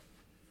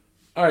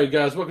All right,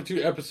 guys, welcome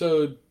to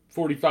episode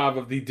 45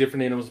 of the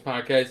Different Animals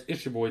Podcast.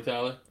 It's your boy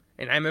Tyler.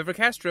 And I'm Ever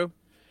Castro.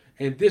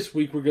 And this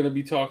week we're going to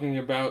be talking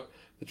about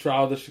the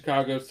trial of the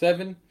Chicago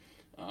Seven.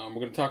 We're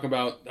going to talk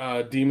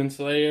about Demon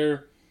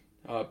Slayer,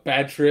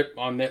 Bad Trip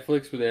on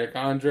Netflix with Eric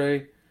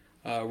Andre.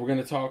 We're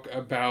going to talk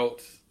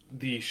about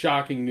the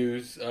shocking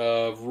news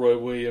of Roy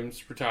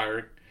Williams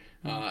retiring.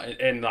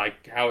 And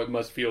like how it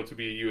must feel to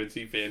be a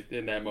UNC fan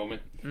in that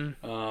moment. Mm.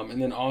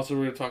 And then also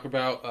we're going to talk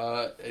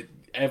about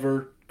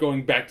Ever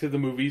going back to the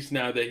movies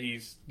now that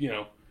he's,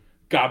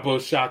 got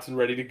both shots and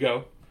ready to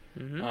go.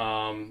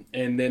 Mm-hmm.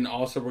 And then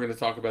also we're going to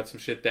talk about some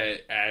shit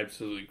that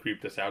absolutely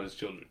creeped us out as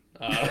children.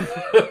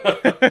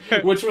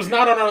 Which was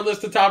not on our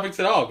list of topics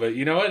at all, but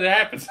you know what? It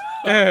happens.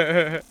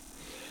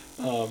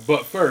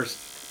 But first,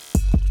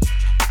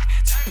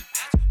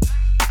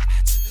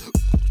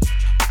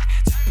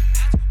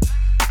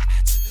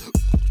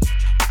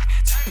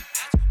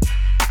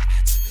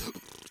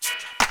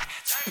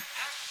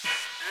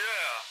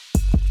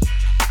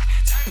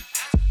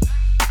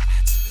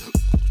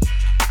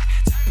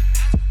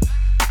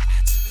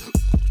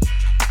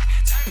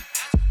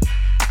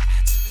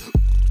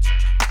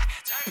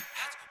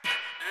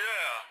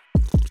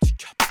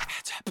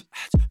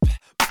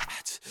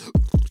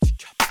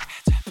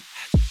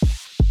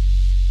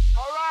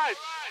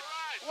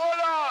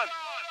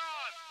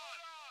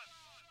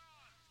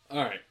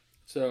 all right.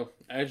 So,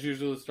 as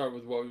usual, let's start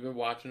with what we've been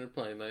watching or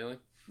playing lately.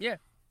 Yeah.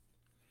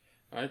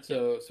 All right.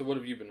 So what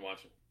have you been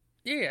watching?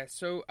 Yeah.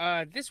 So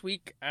this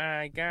week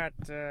I got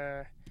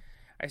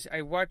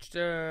I watched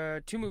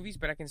two movies,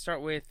 but I can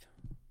start with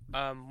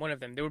one of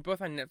them. They were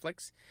both on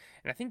Netflix,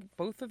 and I think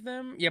both of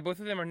them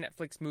are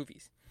Netflix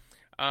movies.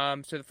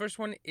 So the first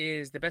one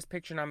is the Best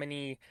Picture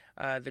nominee,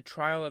 The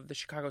Trial of the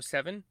Chicago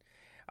Seven.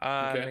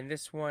 Okay. And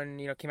this one,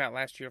 came out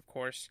last year, of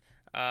course.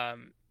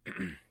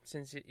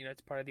 Since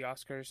it's part of the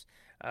Oscars,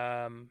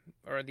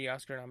 or the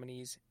Oscar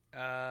nominees.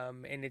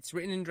 And it's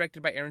written and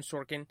directed by Aaron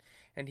Sorkin,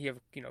 and he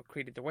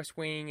created The West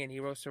Wing, and he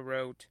also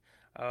wrote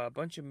a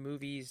bunch of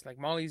movies like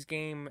Molly's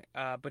Game.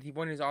 But he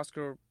won his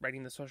Oscar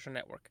writing The Social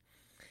Network.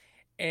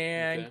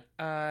 And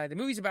Okay. the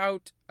movie's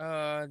about the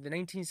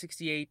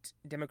 1968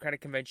 Democratic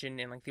Convention,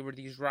 and like there were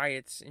these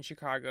riots in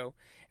Chicago,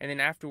 and then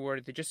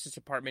afterward, the Justice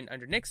Department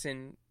under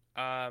Nixon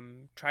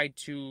tried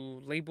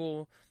to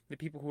label the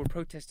people who were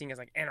protesting as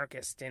like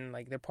anarchists, and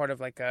like they're part of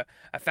like a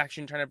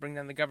faction trying to bring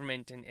down the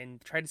government,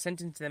 and try to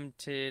sentence them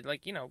to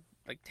like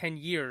 10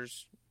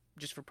 years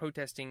just for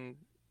protesting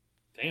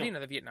Damn.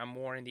 the Vietnam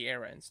War and the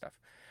era and stuff.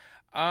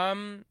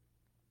 Um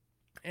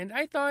and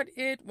I thought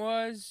it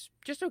was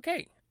just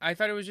okay. I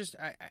thought it was just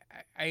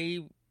I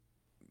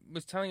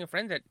was telling a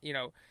friend that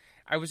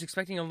I was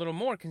expecting a little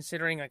more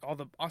considering like all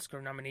the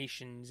Oscar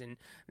nominations, and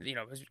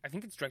I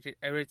think it's directed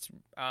or it's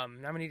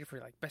nominated for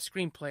like best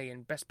screenplay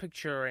and best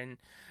picture and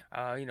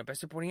best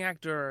supporting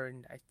actor,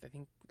 and I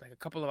think like a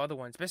couple of other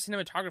ones, best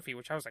cinematography,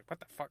 which I was like, what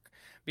the fuck,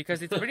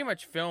 because it's pretty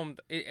much filmed.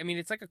 I mean,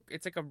 it's like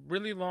a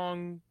really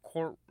long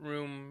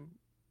courtroom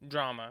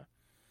drama,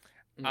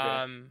 Okay.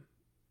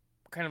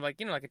 kind of like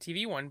like a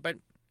TV one, but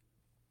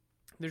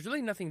there's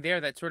really nothing there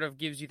that sort of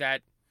gives you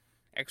that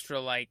extra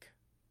like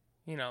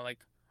like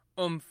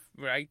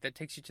right, that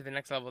takes you to the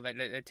next level,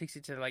 that takes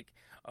you to like,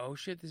 oh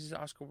shit, this is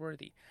Oscar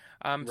worthy.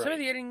 Some of Right.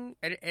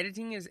 the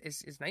editing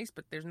is nice,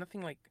 but there's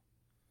nothing like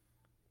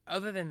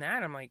other than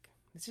that. I'm like,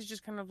 this is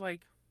just kind of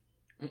like,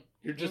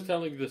 You're just mm,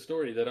 telling the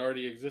story that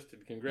already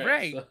existed.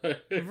 Congrats.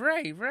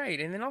 right, right.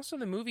 And then also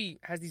the movie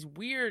has these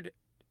weird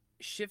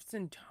shifts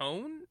in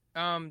tone,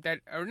 that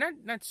are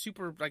not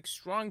super like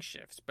strong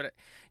shifts, but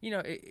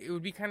it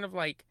would be kind of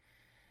like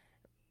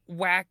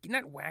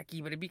not wacky,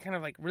 but it'd be kind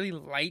of like really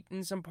light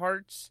in some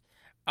parts,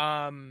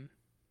 um,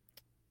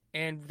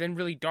 and then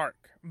really dark.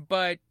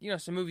 But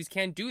some movies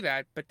can do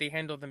that, but they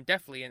handle them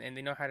deftly, and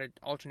they know how to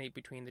alternate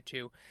between the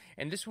two.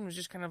 And this one was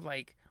just kind of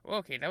like, well,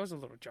 okay, that was a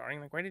little jarring.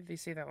 Like, why did they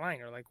say that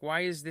line? Or like,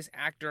 why is this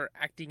actor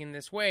acting in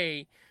this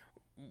way?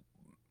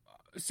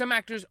 Some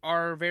actors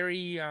are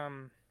very, how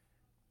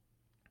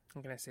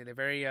can I say? They're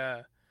very,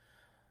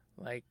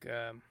 like,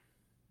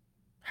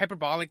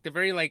 hyperbolic. They're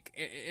very like,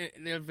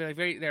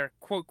 they're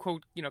quote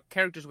quote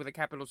characters with a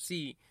capital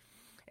C,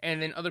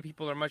 and then other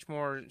people are much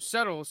more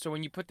subtle. So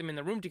when you put them in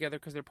the room together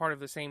because they're part of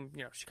the same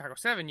Chicago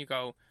Seven, you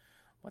go,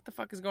 what the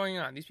fuck is going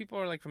on? These people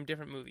are like from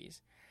different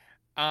movies.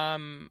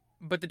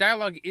 But the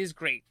dialogue is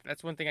great.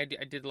 That's one thing I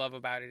did love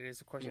about it,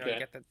 is of course you Okay.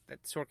 get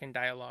that Sorkin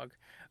dialogue.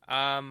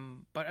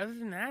 But other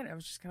than that, I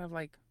was just kind of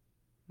like,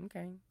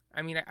 okay.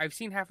 I mean, I've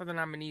seen half of the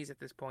nominees at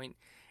this point,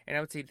 and I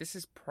would say this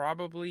is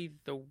probably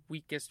the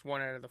weakest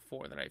one out of the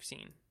four that I've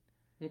seen.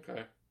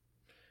 Okay.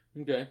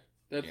 Okay.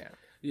 That's Yeah.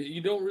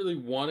 you don't really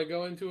want to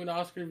go into an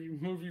Oscar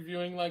movie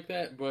viewing like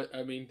that, but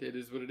I mean, it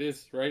is what it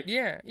is, right?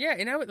 Yeah,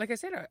 and like I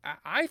said,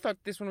 I thought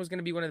this one was going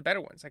to be one of the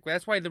better ones. Like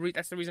that's why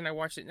that's the reason I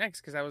watched it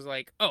next, because I was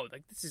like, oh,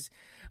 like this is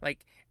like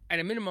at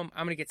a minimum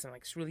I'm gonna get some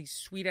like really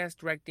sweet ass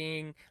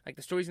directing. Like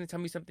the story's gonna tell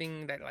me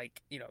something that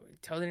like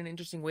tell it in an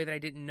interesting way that I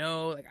didn't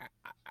know. Like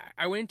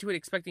I went into it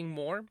expecting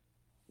more,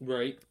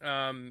 Right.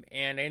 and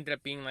I ended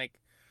up being like,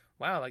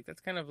 wow, like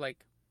that's kind of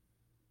like,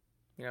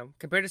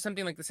 compared to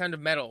something like The Sound of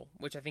Metal,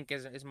 which I think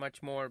is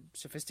much more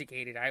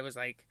sophisticated. I was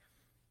like,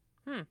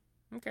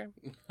 okay.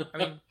 I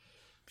mean,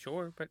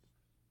 sure, but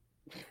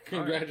all right.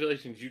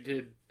 Congratulations, you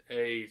did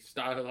a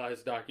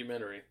stylized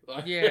documentary.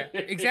 Yeah,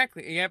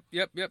 exactly. Yep.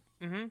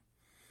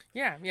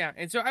 Yeah, yeah.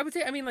 And so I would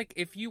say, I mean, like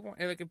if you want,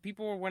 like if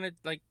people want to,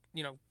 like,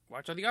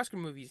 watch all the Oscar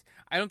movies,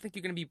 I don't think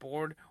you're gonna be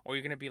bored or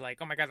you're gonna be like,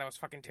 oh my god, that was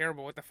fucking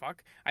terrible. What the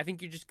fuck? I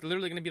think you're just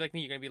literally gonna be like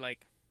me. You're gonna be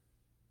like,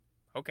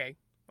 okay,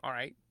 all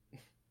right.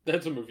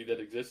 That's a movie that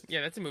exists.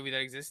 Yeah, that's a movie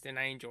that exists and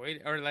I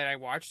enjoyed, or that I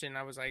watched and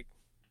I was like,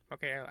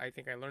 okay, I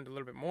think I learned a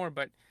little bit more,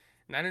 but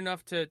not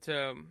enough to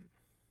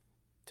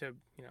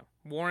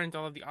warrant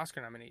all of the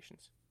Oscar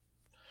nominations.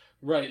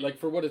 Right, like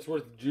for what it's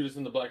worth, Judas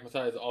and the Black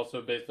Messiah is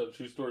also based on a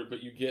true story,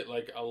 but you get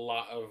like a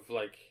lot of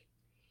like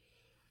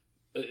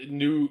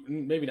new,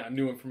 maybe not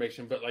new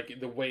information, but like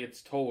the way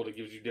it's told, it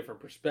gives you different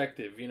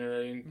perspective. You know what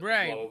I mean?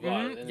 Right. Blah blah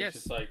blah, and Yes.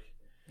 it's just like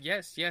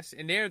Yes,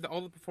 and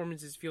all the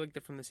performances feel like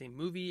they're from the same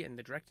movie, and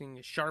the directing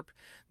is sharp.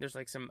 There's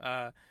like some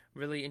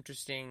really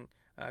interesting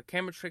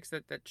camera tricks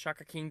that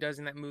Shaka King does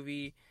in that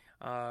movie,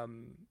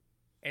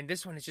 and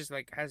this one is just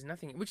like has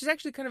nothing, which is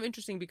actually kind of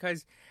interesting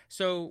because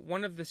so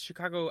one of the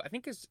Chicago, I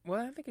think it's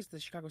the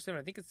Chicago 7.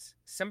 I think it's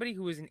somebody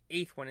who was an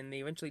eighth one, and they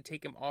eventually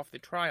take him off the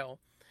trial.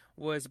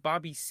 Was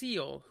Bobby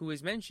Seale, who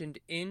is mentioned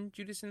in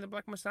Judas and the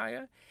Black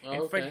Messiah,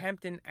 and Fred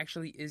Hampton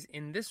actually is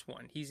in this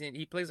one.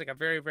 He plays like a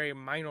very very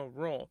minor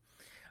role.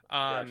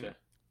 Gotcha.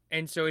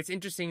 And so it's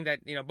interesting that,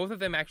 both of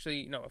them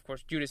actually, of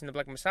course, Judas and the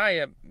Black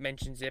Messiah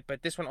mentions it,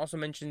 but this one also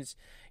mentions,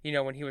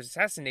 when he was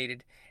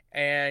assassinated.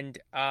 And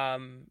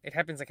it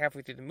happens like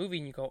halfway through the movie,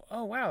 and you go,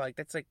 oh, wow, like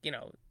that's like,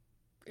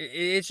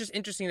 it's just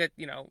interesting that,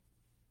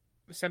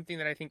 something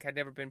that I think had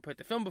never been put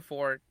to film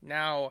before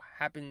now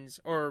happens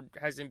or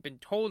hasn't been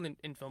told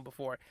in film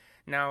before.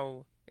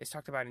 Now it's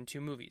talked about in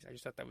 2 movies. I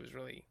just thought that was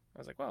really, I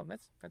was like, well,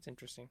 that's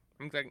interesting.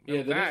 I'm glad.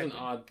 Yeah, that is an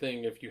odd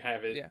thing if you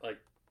have it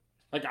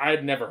like I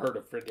had never heard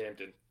of Fred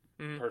Hampton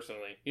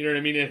personally. You know what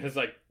I mean? It's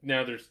like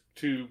now there's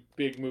 2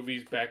 big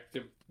movies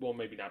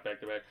maybe not back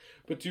to back,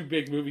 but 2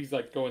 big movies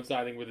like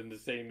coinciding within the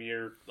same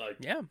year, like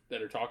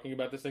that are talking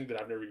about this thing that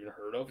I've never even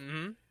heard of,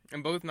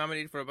 and both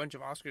nominated for a bunch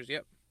of Oscars.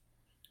 Yep.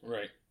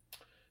 Right.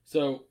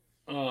 So,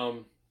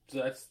 so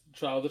that's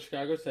Trial of the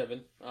Chicago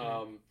 7.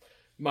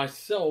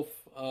 Myself,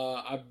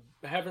 I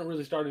haven't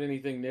really started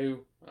anything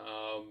new.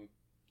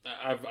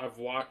 I've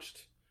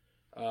watched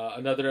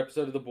another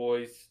episode of The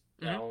Boys.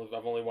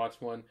 I've only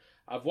watched one.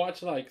 I've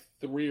watched like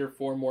 3 or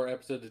 4 more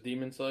episodes of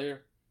Demon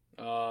Slayer,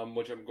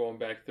 which I'm going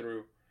back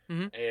through.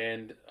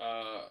 And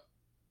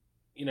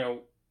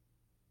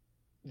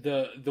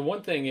the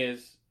one thing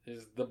is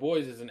The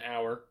Boys is an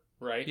hour,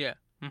 right? Yeah.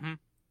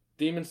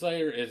 Demon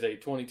Slayer is a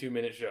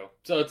 22-minute show.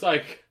 So it's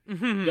like,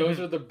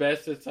 those are the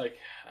best. It's like,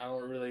 I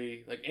don't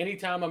really, like,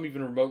 anytime I'm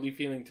even remotely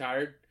feeling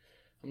tired,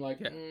 I'm like,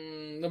 let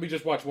me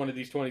just watch one of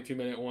these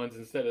 22-minute ones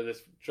instead of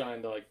this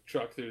trying to, like,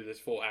 truck through this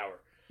full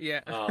hour. Yeah.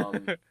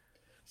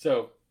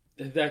 So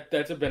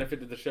that's a benefit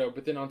to the show.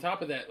 But then on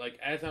top of that, like,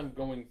 as I'm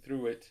going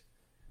through it,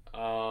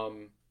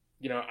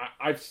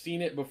 I've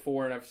seen it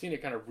before, and I've seen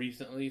it kind of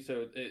recently,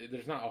 so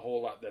there's not a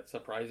whole lot that's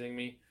surprising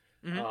me,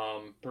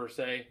 per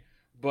se.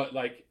 But,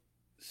 like,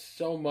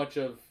 so much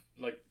of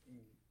like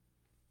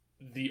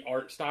the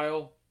art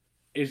style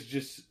is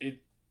just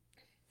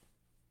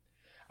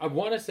I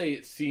want to say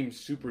it seems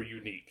super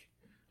unique.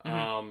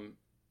 I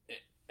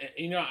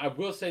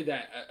will say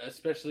that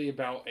especially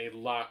about a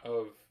lot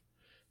of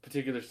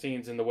particular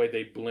scenes and the way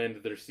they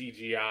blend their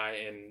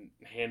CGI and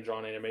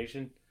hand-drawn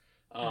animation,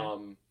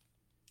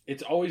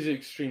 it's always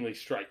extremely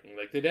striking.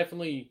 Like they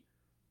definitely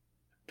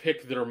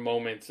pick their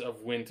moments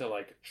of when to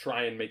like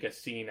try and make a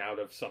scene out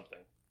of something.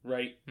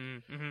 Right?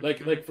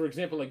 Like for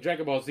example, like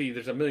Dragon Ball Z,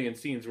 there's a million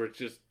scenes where it's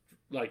just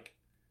like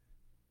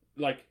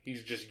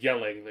he's just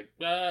yelling, like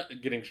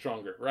getting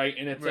stronger, right?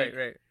 And it's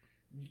right.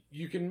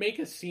 You can make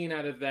a scene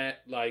out of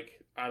that,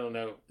 like, I don't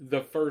know,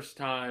 the first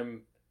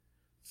time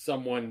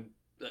Goku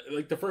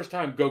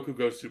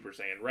goes Super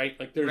Saiyan, right?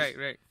 Like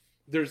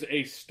there's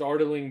a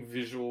startling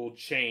visual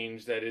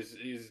change that is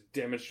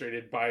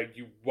demonstrated by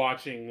you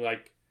watching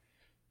like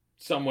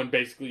someone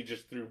basically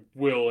just through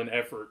will and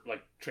effort,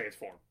 like,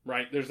 transform,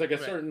 right? There's, like,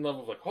 a certain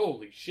level of, like,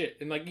 holy shit.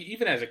 And, like,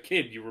 even as a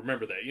kid, you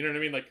remember that. You know what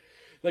I mean? Like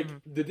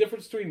the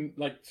difference between,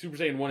 like, Super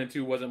Saiyan 1 and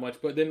 2 wasn't much.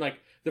 But then,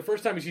 like, the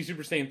first time you see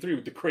Super Saiyan 3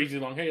 with the crazy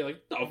long hair, you're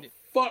like, oh,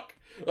 fuck.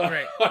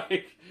 Right.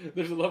 Like,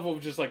 there's a level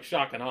of just, like,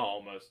 shock and awe,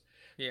 almost.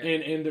 Yeah.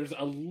 And there's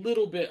a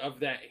little bit of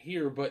that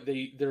here, but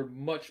they're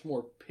much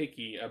more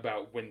picky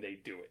about when they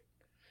do it.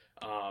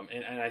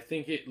 And I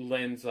think it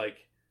lends,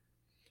 like,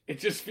 it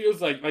just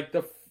feels like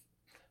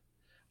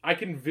I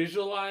can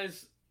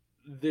visualize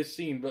this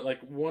scene, but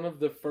like one of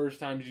the first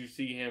times you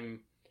see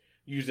him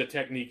use a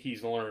technique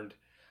he's learned,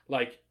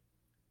 like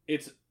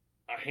it's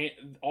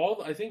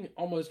I think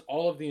almost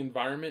all of the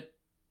environment,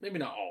 maybe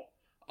not all,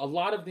 a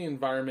lot of the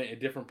environment at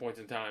different points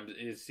in time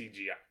is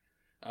CGI.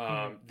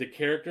 The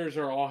characters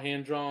are all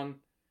hand drawn,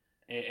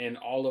 and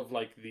all of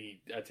like the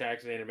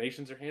attacks and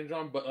animations are hand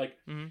drawn, but like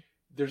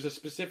there's a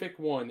specific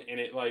one, and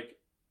it like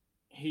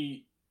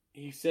he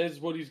says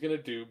what he's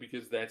gonna do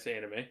because that's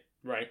anime,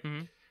 right?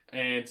 Mm-hmm.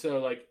 And so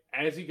like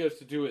as he goes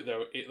to do it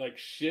though, it like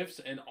shifts,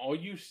 and all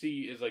you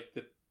see is like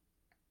the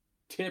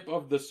tip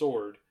of the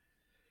sword.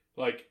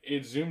 Like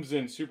it zooms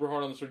in super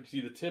hard on the sword.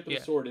 You see the tip of the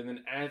sword, and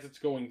then as it's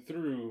going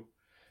through,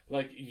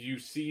 like you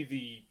see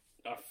the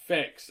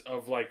effects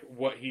of like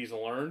what he's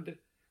learned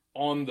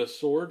on the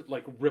sword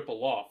like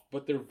ripple off.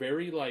 But they're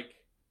very like,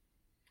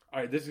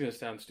 all right, this is gonna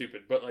sound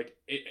stupid, but like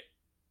it.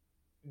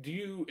 Do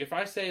you? If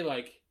I say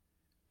like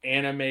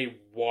anime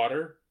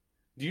water,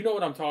 do you know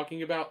what I'm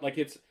talking about? Like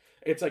it's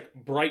like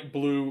bright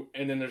blue,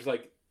 and then there's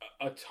like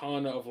a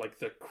ton of like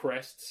the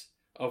crests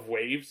of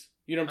waves.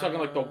 You know, I'm talking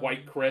like the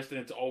white crest, and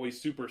it's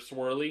always super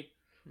swirly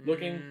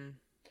looking.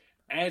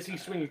 As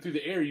he's swinging through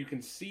the air, you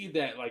can see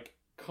that like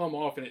come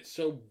off, and it's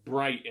so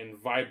bright and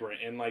vibrant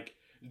and like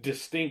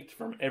distinct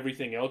from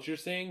everything else you're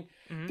seeing.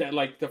 That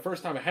like the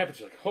first time it happens,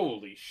 you're like,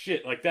 holy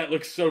shit, like that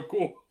looks so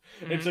cool.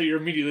 And so you're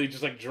immediately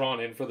just like drawn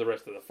in for the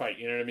rest of the fight.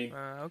 You know what I mean?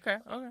 Okay.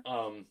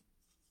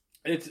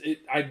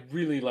 I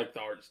really like the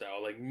art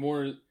style, like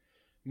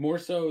more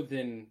so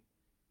than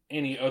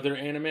any other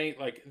anime.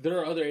 Like there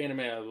are other anime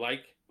I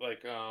like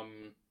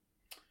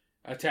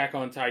Attack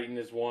on Titan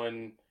is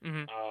one.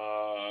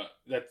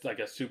 That's like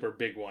a super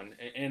big one,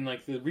 and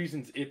like the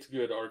reasons it's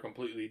good are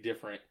completely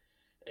different.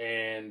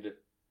 And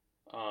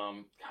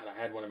God, I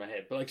had one in my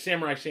head, but like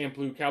Samurai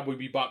Champloo, Cowboy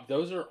Bebop,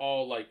 those are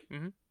all like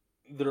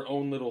their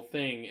own little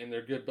thing, and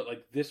they're good. But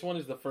like this one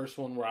is the first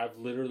one where I've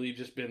literally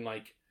just been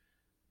like,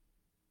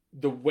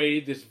 the way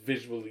this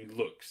visually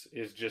looks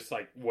is just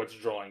like what's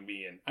drawing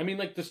me in. I mean,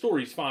 like the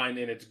story's fine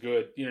and it's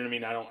good. You know what I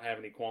mean? I don't have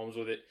any qualms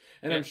with it,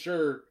 and I'm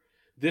sure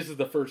this is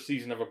the first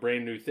season of a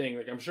brand new thing.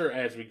 Like I'm sure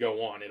as we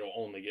go on, it'll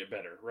only get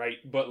better, right?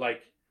 But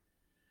like,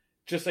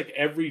 just like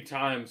every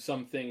time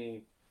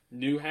something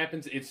new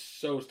happens, it's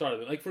so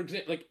startling. Like for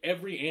example, like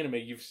every anime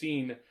you've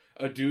seen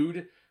a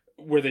dude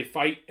where they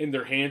fight and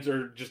their hands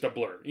are just a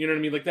blur. You know what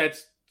I mean? Like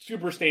that's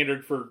super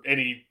standard for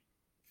any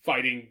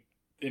fighting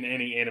in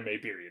any anime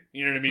period.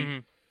 You know what I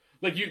mean?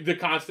 Like the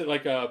constant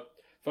like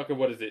fucking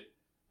what is it?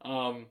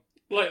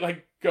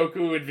 Like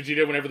Goku and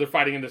Vegeta whenever they're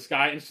fighting in the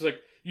sky, and it's just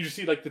like you just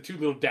see like the two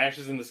little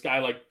dashes in the sky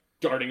like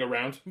darting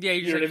around. Yeah,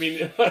 you know what I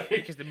mean?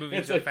 Because the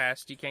moving's so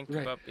fast, you can't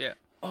keep up. Yeah.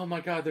 Oh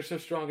my god, they're so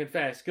strong and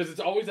fast because it's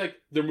always like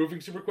they're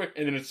moving super quick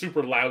and then it's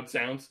super loud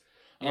sounds.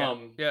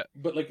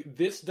 But like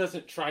this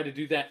doesn't try to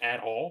do that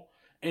at all,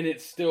 and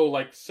it's still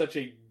like such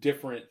a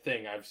different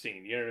thing I've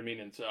seen. You know what I mean?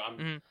 And so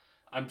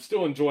I'm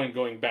still enjoying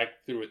going back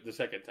through it the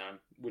second time,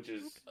 which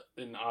is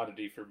an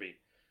oddity for me.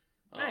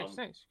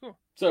 Nice, cool.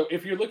 So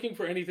if you're looking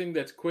for anything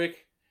that's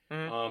quick,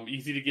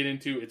 easy to get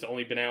into, it's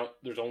only been out.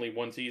 There's only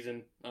one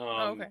season.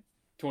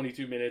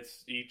 22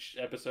 minutes each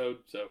episode,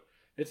 so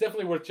it's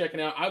definitely worth checking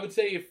out. I would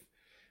say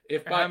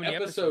if by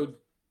episode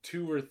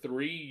 2 or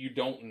 3 you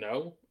don't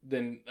know,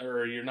 then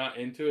or you're not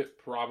into it,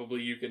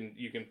 probably you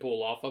can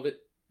pull off of it.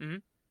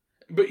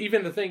 But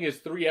even the thing is,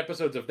 3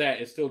 episodes of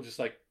that is still just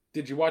like,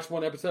 did you watch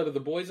 1 episode of The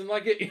Boys and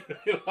like it?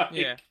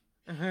 Yeah.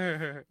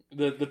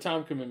 the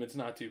time commitment's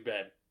not too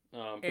bad,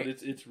 but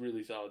it's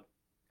really solid.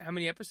 How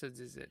many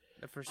episodes is it?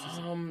 The first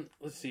season?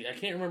 Let's see. I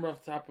can't remember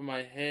off the top of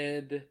my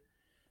head.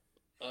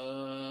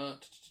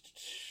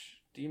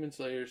 Demon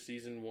Slayer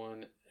season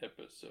 1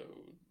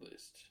 episode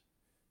list.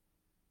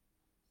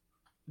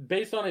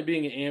 Based on it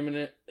being an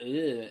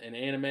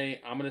anime,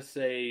 I'm gonna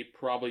say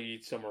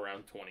probably somewhere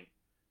around 20.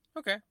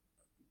 Okay.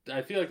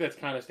 I feel like that's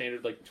kind of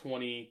standard, like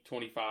 20,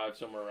 25,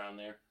 somewhere around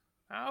there.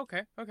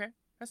 Okay.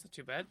 That's not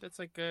too bad. That's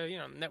like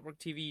network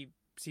TV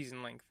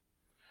season length.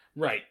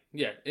 Right.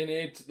 Yeah, and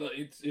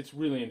it's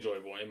really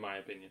enjoyable in my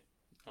opinion.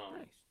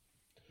 Nice.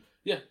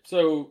 Yeah.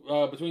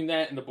 So between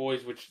that and The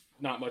Boys, which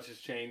not much has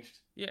changed.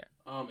 Yeah.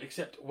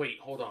 Except wait,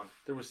 hold on.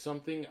 There was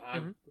something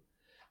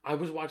I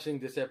was watching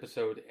this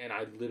episode and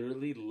I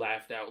literally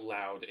laughed out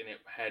loud, and it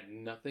had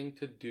nothing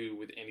to do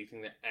with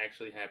anything that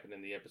actually happened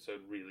in the episode.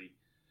 Really.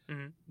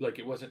 Like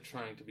it wasn't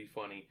trying to be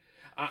funny.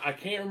 I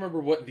can't remember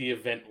what the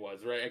event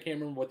was, right? I can't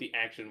remember what the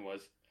action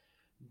was,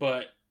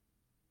 but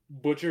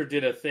Butcher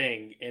did a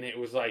thing and it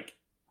was like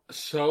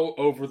so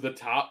over the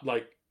top,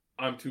 like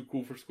I'm too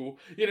cool for school.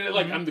 You know,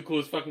 like I'm the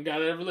coolest fucking guy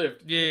that ever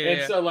lived.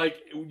 Yeah. So like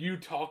you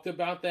talked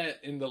about that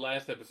in the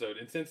last episode,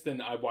 and since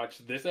then I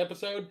watched this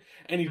episode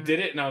and he did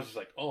it, and I was just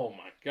like, oh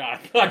my god,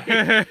 like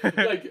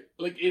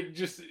it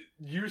just,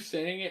 you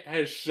saying it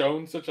has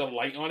shown such a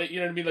light on it. You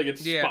know what I mean? Like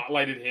it's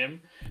spotlighted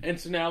him, and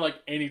so now like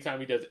anytime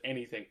he does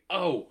anything,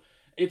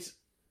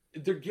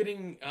 they're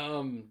getting.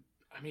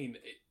 I mean.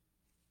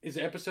 Is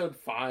episode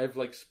 5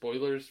 like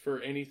spoilers for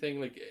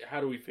anything? Like,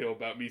 how do we feel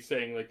about me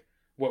saying like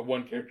what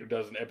one character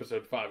does in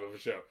episode 5 of a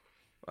show?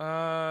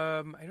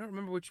 I don't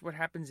remember what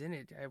happens in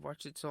it. I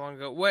watched it so long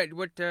ago.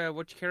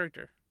 Which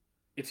character?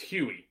 It's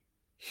Huey.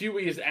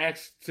 Huey is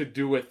asked to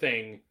do a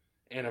thing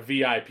in a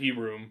VIP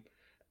room,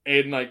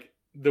 and like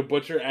the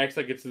Butcher acts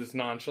like it's this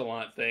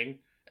nonchalant thing,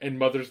 and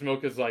Mother's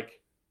Milk is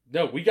like,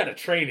 no, we gotta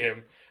train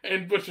him,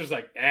 and Butcher's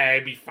like,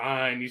 be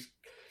fine. He's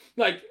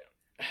like.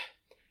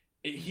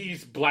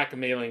 he's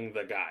blackmailing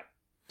the guy.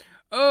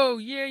 Oh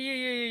yeah.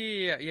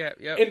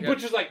 And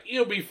Butch is like,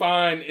 he'll be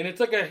fine, and it's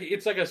like a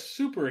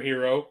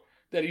superhero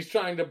that he's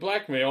trying to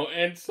blackmail,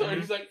 and so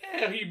he's like,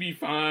 he'd be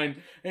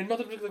fine. And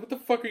Motherfucker's like, what the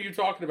fuck are you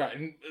talking about?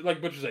 And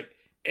like Butch is like,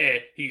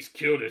 he's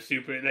killed a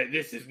super. Like,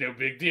 this is no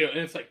big deal. And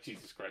it's like,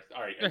 Jesus Christ,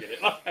 all right, I get it.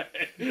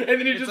 And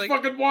then he just like,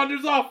 fucking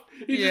wanders off.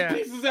 He just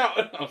pieces out.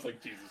 And I was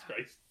like, Jesus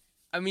Christ.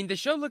 I mean, the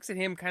show looks at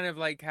him kind of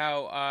like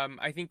how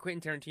I think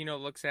Quentin Tarantino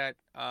looks at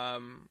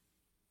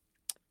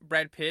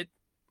Brad Pitt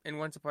in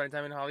Once Upon a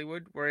Time in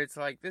Hollywood, where it's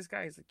like, this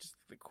guy is just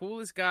the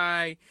coolest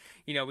guy.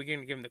 You know, we're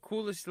going to give him the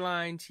coolest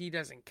lines. He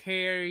doesn't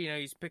care. You know,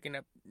 he's picking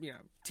up,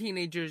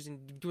 teenagers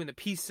and doing the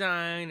peace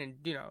sign and,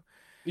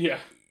 Yeah.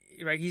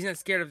 Right? He's not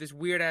scared of this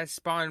weird-ass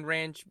Spawn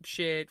Ranch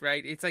shit,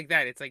 right? It's like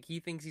that. It's like he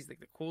thinks he's like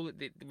the coolest.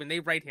 When they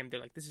write him, they're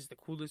like, this is the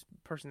coolest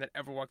person that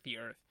ever walked the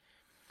earth.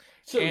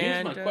 So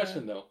here's my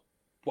question, though.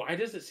 Why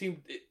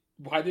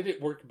did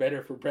it work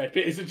better for Brad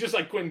Pitt? Is it just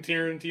like Quentin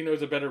Tarantino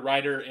is a better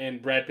writer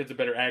and Brad Pitt's a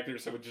better actor,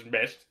 so it just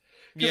meshed?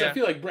 Because I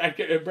feel like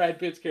Brad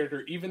Pitt's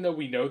character, even though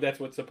we know that's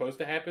what's supposed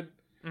to happen,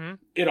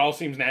 it all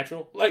seems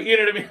natural. Like, you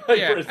know what I mean? Like,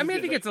 yeah, I mean,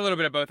 I think it's a little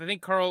bit of both. I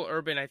think Karl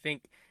Urban, I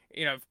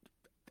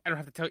don't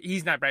have to tell.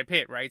 He's not Brad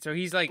Pitt, right? So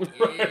he's like,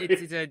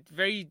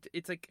 right.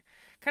 It's like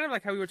kind of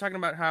like how we were talking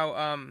about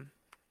how,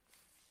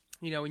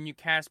 when you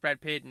cast Brad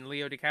Pitt and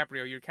Leo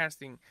DiCaprio, you're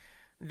casting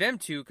them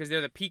two because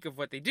they're the peak of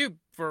what they do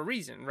for a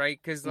reason, right?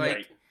 Because Leo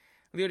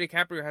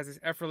DiCaprio has this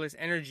effortless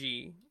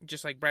energy,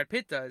 just like Brad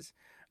Pitt does,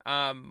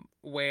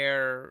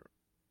 where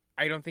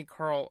I don't think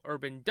Karl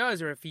Urban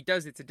does, or if he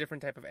does, it's a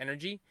different type of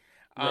energy.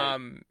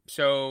 Right.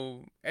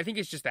 So I think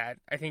it's just that.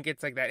 I think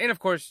it's like that. And of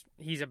course,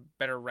 he's a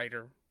better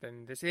writer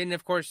than this. And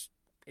of course,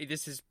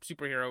 this is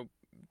superhero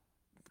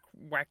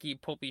wacky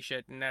pulpy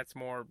shit, and that's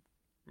more,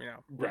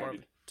 more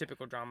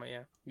typical drama,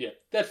 yeah. Yeah,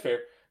 that's fair.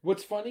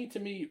 What's funny to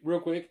me, real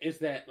quick, is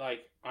that,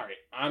 like, all right,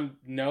 I'm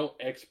no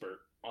expert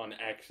on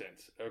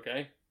accents,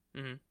 okay?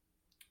 Mm-hmm.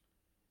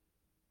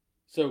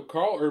 So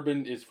Karl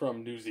Urban is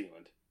from New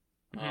Zealand.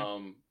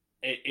 Mm-hmm.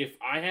 If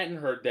I hadn't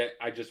heard that,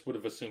 I just would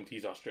have assumed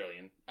he's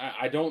Australian.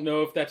 I don't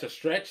know if that's a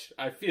stretch.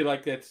 I feel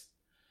like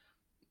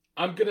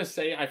I'm gonna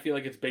say I feel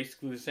like it's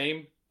basically the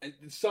same.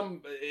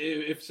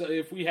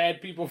 If we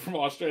had people from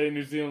Australia and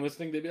New Zealand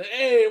listening, they'd be like,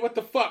 "Hey, what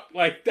the fuck?"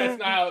 Like, that's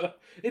not how.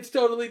 It's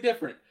totally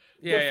different.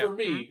 Yeah, but for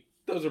me,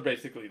 those are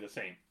basically the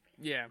same.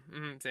 Yeah,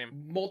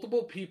 same.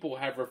 Multiple people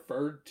have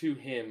referred to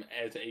him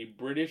as a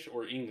British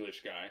or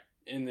English guy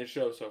in this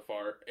show so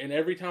far, and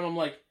every time I'm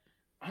like,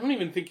 I don't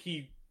even think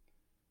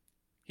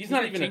He's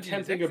not even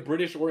attempting a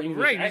British or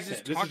English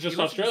accent. This is just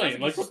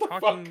Australian. Like, what the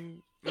fuck?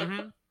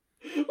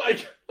 Mm-hmm.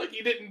 like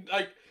he didn't,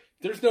 like,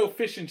 there's no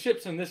fish and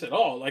chips in this at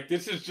all. Like,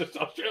 this is just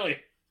Australian.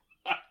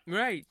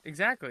 Right,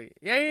 exactly.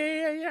 Yeah.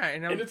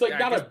 And it's, like,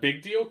 not a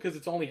big deal because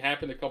it's only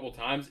happened a couple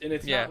times. And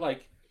it's not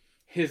like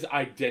his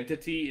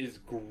identity is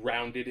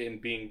grounded in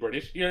being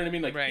British. You know what I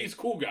mean? Like, he's a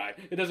cool guy.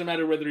 It doesn't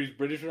matter whether he's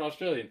British or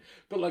Australian.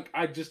 But, like,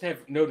 I just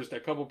have noticed a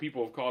couple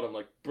people have called him,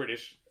 like,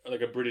 British,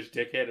 like a British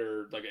dickhead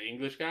or, like, an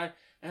English guy.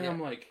 And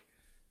I'm like,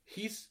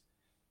 he's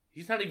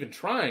not even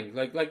trying.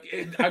 Like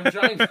I'm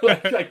trying to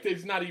like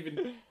he's not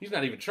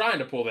even trying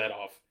to pull that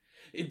off.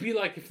 It'd be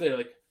like if they're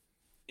like,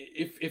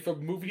 if a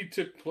movie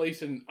took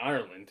place in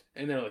Ireland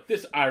and they're like,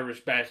 this Irish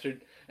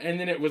bastard, and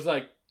then it was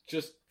like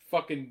just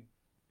fucking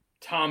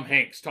Tom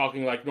Hanks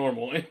talking like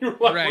normal, and you're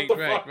like, what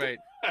the fuck? Right.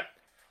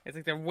 It's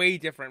like they're way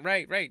different.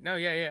 Right. No,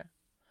 yeah.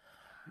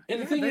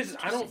 And the thing is,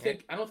 I don't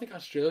think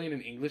Australian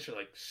and English are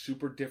like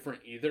super different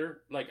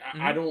either. Like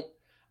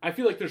I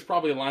feel like there's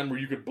probably a line where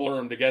you could blur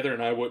them together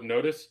and I wouldn't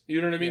notice.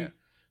 You know what I mean? Yeah.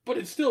 But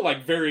it's still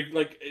like very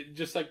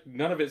just like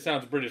none of it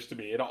sounds British to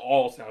me. It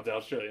all sounds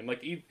Australian.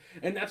 Like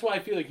and that's why I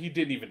feel like he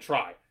didn't even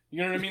try.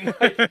 You know what I mean?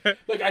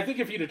 Like I think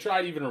if he'd have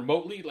tried even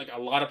remotely, like a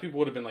lot of people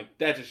would have been like,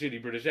 "That's a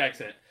shitty British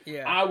accent."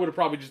 Yeah. I would have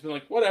probably just been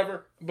like,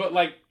 "Whatever." But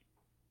like,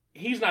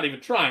 he's not even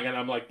trying, and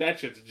I'm like, "That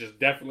shit's just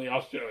definitely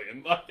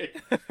Australian."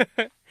 Like.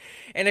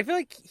 And I feel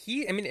like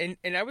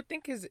and I would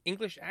think his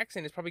English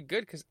accent is probably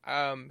good because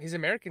his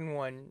American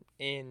one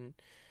in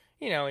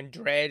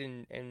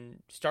Dredd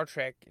and Star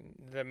Trek,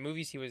 the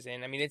movies he was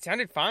in, I mean, it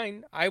sounded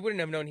fine. I wouldn't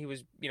have known he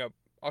was,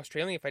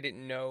 Australian if I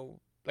didn't know,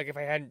 like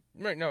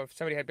if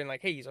somebody had been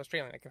like, hey, he's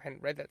Australian, like I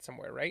hadn't read that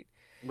somewhere, right?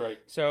 Right.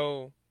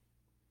 So,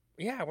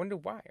 yeah, I wonder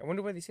why. I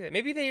wonder why they say that.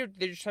 Maybe they're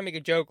just trying to make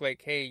a joke,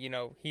 like, hey,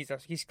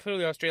 he's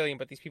clearly Australian,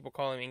 but these people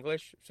call him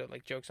English, so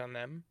like jokes on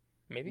them.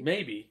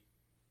 Maybe.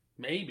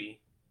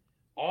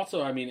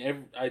 Also, I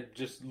mean, I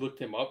just looked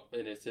him up,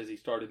 and it says he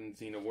started in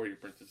Xena Warrior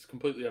Princess. It's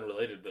completely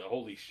unrelated, but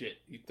holy shit,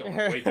 he's throwing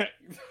way back.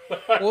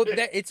 Well,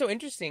 it's so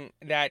interesting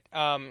that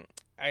I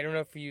don't know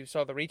if you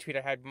saw the retweet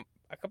I had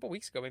a couple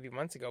weeks ago, maybe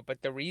months ago,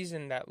 but the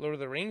reason that Lord of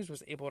the Rings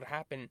was able to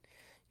happen,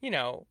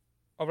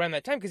 around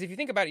that time, because if you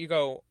think about it, you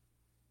go,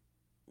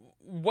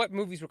 what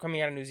movies were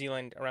coming out of New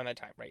Zealand around that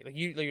time, right? Like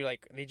you're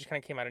like, they just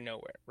kind of came out of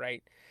nowhere,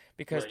 right?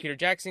 Because Peter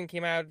Jackson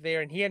came out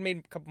there, and he had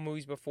made a couple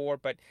movies before,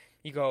 but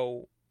you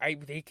go,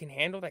 they can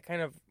handle that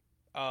kind of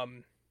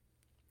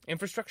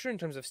infrastructure in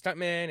terms of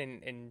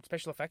stuntmen and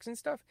special effects and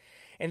stuff.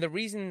 And the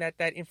reason that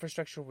that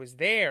infrastructure was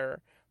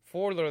there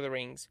for Lord of the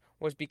Rings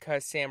was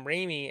because Sam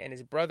Raimi and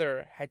his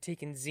brother had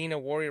taken Xena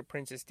Warrior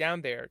Princess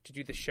down there to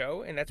do the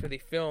show, and that's where they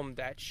filmed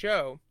that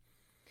show.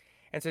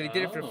 And so they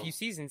did it for a few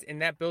seasons, and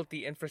that built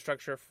the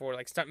infrastructure for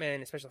like stuntmen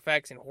and special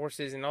effects and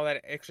horses and all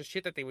that extra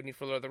shit that they would need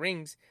for Lord of the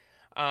Rings.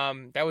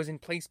 That was in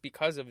place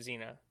because of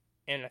Xena,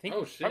 and I think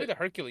probably the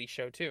Hercules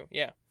show too.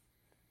 Yeah,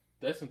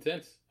 that's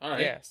intense. All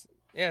right. Yes.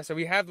 Yeah. So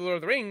we have the Lord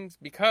of the Rings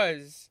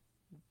because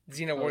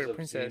Xena Warrior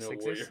Princess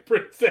exists. Warrior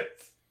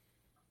Princess.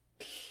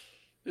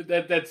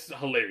 That's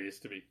hilarious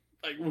to me.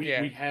 Like we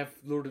have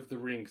Lord of the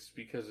Rings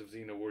because of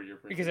Xena Warrior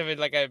Princess. Because of it,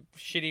 like a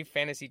shitty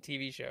fantasy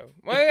TV show.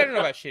 Well, I don't know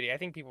about shitty. I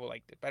think people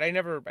liked it, but I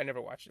never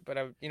watched it. But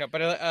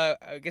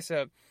I guess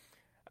a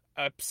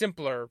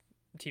simpler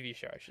TV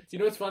show, I should say. You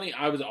know what's funny?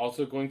 I was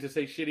also going to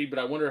say shitty, but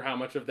I wonder how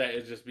much of that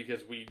is just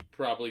because we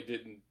probably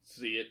didn't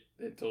see it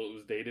until it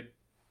was dated.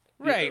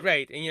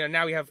 Right. And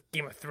now we have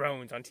Game of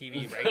Thrones on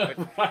TV, right?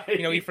 But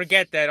right. We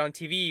forget that on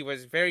TV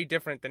was very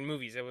different than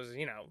movies. It was,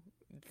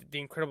 The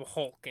Incredible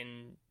Hulk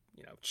and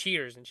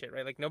Cheers and shit,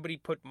 right? Like nobody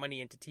put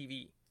money into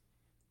TV.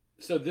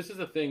 So this is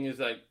the thing: is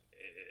like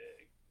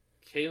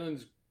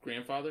Kaylin's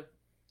grandfather.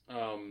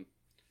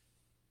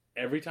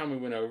 Every time we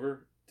went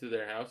over to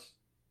their house,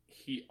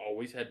 he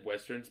always had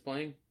westerns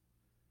playing,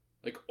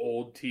 like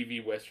old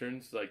TV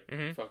westerns, like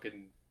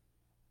fucking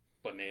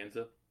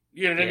Bonanza.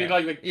 You know what I mean?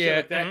 Like shit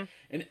like that.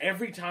 And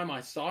every time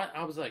I saw it,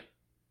 I was like,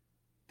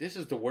 "This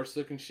is the worst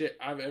looking shit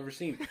I've ever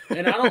seen."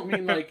 And I don't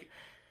mean like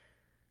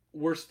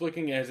worst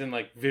looking as in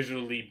like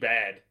visually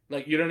bad.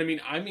 Like, you know what I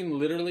mean? I mean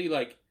literally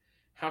like,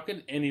 how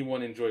can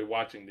anyone enjoy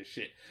watching this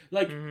shit?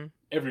 Like,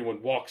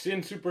 everyone walks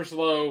in super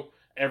slow.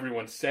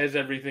 Everyone says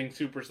everything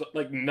super slow.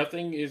 Like,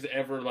 nothing is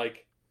ever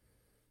like,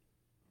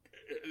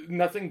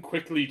 nothing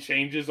quickly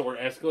changes or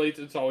escalates.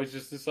 It's always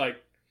just this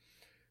like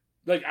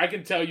I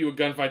can tell you a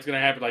gunfight's gonna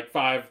happen like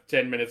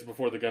 5-10 minutes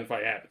before the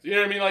gunfight happens. You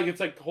know what I mean? Like,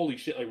 it's like, holy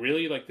shit, like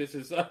really? Like, this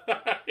is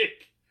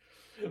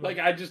like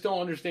I just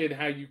don't understand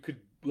how you could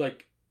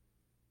like,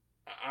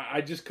 I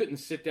just couldn't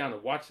sit down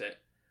and watch that.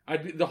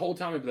 The whole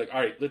time I'd be like,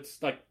 all right,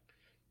 let's like,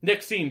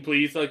 next scene,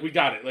 please. Like, we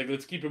got it. Like,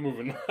 let's keep it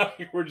moving.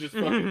 We're just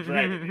fucking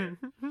dragging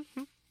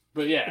it.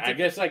 But yeah, I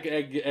guess like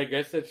I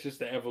guess that's just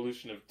the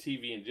evolution of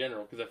TV in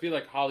general. Because I feel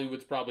like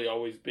Hollywood's probably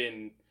always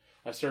been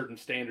a certain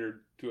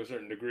standard to a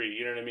certain degree.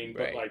 You know what I mean?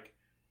 Right. But like,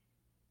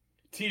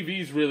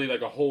 TV's really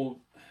like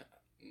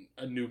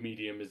a new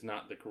medium is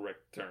not the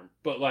correct term.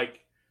 But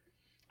like,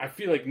 I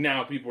feel like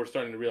now people are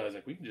starting to realize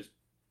like we can just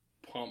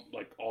pump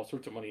like all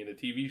sorts of money into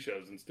TV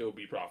shows and still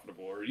be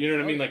profitable, or you know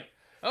what I mean? Like,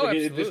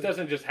 this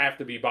doesn't just have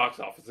to be box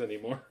office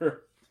anymore.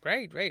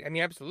 Right. I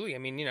mean, absolutely. I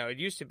mean, it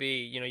used to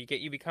be,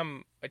 you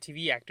become a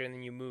TV actor and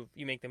then you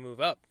make the move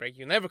up, right?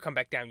 You never come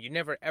back down. You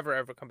never,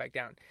 ever come back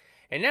down.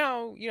 And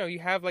now, you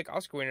have like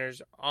Oscar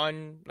winners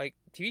on like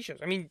TV shows.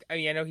 I mean,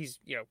 I know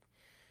he's,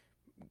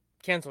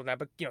 canceled now,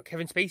 but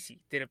Kevin Spacey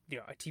did a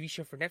TV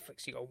show for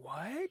Netflix. You go,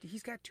 what?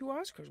 He's got 2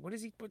 Oscars. What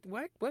is he?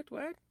 What?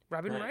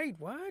 Robin Wright?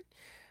 What?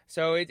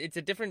 So it's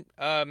a different,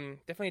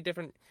 definitely a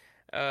different,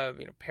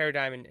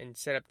 paradigm and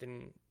setup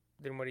than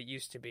what it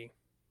used to be.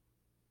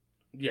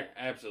 Yeah,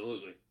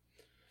 absolutely.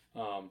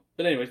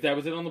 But anyways, that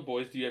was it on The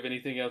Boys. Do you have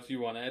anything else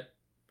you want to add?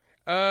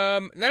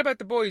 Not about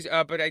The Boys,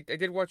 but I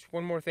did watch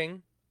one more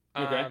thing.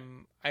 Okay.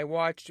 I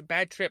watched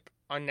Bad Trip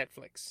on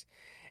Netflix.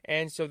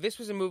 And so this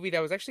was a movie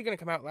that was actually going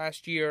to come out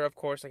last year, of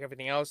course, like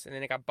everything else, and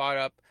then it got bought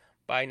up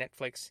by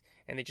Netflix,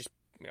 and they just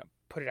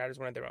put it out as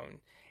one of their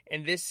own.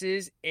 And this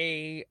is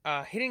a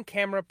hidden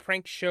camera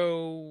prank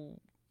show,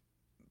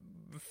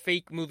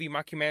 fake movie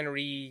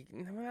mockumentary.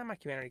 Not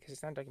mockumentary because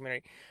it's not a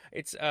documentary.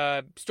 It's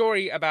a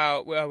story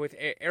about with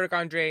Eric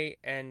Andre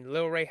and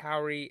Lil Ray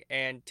Howery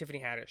and Tiffany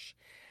Haddish.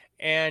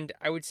 And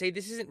I would say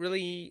this is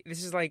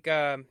like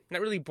not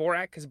really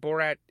Borat, because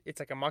Borat,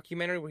 it's like a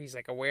mockumentary where he's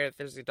like aware that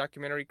there's a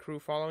documentary crew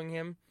following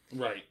him.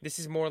 Right. This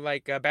is more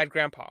like Bad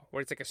Grandpa,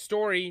 where it's like a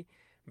story,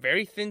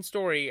 very thin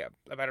story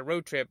about a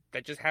road trip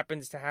that just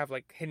happens to have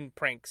like hidden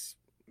pranks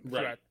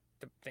throughout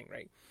the thing,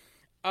 right?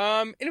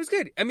 And it was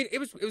good. I mean, it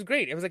was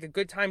great. It was like a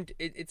good time.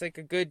 It's like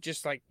a good,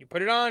 just like you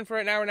put it on for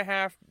an hour and a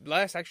half,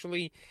 less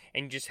actually,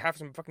 and you just have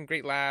some fucking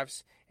great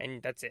laughs,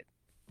 and that's it.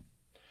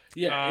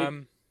 Yeah.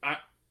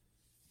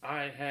 I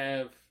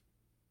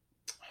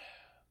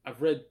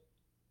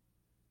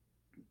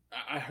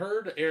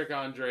heard Eric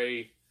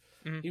Andre.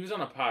 Mm-hmm. He was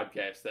on a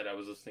podcast that I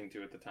was listening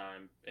to at the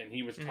time, and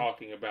he was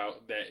talking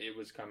about that it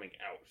was coming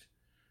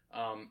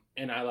out.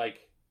 And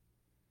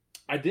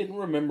I didn't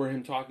remember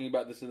him talking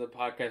about this in the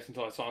podcast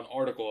until I saw an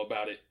article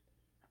about it.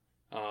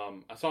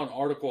 I saw an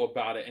article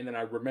about it, and then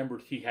I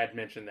remembered he had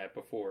mentioned that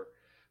before.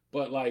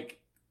 But like,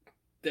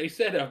 they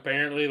said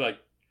apparently like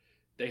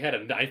they had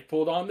a knife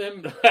pulled on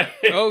them.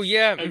 Oh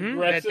yeah,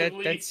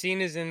 aggressively. That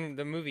scene is in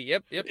the movie.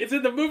 Yep. It's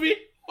in the movie.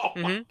 Oh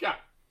my god.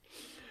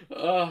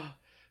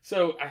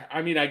 So,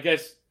 I mean, I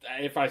guess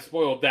if I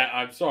spoiled that,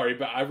 I'm sorry,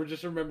 but I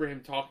just remember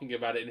him talking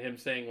about it and him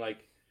saying,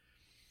 like,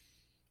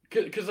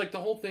 because, like, the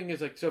whole thing is,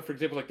 like, so, for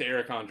example, like, the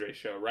Eric Andre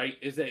show, right?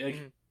 Is that,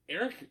 like,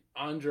 Eric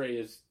Andre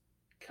is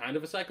kind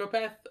of a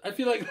psychopath. I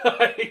feel like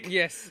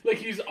Yes. like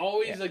he's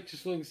always Yeah. like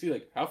just looking to see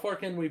like how far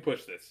can we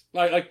push this?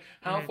 Like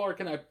how Mhm. far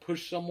can I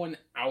push someone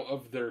out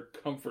of their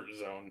comfort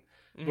zone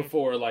Mhm.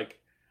 before like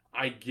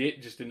I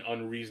get just an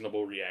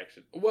unreasonable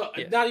reaction. Well,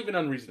 Yes. not even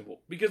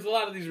unreasonable because a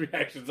lot of these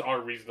reactions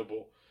are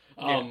reasonable.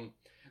 Yeah.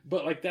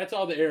 But like that's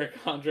all the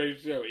Eric Andre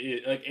show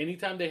is. Like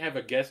anytime they have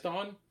a guest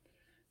on,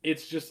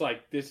 it's just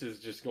like this is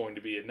just going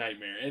to be a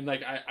nightmare. And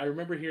like I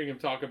remember hearing him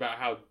talk about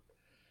how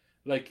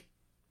like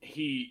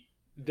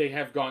they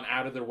have gone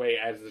out of their way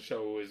as the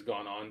show has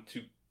gone on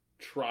to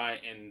try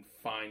and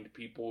find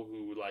people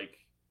who like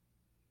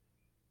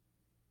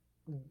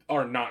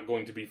are not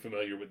going to be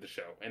familiar with the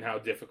show and how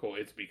difficult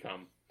it's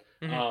become.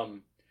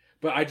 Mhm.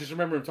 But I just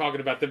remember him talking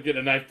about them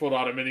getting a knife pulled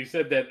on him, and he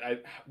said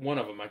that one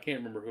of them, I can't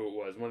remember who it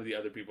was, one of the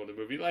other people in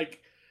the movie,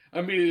 like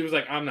immediately was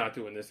like, "I'm not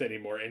doing this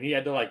anymore," and he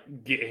had to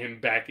like get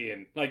him back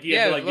in, like he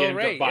had Yeah, to like get Lil him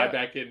Ray, to buy yeah.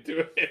 back into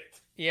it.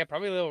 Yeah,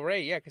 probably Lil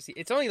Ray. Yeah, because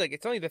it's only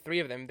the three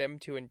of them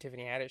two and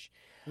Tiffany Haddish.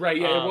 Right?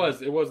 Yeah, Um,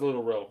 it was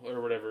Little Ro or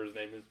whatever his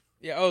name is.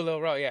 yeah. Oh, Lil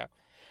Ray. Yeah.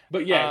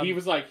 But yeah, Um, he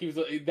was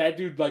that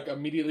dude. Like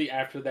immediately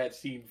after that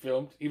scene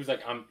filmed, he was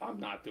like, I'm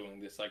not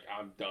doing this. Like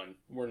I'm done.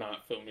 We're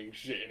not filming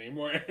shit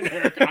anymore." And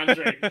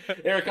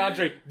Eric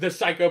Andre, the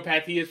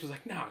psychopath he is, was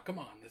like, "Nah, come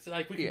on. This is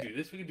like we can yeah. do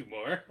this. We can do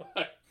more."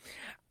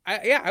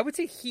 I would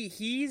say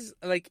he's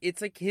like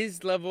it's like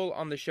his level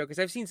on the show because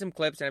I've seen some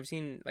clips and I've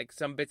seen like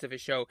some bits of his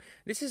show.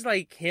 This is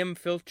like him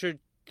filtered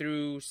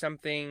through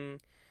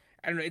something.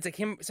 I don't know. It's like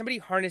him somebody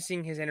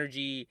harnessing his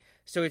energy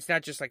so it's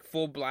not just like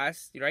full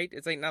blast, right?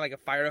 It's like not like a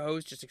fire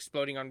hose just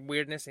exploding on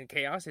weirdness and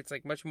chaos. It's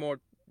like much more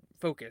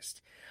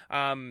focused.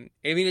 I mean,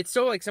 it's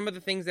still like some of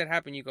the things that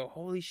happen. You go,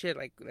 holy shit,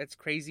 like that's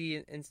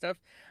crazy and stuff.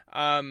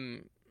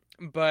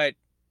 But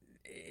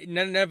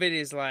none of it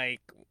is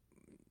like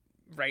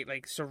right,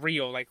 like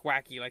surreal, like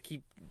wacky. Like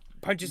he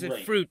punches a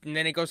Right. fruit and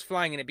then it goes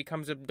flying and it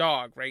becomes a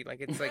dog, right?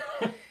 Like it's like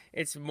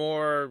it's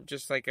more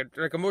just like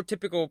a more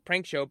typical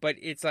prank show, but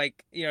it's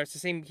like it's the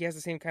same. He has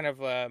the same kind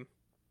of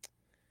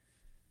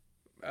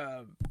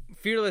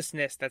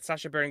fearlessness that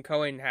Sacha Baron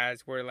Cohen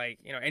has, where like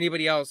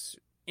anybody else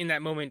in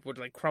that moment would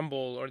like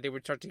crumble or they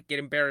would start to get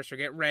embarrassed or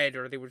get red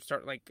or they would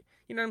start like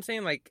what I'm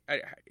saying, like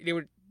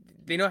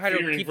they know how to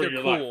Fearing keep for their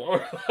your cool.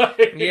 life. Or,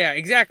 like, Yeah,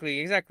 exactly.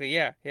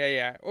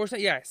 Yeah. Or so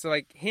yeah, so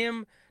like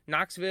him,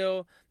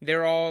 Knoxville,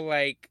 they're all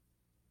like,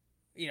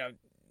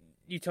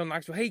 you tell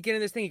Knoxville, hey, get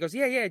in this thing. He goes,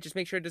 yeah, just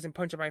make sure it doesn't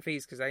punch up my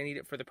face because I need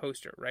it for the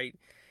poster, right?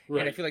 And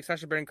I right. feel like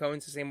Sacha Baron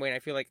Cohen's the same way, and I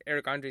feel like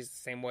Eric Andre's the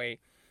same way.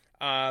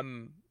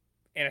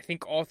 And I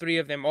think all three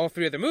of the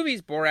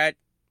movies, Borat,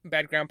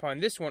 Bad Grandpa,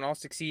 and this one all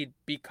succeed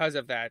because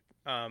of that.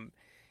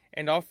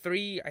 And all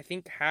three, I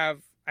think, I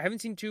haven't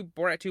seen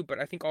Borat 2, but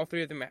I think all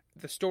three of them,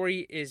 the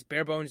story is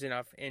bare bones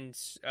enough and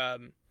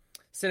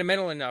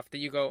sentimental enough that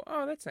you go,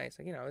 oh, that's nice.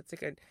 Like, it's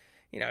like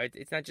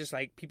it's not just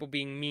like people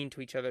being mean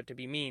to each other to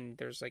be mean.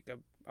 There's like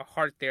a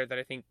heart there that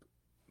I think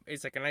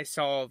is like a nice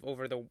solve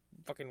over the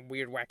fucking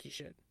weird, wacky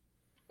shit.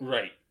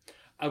 Right.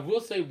 I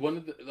will say one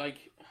of the like.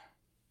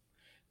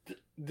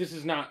 This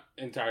is not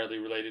entirely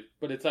related,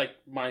 but it's like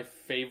my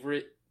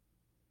favorite,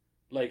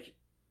 like,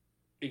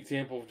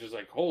 example of just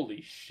like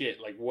holy shit,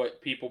 like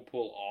what people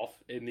pull off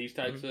in these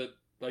types of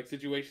like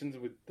situations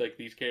with like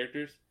these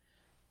characters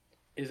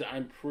is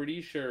I'm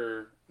pretty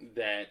sure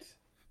that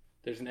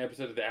there's an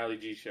episode of the Ali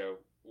G show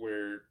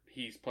where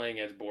he's playing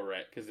as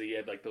Borat because he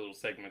had like the little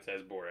segments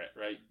as Borat,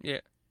 right? Yeah.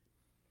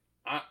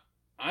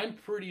 I'm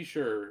pretty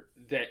sure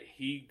that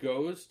he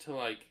goes to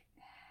like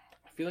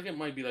I feel like it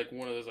might be like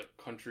one of those like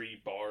country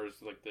bars,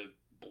 like the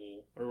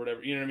Bull or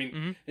whatever. You know what I mean?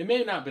 Mm-hmm. It may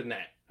have not been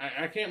that.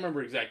 I can't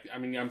remember exactly. I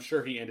mean, I'm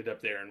sure he ended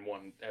up there in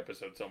one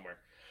episode somewhere.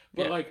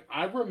 But like,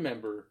 I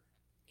remember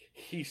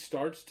he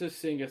starts to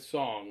sing a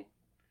song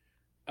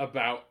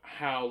about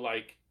how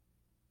like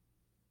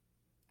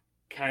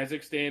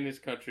Kazakhstan, this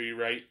country,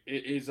 right,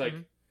 it is like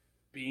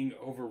being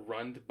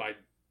overrun by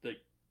like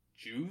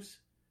Jews,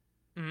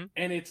 and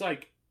it's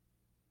like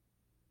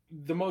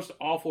the most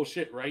awful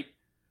shit, right?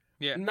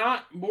 Yeah.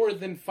 Not more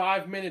than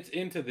 5 minutes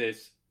into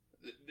this,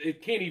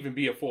 it can't even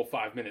be a full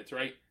 5 minutes,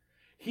 right?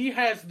 He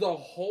has the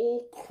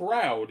whole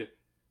crowd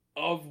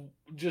of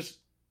just,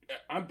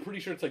 I'm pretty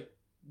sure it's like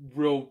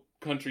real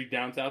country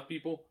down south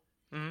people.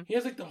 Mm-hmm. He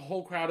has like the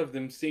whole crowd of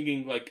them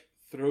singing like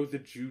 "Throw the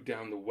Jew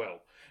Down the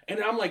Well," and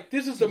I'm like,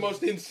 this is the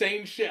most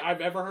insane shit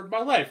I've ever heard in my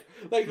life.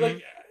 Like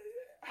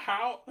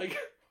how? Like,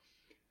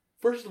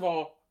 first of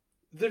all,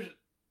 there's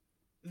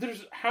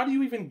how do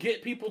you even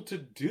get people to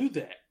do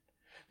that?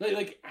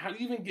 Like, how do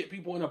you even get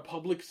people in a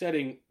public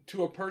setting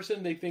to a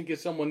person they think is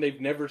someone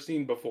they've never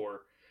seen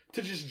before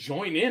to just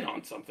join in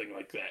on something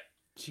like that?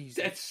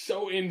 Jesus. That's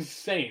so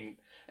insane.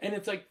 And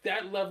it's like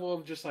that level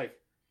of just like,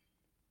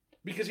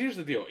 because here's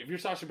the deal. If you're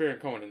Sacha Baron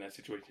Cohen in that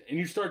situation and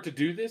you start to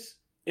do this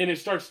and it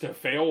starts to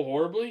fail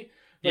horribly,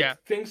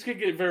 like, things could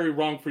get very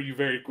wrong for you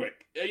very quick.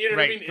 You know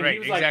what I mean? And right, he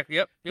was exactly.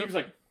 Like, Yep. He was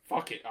like,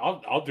 fuck it.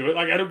 I'll do it.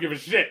 Like, I don't give a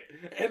shit.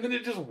 And then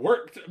it just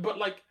worked. But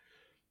like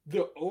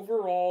the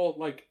overall,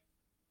 like,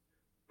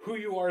 who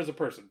you are as a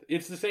person.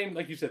 It's the same,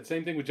 like you said,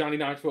 same thing with Johnny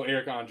Knoxville,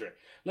 Eric Andre.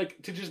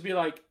 Like, to just be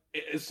like,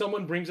 if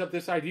someone brings up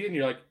this idea and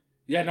you're like,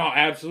 yeah, no,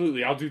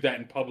 absolutely, I'll do that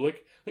in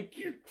public. Like,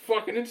 you're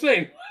fucking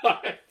insane.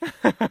 Like,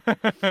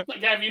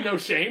 have you no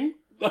shame?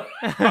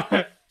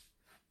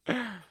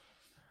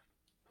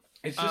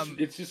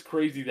 It's just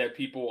crazy that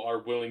people are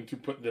willing to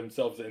put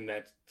themselves in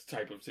that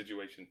type of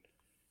situation.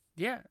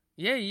 Yeah,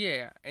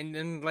 and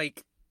then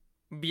like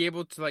be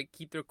able to like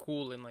keep their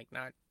cool and like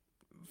not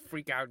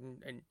freak out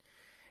and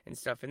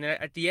stuff. And then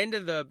at the end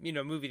of the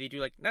movie, they do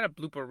like not a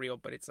blooper reel,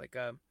 but it's like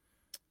a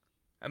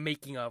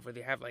making of where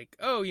they have like,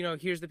 oh,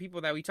 here's the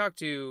people that we talked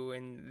to,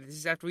 and this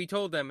is after we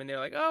told them, and they're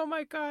like, oh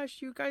my gosh,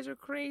 you guys are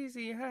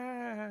crazy.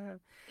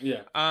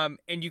 Yeah.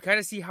 And you kind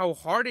of see how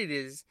hard it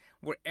is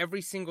where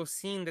every single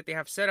scene that they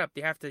have set up,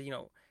 they have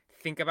to,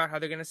 think about how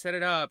they're going to set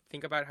it up,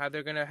 think about how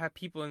they're going to have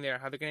people in there,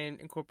 how they're going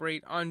to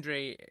incorporate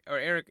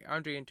Eric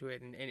Andre into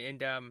it.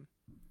 And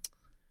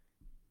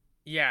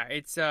yeah,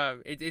 it's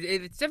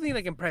definitely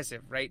like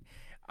impressive, right?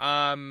 But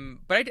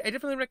I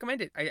definitely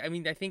recommend it. I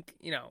mean, I think,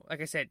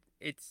 like I said,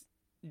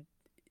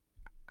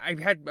 I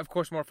had, of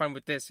course, more fun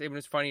with this. It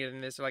was funnier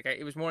than this. Like,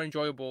 it was more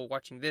enjoyable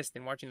watching this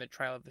than watching the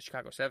trial of the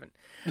Chicago 7.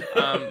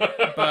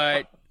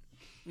 But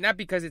not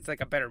because it's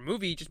like a better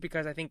movie, just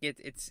because I think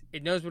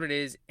it knows what it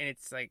is, and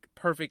it's like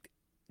perfect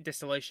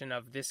distillation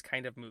of this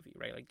kind of movie,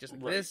 right? Like just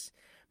right. This,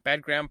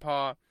 Bad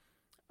Grandpa,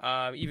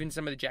 even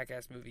some of the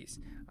Jackass movies.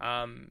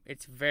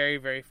 It's very,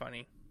 very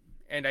funny,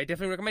 and I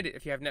definitely recommend it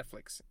if you have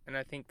Netflix. And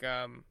I think,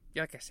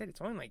 like I said,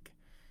 it's only like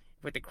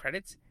with the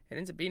credits, it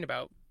ends up being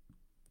about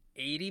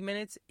 80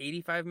 minutes,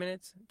 85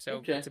 minutes. So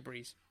okay. It's a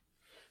breeze.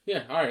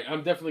 Yeah, all right.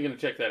 I'm definitely going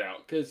to check that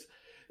out because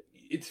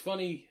it's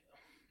funny.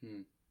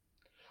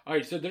 All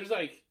right, so there's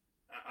like,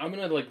 I'm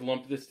going to like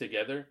lump this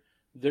together.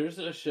 There's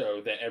a show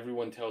that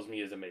everyone tells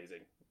me is amazing.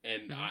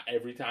 And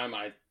every time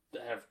I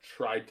have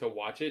tried to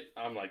watch it,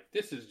 I'm like,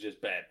 this is just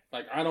bad.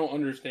 Like, I don't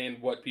understand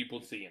what people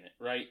see in it,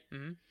 right?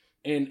 Mm-hmm.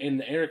 And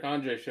the Eric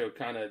Andre show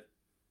kind of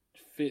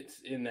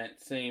fits in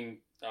that same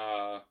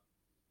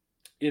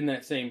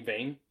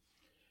vein.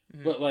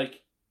 Mm-hmm. But like,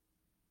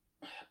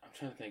 I'm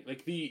trying to think.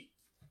 Like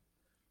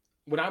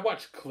when I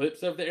watch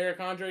clips of the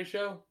Eric Andre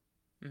show,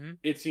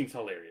 it seems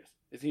hilarious.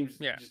 It seems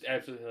just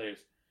absolutely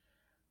hilarious.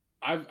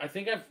 I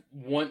think I've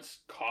once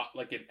caught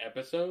like an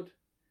episode,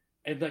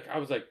 and like I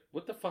was like,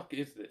 "What the fuck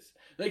is this?"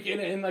 Like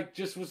and like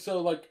just was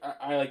so like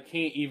I like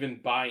can't even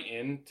buy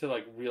in to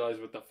like realize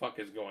what the fuck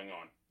is going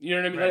on. You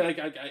know what I mean? Right.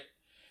 Like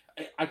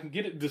I can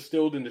get it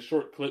distilled into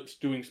short clips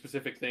doing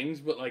specific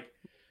things, but like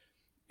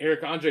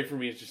Eric Andre for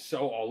me is just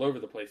so all over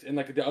the place. And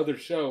like the other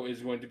show is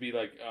going to be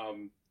like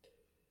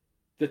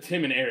the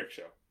Tim and Eric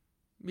show.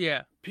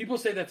 Yeah. People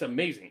say that's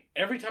amazing.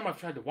 Every time I've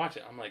tried to watch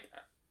it, I'm like,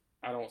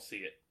 I don't see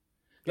it.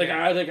 Like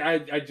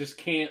I just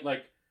can't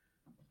like.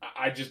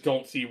 I just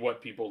don't see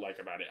what people like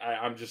about it.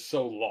 I'm just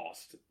so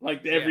lost.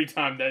 Like every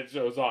time that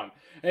show's on,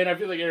 and I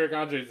feel like Eric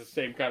Andre is the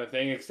same kind of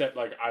thing, except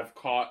like I've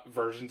caught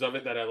versions of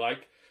it that I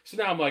like. So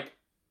now I'm like,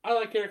 I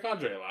like Eric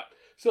Andre a lot.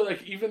 So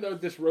like even though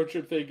this road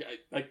trip thing,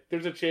 like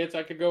there's a chance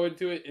I could go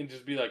into it and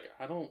just be like,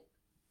 I don't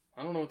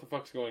know what the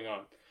fuck's going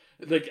on.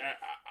 Like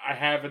I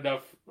have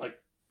enough like.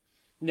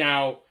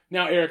 Now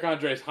Eric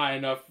Andre is high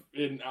enough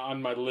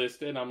on my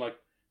list, and I'm like,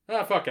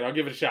 fuck it, I'll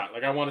give it a shot.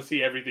 Like, I want to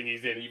see everything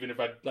he's in, even if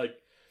I, like,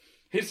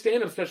 his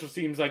stand-up special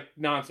seems like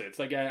nonsense.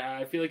 Like,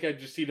 I feel like I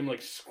just see him,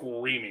 like,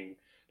 screaming.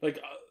 Like,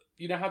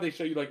 you know how they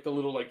show you, like, the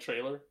little, like,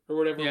 trailer or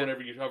whatever,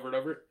 whenever you hovered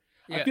over it?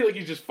 Yeah. I feel like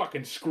he's just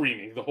fucking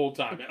screaming the whole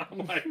time. And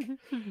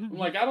I'm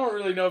like, I don't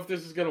really know if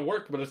this is going to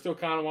work, but I still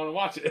kind of want to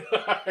watch it.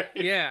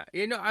 Yeah.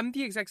 I'm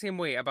the exact same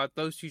way about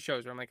those two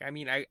shows where I'm like, I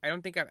mean, I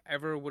don't think I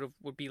ever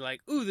would be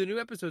like, ooh, the new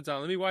episode's on.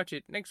 Let me watch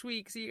it next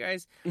week. See you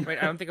guys. Right.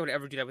 I don't think I would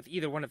ever do that with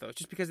either one of those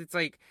just because it's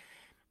like,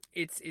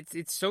 it's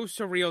so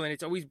surreal and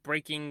it's always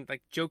breaking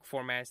like joke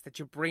formats that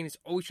your brain is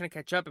always trying to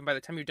catch up, and by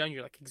the time you're done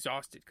you're like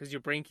exhausted because your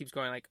brain keeps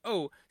going like,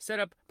 oh, set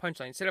up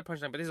punchline,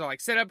 but this is all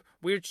like set up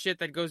weird shit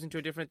that goes into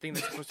a different thing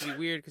that's supposed to be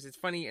weird because it's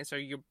funny, and so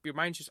your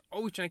mind's just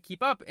always trying to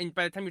keep up, and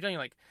by the time you're done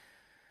you're like,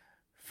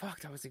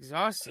 fuck, that was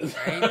exhausting,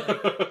 right?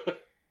 Like,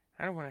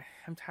 I don't want to,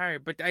 I'm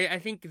tired, but I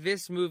think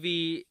this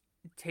movie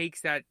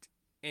takes that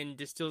and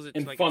distills it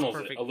and to like funnels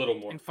perfect, it a little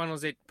more and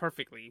funnels it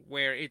perfectly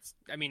where it's,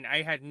 I mean,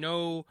 I had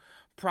no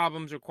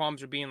problems or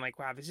qualms or being like,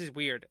 wow, this is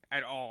weird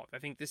at all. I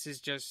think this is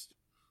just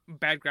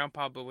Bad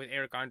Grandpa but with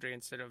Eric Andre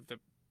instead of the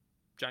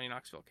Johnny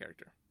Knoxville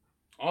character.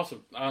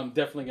 Awesome. I'm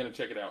definitely going to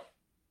check it out.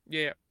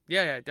 Yeah,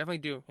 definitely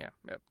do. Yeah.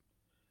 Yep.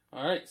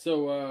 All right,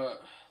 so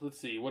let's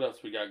see what else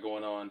we got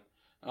going on.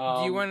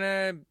 Do you want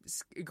to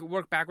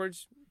work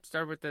backwards?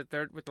 Start with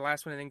the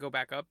last one and then go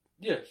back up?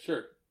 Yeah,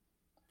 sure.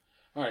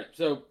 All right,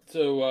 so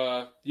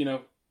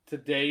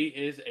today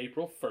is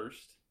April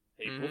 1st,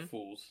 April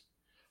Fool's.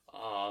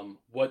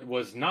 What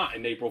was not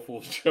an April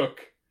Fool's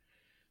joke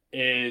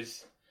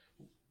is,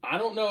 I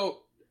don't know,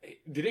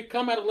 did it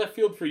come out of left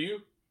field for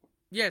you?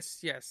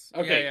 Yes.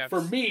 Okay, yeah.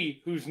 For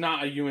me, who's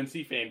not a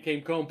UNC fan,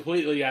 came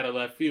completely out of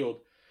left field,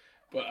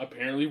 but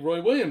apparently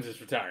Roy Williams is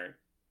retiring.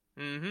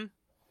 Mm-hmm.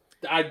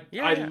 I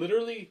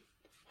literally,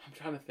 I'm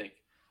trying to think.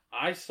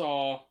 I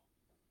saw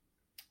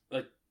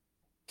like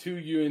two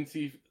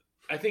UNC.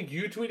 I think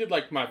you tweeted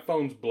like my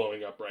phone's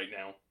blowing up right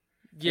now.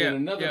 Yeah. And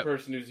another Yep.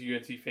 person who's a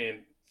UNC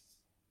fan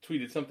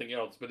tweeted something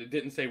else, but it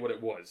didn't say what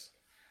it was.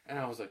 And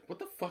I was like, what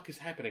the fuck is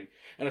happening?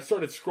 And I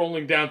started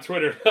scrolling down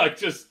Twitter, like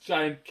just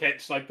trying to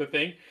catch like the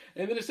thing.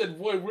 And then it said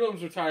Roy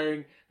Williams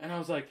retiring. And I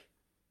was like,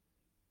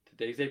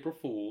 today's April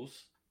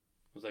Fool's.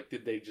 I was like,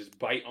 did they just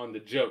bite on the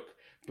joke?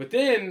 But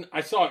then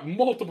I saw it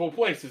multiple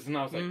places, and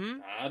I was like,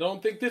 I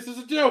don't think this is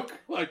a joke.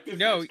 Like, this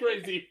is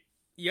crazy.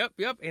 Yep.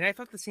 And I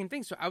thought the same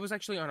thing. So I was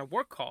actually on a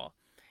work call,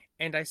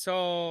 and I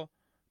saw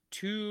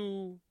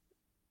two,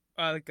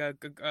 like a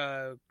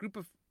group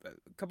of a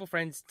couple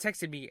friends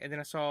texted me, and then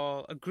I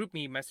saw a group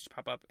me message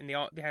pop up, and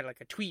they had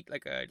like a tweet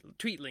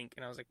link,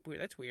 and I was like,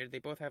 weird, that's weird. They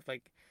both have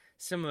like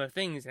similar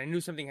things, and I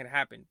knew something had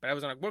happened, but I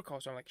was on a work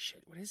call, so I'm like,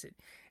 shit, what is it?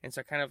 And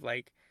so I kind of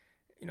like,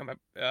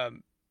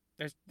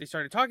 they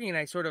started talking, and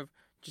I sort of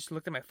just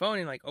looked at my phone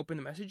and like opened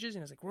the messages,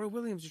 and I was like, Roy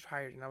Williams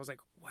retired, and I was like,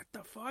 what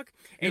the fuck?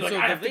 And so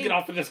I have to get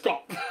off of this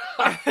call.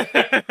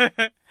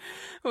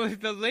 Well,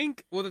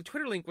 the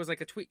Twitter link was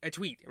like a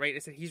tweet, right?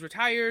 It said he's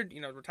retired,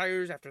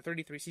 retires after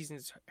 33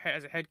 seasons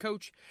as a head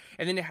coach.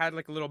 And then it had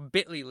like a little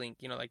Bitly link,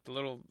 like the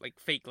little like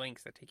fake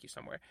links that take you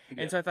somewhere.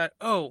 Yeah. And so I thought,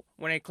 oh,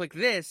 when I click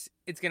this,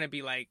 it's going to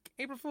be like,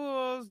 April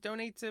Fools,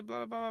 donate to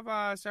blah, blah, blah,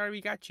 blah, sorry,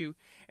 we got you.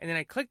 And then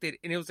I clicked it,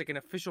 and it was like an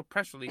official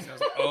press release. And I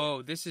was like,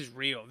 oh, this is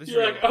real.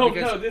 You're like, oh,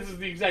 no, this is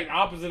the exact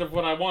opposite of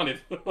what I wanted.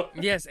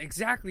 Yes,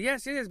 exactly.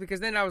 Yes, it is. Because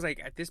then I was like,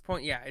 at this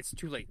point, yeah, it's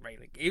too late, right?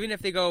 Like, even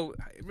if they go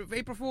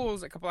April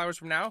Fools a couple hours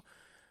from now,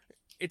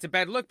 it's a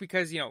bad look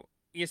because,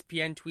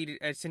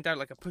 ESPN sent out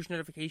like a push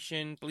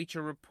notification,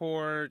 Bleacher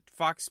Report,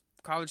 Fox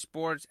College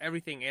Sports,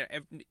 everything,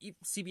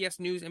 CBS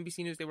News,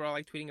 NBC News, they were all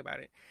like tweeting about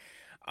it.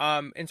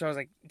 And so I was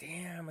like,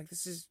 damn, like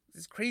this is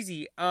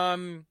crazy.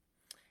 And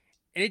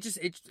it just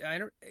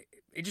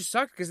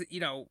sucked because,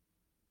 I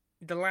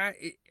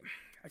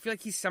feel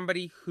like he's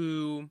somebody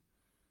who,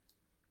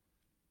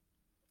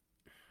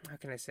 how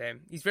can I say?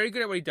 He's very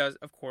good at what he does,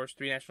 of course,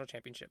 3 national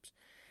championships.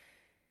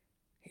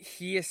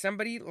 He is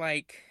somebody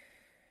like,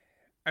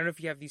 I don't know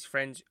if you have these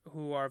friends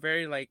who are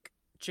very like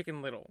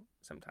Chicken Little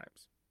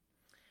sometimes.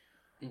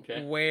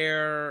 Okay.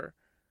 Or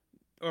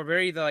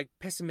very like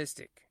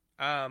pessimistic.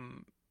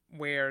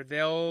 Where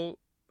they'll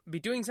be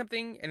doing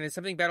something and then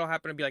something bad will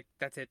happen and be like,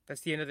 that's it.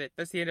 That's the end of it.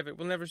 That's the end of it.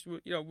 We'll never,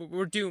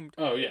 we're doomed.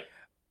 Oh yeah.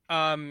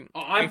 I'm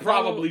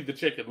probably the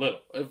Chicken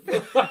Little.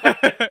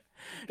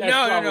 No.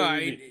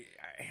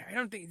 I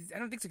don't think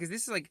so, because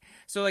this is like,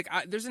 so like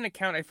there's an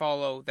account I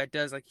follow that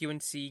does like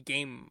UNC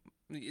game.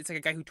 It's like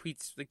a guy who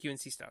tweets like UNC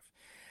stuff.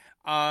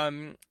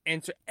 And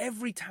so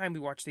every time we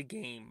watch the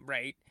game,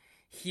 right,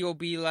 he'll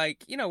be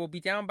like, we'll be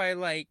down by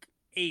like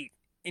 8,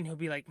 and he'll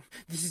be like,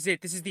 this is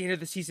it. This is the end of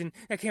the season.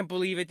 I can't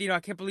believe it. I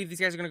can't believe these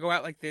guys are going to go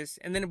out like this.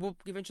 And then we'll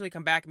eventually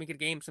come back and make it a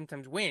game,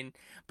 sometimes win.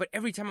 But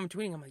every time I'm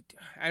tweeting, I'm like,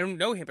 I don't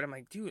know him, but I'm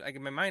like, dude, like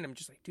in my mind, I'm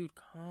just like, dude,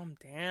 calm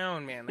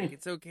down, man. Like,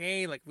 it's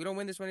okay. Like, we don't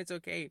win this one, it's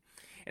okay.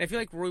 And I feel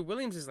like Roy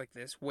Williams is like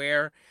this,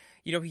 where,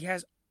 he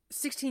has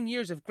 16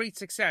 years of great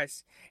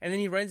success, and then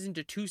he runs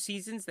into 2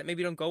 seasons that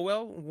maybe don't go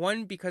well.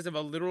 One because of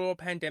a literal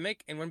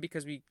pandemic, and one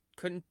because we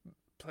couldn't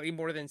play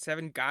more than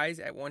 7 guys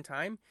at one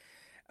time.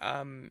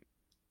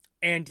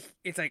 And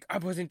it's like, I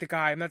wasn't the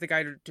guy. I'm not the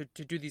guy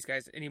to do these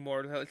guys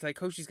anymore. It's like,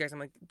 coach these guys. I'm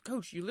like,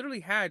 coach, you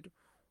literally had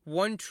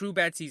one true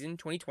bad season,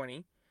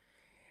 2020.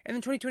 And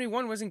then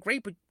 2021 wasn't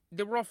great, but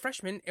they were all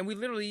freshmen, and we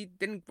literally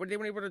they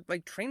weren't able to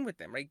like train with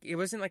them. Right? It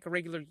wasn't like a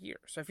regular year.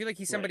 So I feel like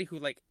he's somebody who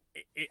like,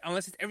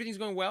 unless everything's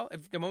going well,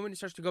 if the moment it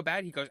starts to go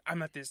bad, he goes, I'm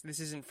not this. This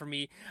isn't for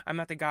me. I'm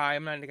not the guy.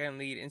 I'm not the guy in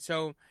lead. And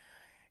so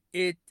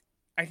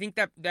I think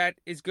that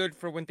is good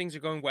for when things are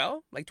going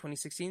well, like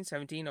 2016,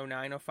 17,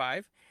 09,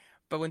 05.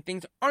 But when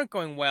things aren't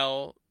going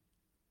well,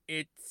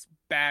 it's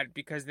bad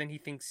because then he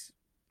thinks,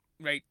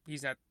 right,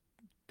 he's not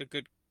a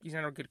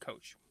good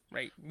coach,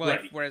 right? Well,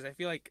 right. Whereas I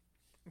feel like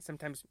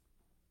sometimes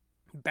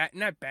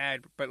not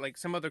bad, but like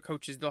some other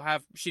coaches, they'll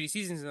have shitty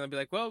seasons and they'll be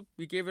like, well,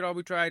 we gave it all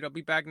we tried. I'll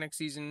be back next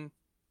season.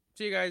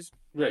 See you guys.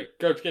 Right.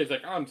 Coach K's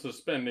like, I'm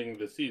suspending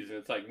the season.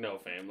 It's like, no,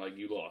 fam, like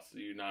you lost.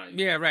 You're not.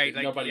 Yeah, right.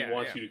 Like, nobody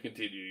wants you to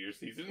continue your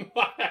season.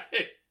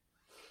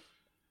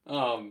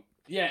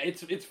 Yeah,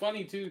 it's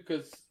funny too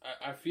because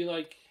I feel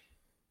like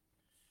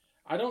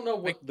I don't know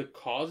what the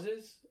cause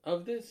is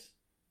of this,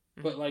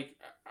 but like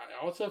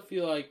I also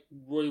feel like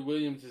Roy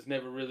Williams has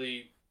never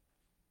really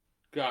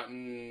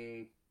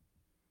gotten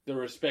the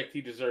respect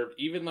he deserved,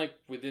 even like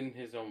within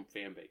his own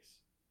fan base.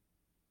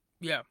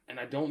 Yeah, and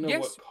I don't know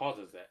what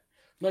causes that.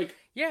 Like,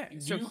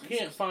 so you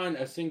can't find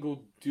a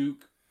single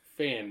Duke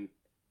fan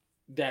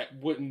that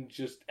wouldn't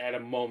just at a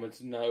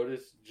moment's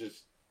notice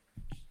just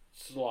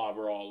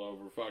slobber all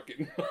over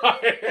fucking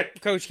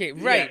Coach K.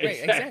 Right,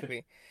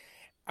 exactly.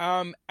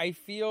 I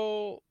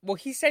feel, well,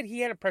 he said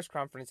he had a press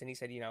conference and he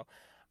said,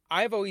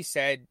 I've always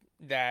said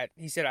that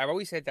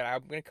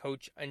I'm going to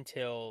coach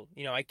until,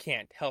 I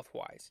can't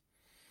health-wise.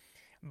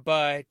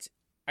 But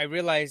I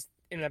realized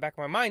in the back of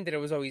my mind that it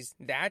was always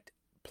that,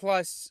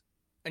 plus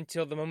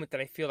until the moment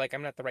that I feel like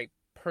I'm not the right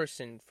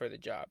person for the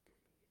job.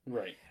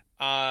 Right.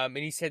 And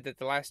he said that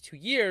the last 2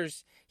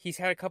 years, he's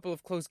had a couple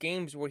of close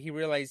games where he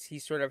realized he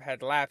sort of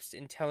had lapsed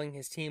in telling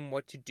his team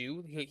what to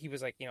do. He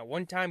was like,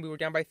 one time we were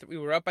we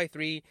were up by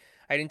 3.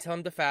 I didn't tell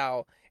him to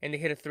foul, and they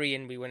hit a 3,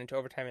 and we went into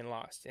overtime and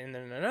lost. And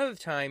then another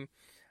time,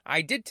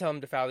 I did tell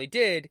him to foul, they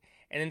did,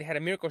 and then they had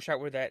a miracle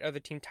shot where that other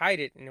team tied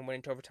it, and then went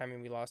into overtime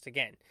and we lost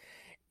again.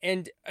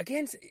 And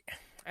again,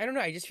 I don't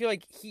know. I just feel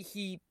like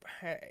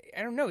I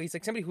don't know. He's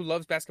like somebody who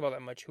loves basketball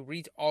that much, who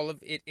reads all of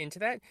it into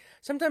that.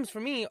 Sometimes for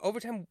me,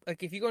 overtime,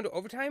 like if you go into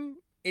overtime,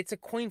 it's a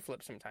coin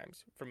flip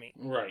sometimes for me.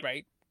 Right.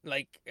 Right?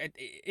 Like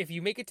if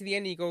you make it to the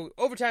end and you go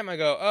overtime, I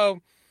go,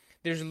 oh,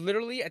 there's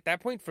literally at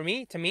that point for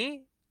me, to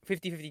me,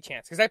 50-50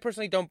 chance. Because I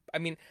personally don't,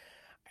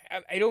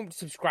 I don't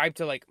subscribe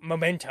to like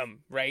momentum,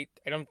 right?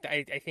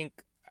 I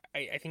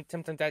think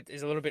sometimes that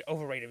is a little bit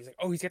overrated. It's like,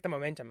 oh, he's got the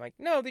momentum. Like,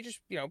 no, they just,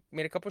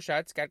 made a couple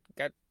shots, got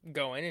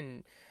going,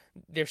 and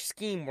their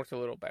scheme worked a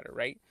little better,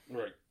 right?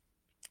 Right.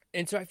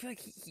 And so I feel like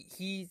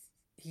he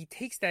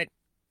takes that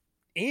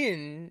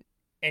in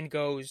and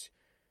goes,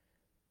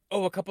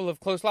 oh, a couple of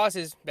close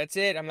losses, that's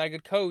it, I'm not a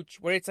good coach.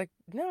 Where it's like,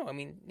 no,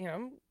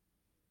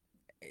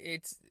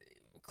 it's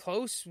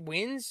close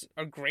wins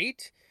are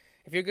great.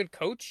 If you're a good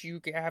coach,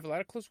 you have a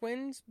lot of close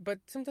wins, but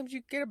sometimes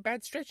you get a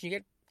bad stretch and you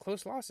get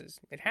close losses.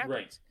 It happens.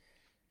 Right.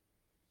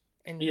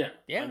 And yeah.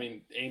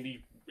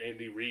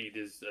 Andy Reid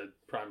is a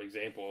prime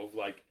example of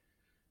like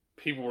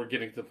people were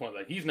getting to the point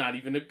like he's not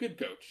even a good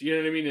coach. You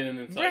know what I mean? And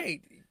it's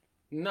like,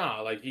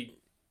 nah, like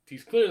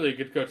he's clearly a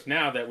good coach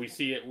now that we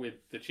see it with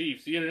the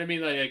Chiefs. You know what I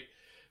mean? Like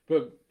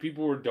but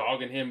people were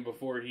dogging him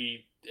before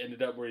he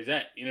ended up where he's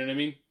at. You know what I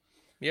mean?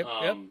 Yep.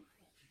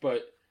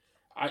 But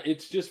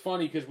it's just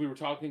funny because we were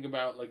talking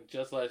about like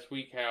just last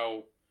week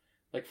how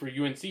like for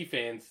UNC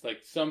fans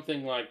like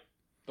something like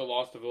the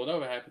loss to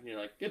Villanova happened, you're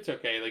like, it's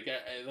okay.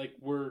 Like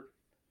we're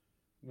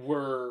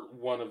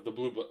one of the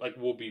blue, like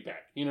we'll be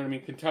back. You know what I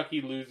mean? Kentucky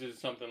loses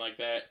something like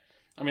that.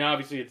 I mean,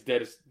 obviously it's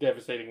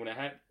devastating when it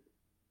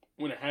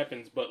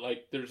happens, but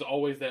like there's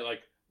always that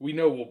like we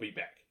know we'll be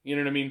back. You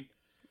know what I mean?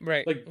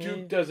 Right. Like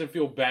Duke doesn't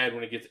feel bad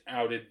when it gets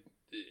outed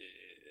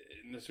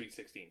in the Sweet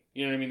 16.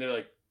 You know what I mean? They're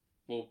like,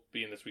 we'll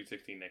be in the Sweet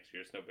 16 next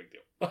year. It's no big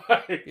deal.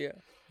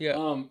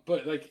 Yeah.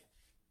 But like,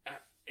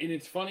 and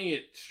it's funny.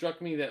 It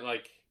struck me that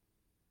like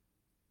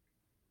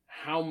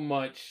how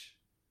much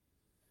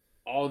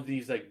all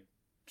these like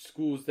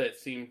schools that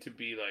seem to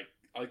be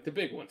like the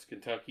big ones,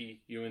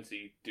 Kentucky, UNC,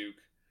 Duke,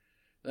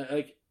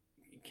 like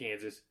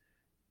Kansas,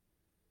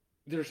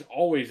 there's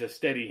always a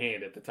steady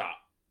hand at the top.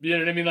 You know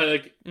what I mean?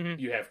 Like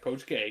you have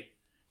Coach K,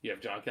 you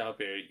have John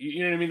Calipari.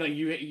 You know what I mean? Like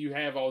you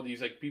have all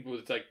these like people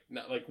that's like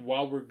not like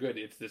while we're good,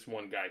 it's this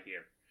one guy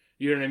here.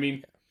 You know what I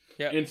mean?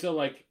 Yeah. And so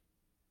like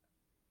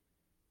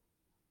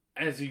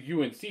as a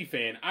UNC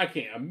fan, I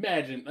can't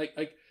imagine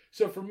like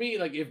so for me,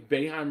 like if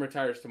Boeheim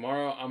retires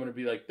tomorrow, I'm gonna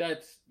be like,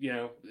 that's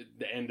the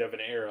end of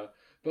an era.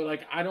 But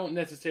like I don't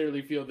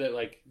necessarily feel that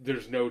like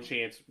there's no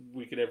chance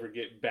we could ever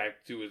get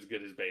back to as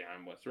good as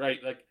Boeheim was,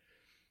 right? Like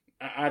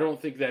I don't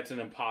think that's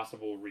an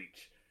impossible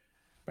reach.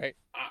 Right.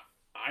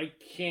 I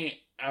can't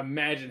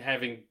imagine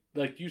having,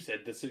 like you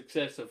said, the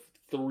success of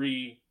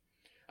 3.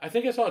 I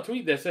think I saw a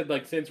tweet that said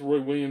like since Roy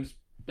Williams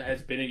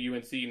has been at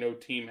UNC, no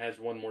team has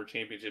won more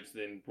championships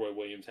than Roy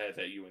Williams has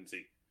at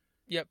UNC.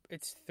 Yep,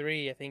 it's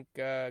 3. I think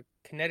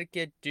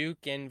Connecticut,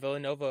 Duke, and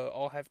Villanova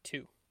all have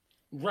 2.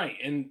 Right,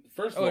 and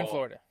first of all, in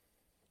Florida.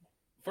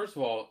 First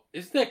of all,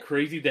 isn't that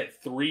crazy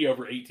that 3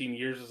 over 18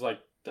 years is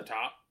like the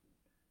top?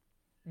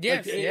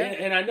 Yes, like, yeah.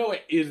 And I know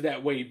it is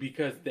that way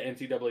because the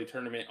NCAA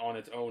tournament on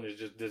its own is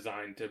just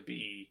designed to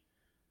be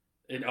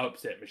an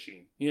upset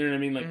machine. You know what I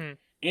mean? Like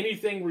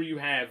anything where you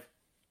have,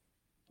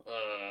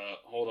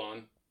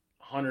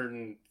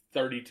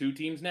 132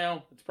 teams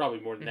now. It's probably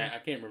more than that. I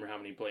can't remember how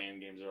many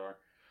play-in games there are.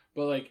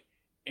 But like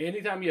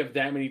anytime you have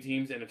that many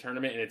teams in a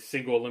tournament and it's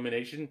single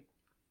elimination,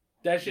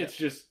 that shit's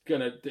just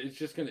gonna. It's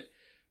just gonna.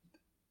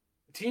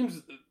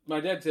 Teams. My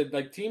dad said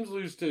like teams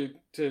lose to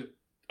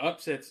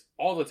upsets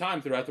all the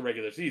time throughout the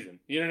regular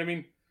season. You know what I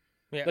mean?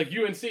 Yeah. Like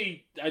UNC,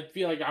 I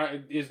feel like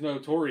is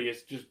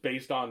notorious just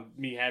based on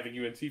me having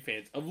UNC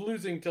fans of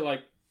losing to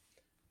like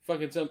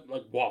fucking some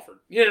like Wofford.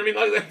 You know what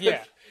I mean? Like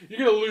yeah, you're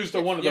gonna lose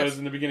to one of those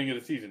in the beginning of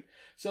the season.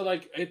 So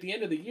like at the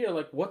end of the year,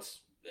 like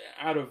what's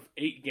out of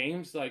 8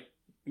 games, like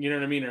you know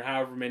what I mean, or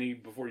however many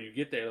before you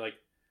get there, like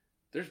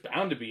there's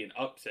bound to be an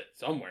upset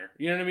somewhere.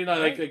 You know what I mean?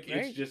 Like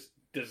it's just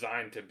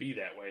designed to be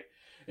that way.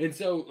 And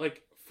so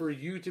like for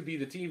you to be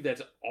the team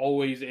that's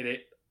always in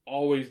it,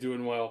 always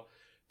doing well,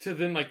 to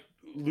then like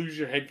lose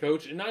your head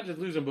coach and not just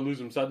lose him, but lose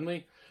him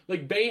suddenly.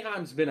 Like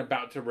Boeheim's been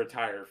about to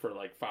retire for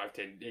like 5,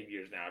 10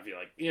 years now. I feel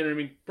like you know what I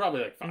mean. Probably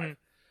like 5.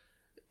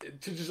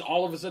 To just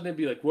all of a sudden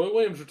be like Roy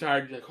Williams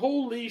retired. You're like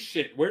holy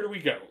shit, where do we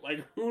go?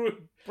 Like who?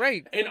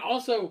 Right. And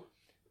also,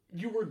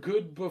 you were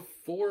good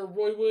before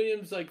Roy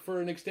Williams, like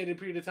for an extended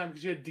period of time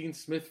because you had Dean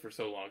Smith for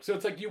so long. So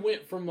it's like you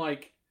went from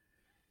like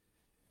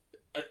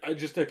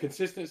just a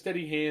consistent,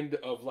 steady hand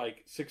of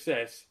like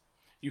success.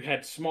 You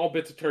had small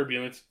bits of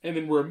turbulence, and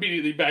then we're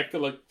immediately back to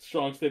like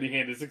strong, steady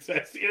hand of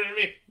success. You know what I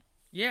mean?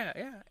 Yeah,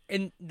 yeah.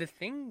 And the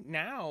thing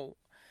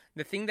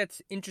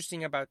that's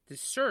interesting about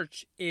this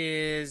search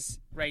is,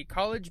 right,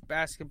 college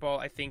basketball,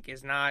 I think,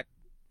 is not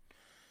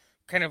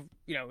kind of,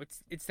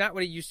 it's not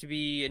what it used to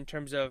be in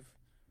terms of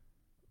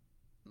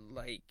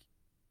like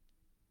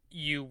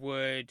you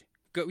would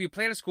go, you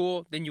play at a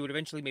school, then you would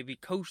eventually maybe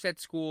coach that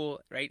school,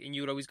 right? And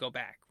you would always go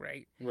back,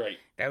 right? Right.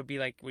 That would be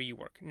like where you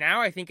work.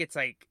 Now I think it's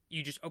like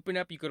you just open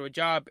up, you go to a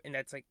job, and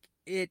that's like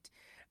it.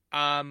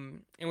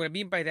 And what I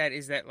mean by that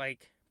is that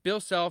like Bill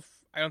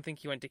Self, I don't think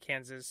he went to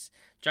Kansas.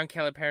 John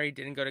Calipari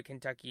didn't go to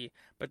Kentucky,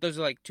 but those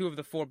are like two of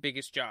the four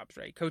biggest jobs,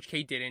 right? Coach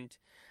K didn't,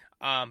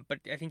 but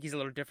I think he's a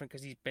little different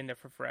because he's been there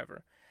for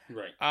forever.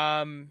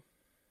 Right.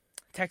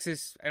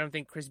 Texas, I don't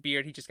think Chris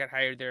Beard, he just got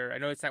hired there. I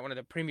know it's not one of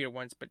the premier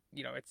ones, but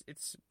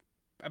it's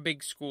a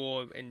big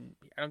school, and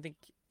I don't think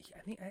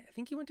I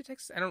think he went to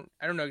Texas. I don't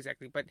know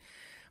exactly, but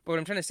what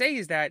I'm trying to say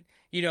is that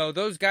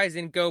those guys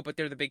didn't go, but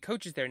they're the big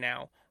coaches there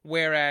now.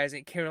 Whereas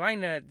in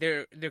Carolina,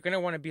 they're gonna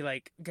want to be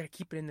like, gotta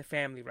keep it in the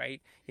family, right?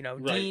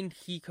 Right. Dean,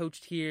 he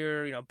coached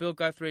here. Bill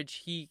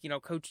Guthridge, he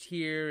coached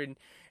here, and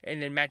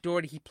then Matt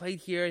Doherty, he played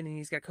here, and then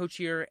he's got a coach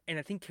here. And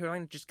I think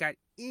Carolina just got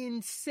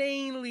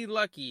insanely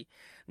lucky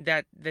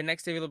that the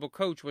next available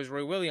coach was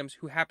Roy Williams,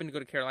 who happened to go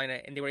to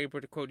Carolina, and they were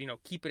able to quote,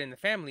 keep it in the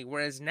family.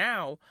 Whereas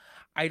now,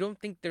 I don't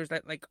think there's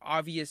that like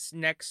obvious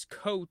next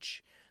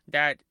coach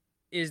that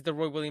is the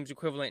Roy Williams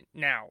equivalent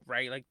now,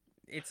 right? Like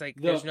it's like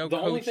there's no. The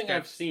coach only thing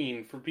I've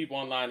seen from people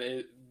online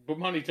is, but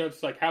Money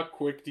Jones, like, how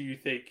quick do you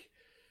think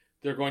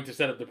they're going to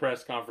set up the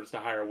press conference to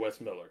hire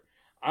Wes Miller?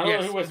 I don't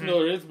know who Wes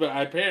Miller is, but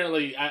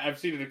I've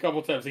seen it a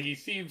couple times. He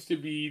seems to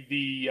be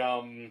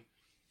the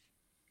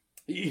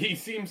he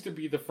seems to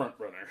be the front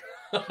runner,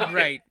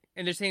 right?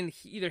 And they're saying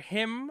either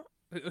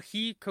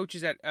he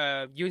coaches at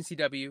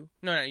UNCW,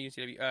 no, not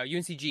UNCW,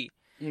 UNCG.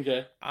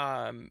 Okay.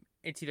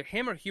 It's either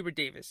him or Hubert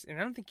Davis, and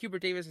I don't think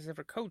Hubert Davis has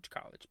ever coached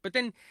college. But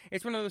then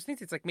it's one of those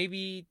things. It's like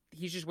maybe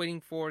he's just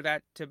waiting for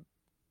that to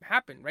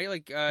happen, right?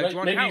 Like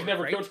Juwan maybe Howard, he's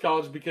never right? coached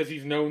college because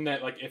he's known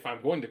that, like, if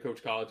I'm going to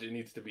coach college, it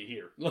needs to be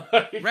here.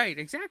 Right,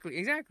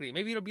 exactly.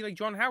 Maybe it'll be like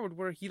Juwan Howard,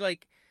 where he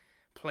like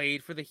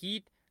played for the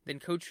Heat, then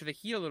coached for the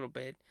Heat a little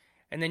bit,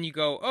 and then you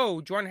go,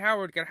 oh, Juwan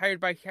Howard got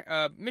hired by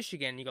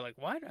Michigan. You go like,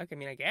 what? I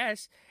mean, I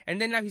guess. And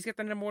then now he's got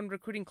the #1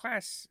 recruiting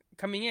class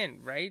coming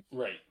in, right?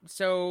 Right.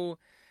 So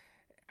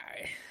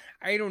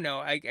I don't know.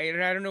 I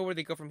don't know where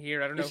they go from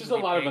here. I don't know. It's just a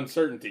lot of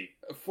uncertainty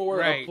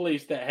for a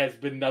place that has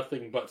been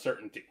nothing but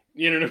certainty.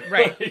 You know what I mean?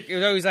 Right. It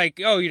was always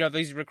like, oh,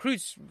 these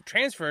recruits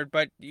transferred,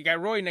 but you got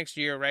Roy next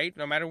year, right?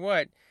 No matter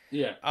what.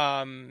 Yeah.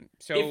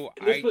 So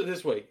let's put it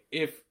this way: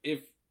 if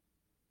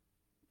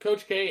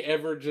Coach K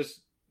ever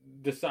just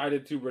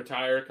decided to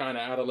retire, kind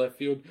of out of left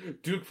field,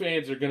 Duke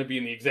fans are going to be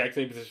in the exact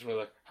same position. Where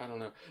like, I don't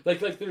know, like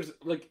there's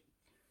like.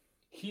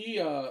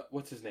 He,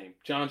 what's his name?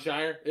 John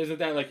Shire? Isn't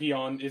he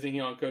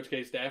on Coach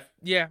K's staff?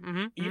 Yeah.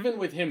 Even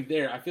with him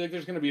there, I feel like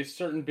there's going to be a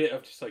certain bit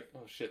of just like,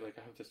 oh shit, like,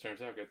 I hope this turns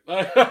out good.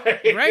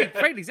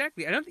 right,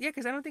 exactly.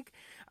 Because I don't think,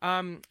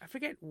 I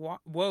forget,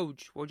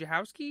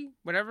 Wojciechowski,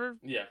 whatever.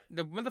 Yeah.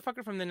 The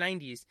motherfucker from the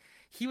 90s.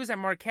 He was at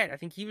Marquette. I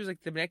think he was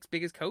like the next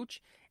biggest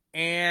coach.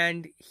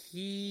 And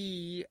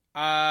he,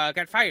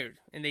 got fired.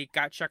 And they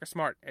got Shaka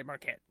Smart at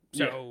Marquette.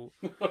 So,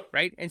 yeah.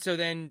 Right? And so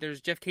then there's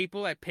Jeff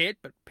Capel at Pitt,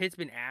 but Pitt's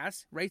been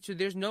ass, right? So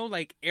there's no,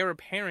 like, heir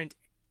apparent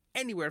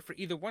anywhere for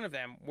either one of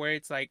them where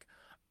it's like,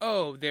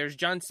 oh, there's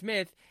John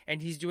Smith,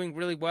 and he's doing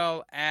really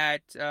well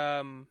at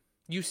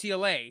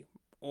UCLA,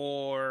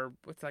 or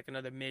what's, like,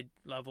 another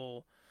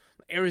mid-level,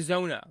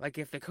 Arizona. Like,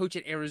 if the coach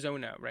at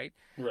Arizona, right?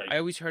 Right. I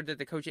always heard that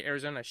the coach at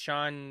Arizona,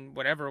 Sean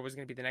whatever, was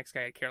going to be the next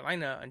guy at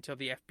Carolina until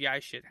the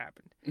FBI shit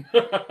happened.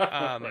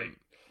 Right.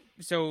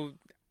 So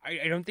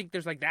I don't think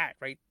there's, like, that,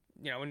 right?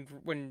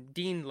 When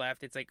Dean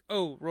left, it's like,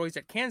 oh, Roy's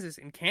at Kansas,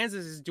 and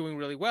Kansas is doing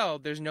really well.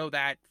 There's no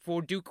that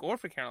for Duke or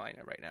for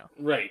Carolina right now.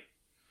 Right.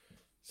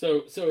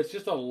 So it's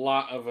just a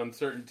lot of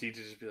uncertainty to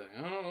just be like,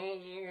 I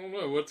don't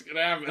know what's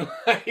gonna happen.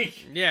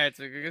 Yeah, it's.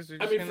 I guess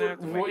I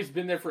mean, Roy's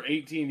been there for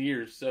 18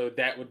 years, so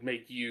that would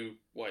make you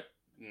what,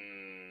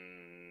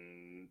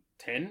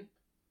 10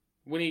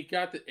 when he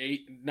got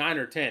 9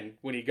 or 10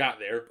 when he got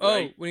there.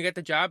 Right? Oh, when he got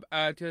the job,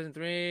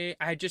 2003.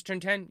 I had just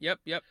turned 10. Yep.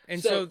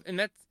 And so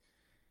that's.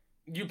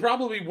 You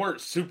probably weren't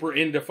super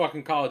into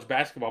fucking college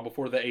basketball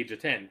before the age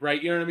of 10,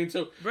 right? You know what I mean?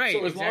 So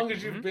as long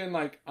as you've been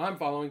like, I'm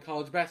following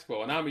college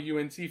basketball and I'm a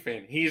UNC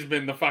fan, he's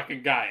been the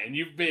fucking guy, and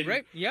you've been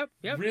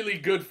really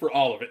good for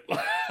all of it.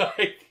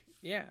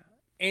 Yeah.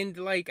 And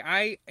like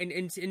I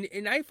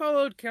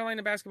followed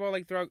Carolina basketball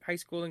like throughout high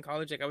school and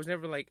college. Like I was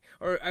never like,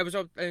 or I was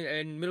up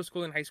in middle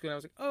school and high school, and I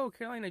was like, oh,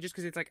 Carolina, just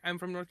because it's like I'm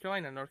from North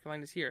Carolina. North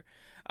Carolina's here.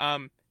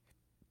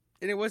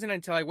 And it wasn't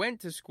until I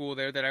went to school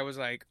there that I was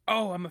like,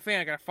 oh, I'm a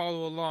fan. I got to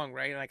follow along,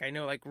 right? Like, I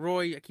know, like,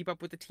 Roy, I keep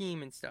up with the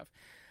team and stuff.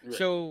 Right.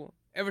 So,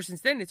 ever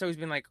since then, it's always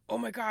been like, oh,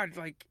 my God,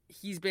 like,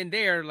 he's been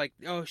there. Like,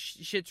 oh,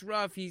 shit's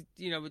rough. He's,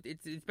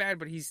 it's bad,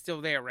 but he's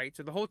still there, right?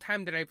 So, the whole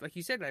time that like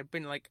you said, I've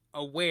been, like,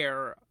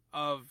 aware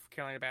of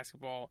Carolina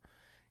basketball,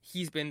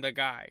 he's been the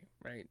guy,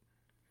 right?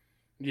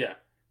 Yeah.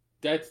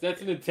 That's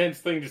an intense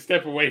thing to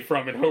step away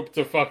from and hope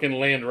to fucking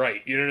land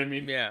right. You know what I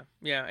mean? Yeah,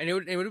 yeah, and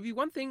it would be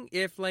one thing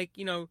if like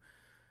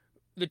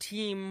the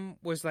team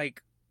was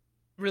like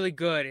really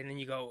good, and then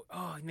you go,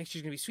 oh, next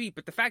year's gonna be sweet.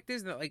 But the fact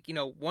is that like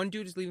one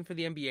dude is leaving for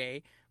the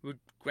NBA. We're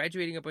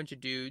graduating a bunch of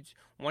dudes.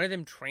 One of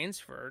them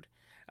transferred,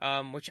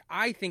 which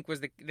I think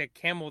was the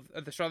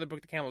straw that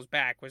broke the camel's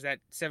back was that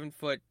 7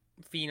 foot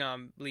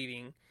phenom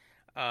leaving,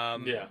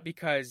 Yeah.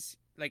 because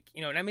like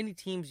not many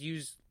teams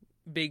use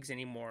bigs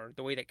anymore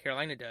the way that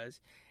Carolina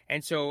does.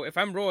 And so if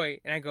I'm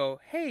Roy and I go,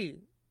 hey,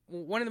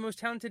 one of the most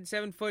talented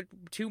 7'2"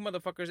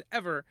 motherfuckers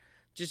ever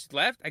just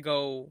left, I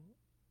go,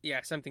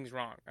 yeah, something's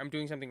wrong. I'm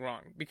doing something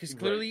wrong. Because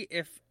clearly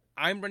if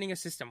I'm running a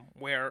system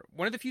where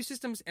one of the few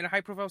systems in a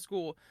high profile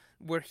school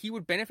where he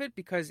would benefit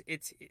because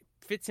it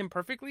fits him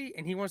perfectly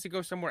and he wants to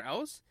go somewhere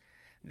else,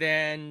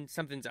 then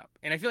something's up.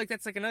 And I feel like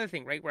that's like another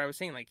thing, right? Where I was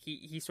saying like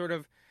he sort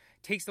of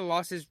takes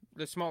the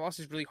small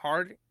losses really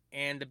hard,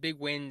 and the big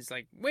wins,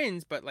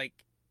 but like,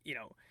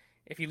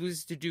 if he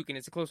loses to Duke and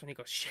it's a close one, he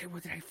goes, shit,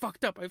 what did I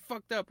fucked up,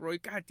 Roy,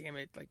 god damn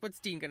it, like, what's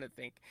Dean gonna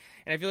think?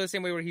 And I feel the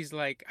same way where he's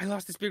like, I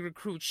lost this big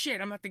recruit,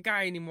 shit, I'm not the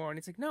guy anymore. And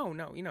it's like, no,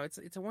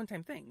 it's a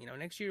one-time thing.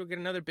 Next year you'll get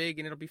another big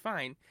and it'll be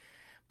fine.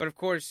 But of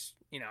course,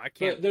 I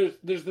can't. But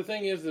there's the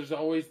thing is, there's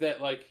always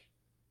that, like,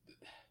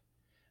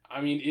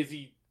 I mean, is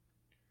he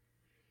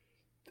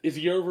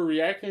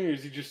overreacting, or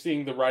is he just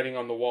seeing the writing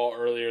on the wall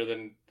earlier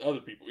than other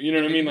people? You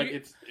know what I mean? Like,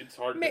 it's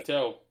hard to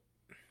tell.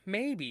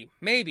 Maybe,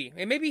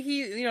 and maybe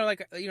he,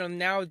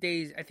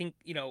 nowadays I think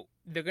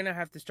they're gonna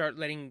have to start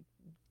letting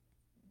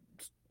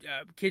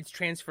kids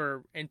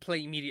transfer and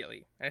play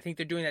immediately. And I think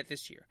they're doing that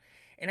this year,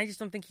 and I just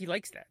don't think he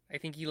likes that. I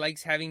think he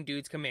likes having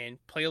dudes come in,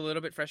 play a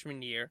little bit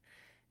freshman year,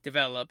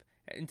 develop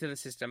into the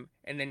system,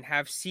 and then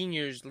have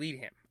seniors lead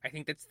him. I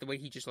think that's the way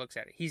he just looks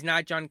at it. He's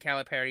not John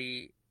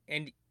Calipari,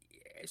 and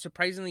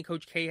surprisingly,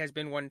 Coach K has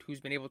been one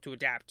who's been able to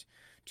adapt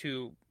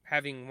to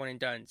having one and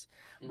dones.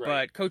 Right.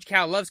 But Coach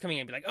Cal loves coming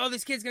in and be like, oh,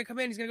 this kid's going to come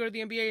in, he's going to go to the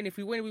NBA, and if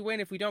we win, we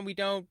win. If we don't, we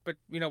don't. But,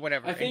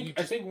 whatever. I think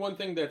one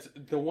thing that's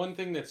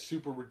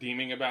super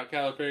redeeming about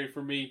Calipari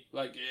for me,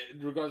 like,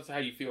 regardless of how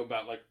you feel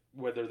about, like,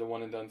 whether the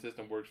one and done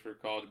system works for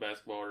college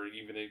basketball or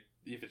even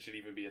if it should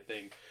even be a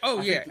thing.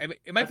 Oh, yeah.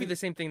 It might be the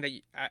same thing that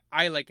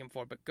I like him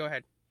for, but go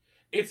ahead.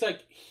 It's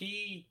like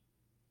he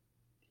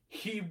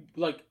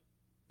like,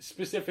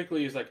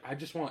 specifically is like, I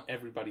just want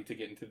everybody to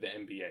get into the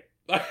NBA.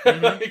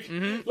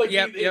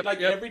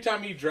 Every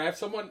time he drafts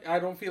someone, I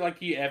don't feel like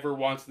he ever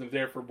wants them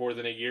there for more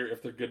than a year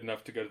if they're good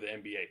enough to go to the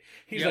NBA.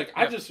 He's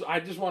I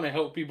just want to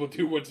help people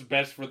do what's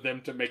best for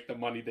them to make the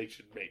money they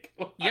should make.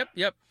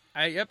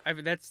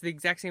 That's the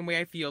exact same way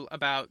I feel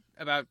about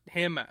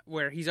him,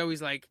 where he's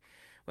always like,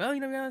 well,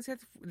 let's get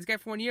this guy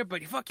for 1 year,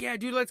 but fuck yeah,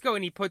 dude, let's go.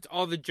 And he puts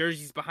all the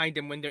jerseys behind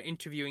him when they're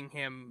interviewing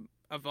him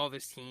of all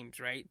these teams,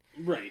 right?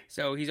 Right.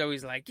 So he's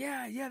always like,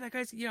 yeah, that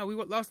guy's, we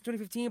lost in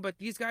 2015, but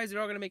these guys are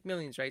all going to make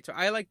millions, right? So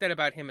I like that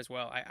about him as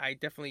well. I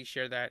definitely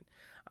share that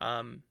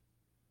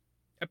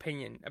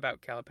opinion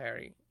about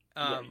Calipari.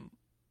 Right.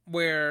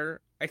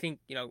 Where I think,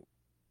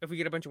 if we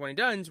get a bunch of one and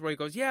dones, where he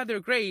goes, yeah, they're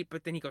great,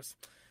 but then he goes,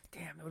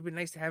 damn, it would be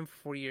nice to have him for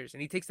 4 years.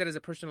 And he takes that as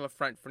a personal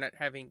affront for not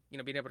having,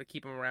 being able to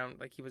keep him around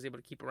like he was able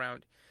to keep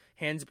around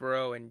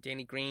Hansborough and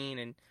Danny Green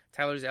and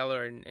Tyler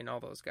Zeller and all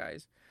those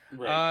guys.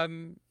 Right.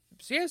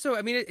 So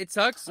I mean, it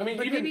sucks. I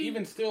mean,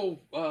 even still,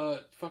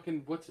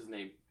 fucking, what's his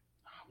name?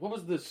 What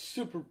was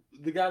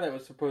the guy that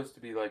was supposed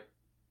to be like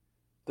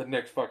the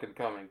next fucking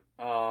coming?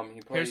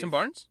 He plays Harrison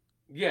Barnes.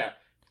 Yeah.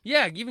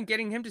 Yeah, even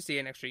getting him to stay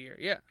an extra year.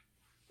 Yeah.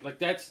 Like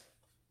that's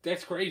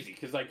crazy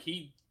because like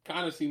he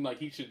kind of seemed like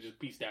he should have just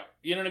pieced out.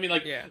 You know what I mean?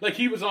 Like, like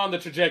he was on the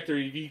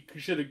trajectory. He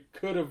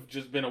could have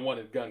just been a one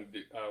and done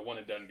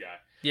guy.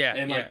 Yeah.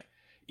 And like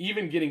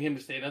even getting him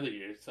to stay another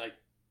year, it's like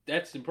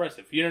that's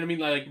impressive. You know what I mean?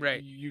 Like,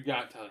 right. You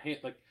got Tyler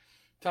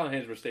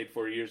Hansbrough stayed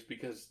 4 years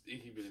because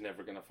he was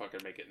never gonna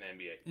fucking make it in the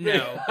NBA.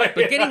 No, but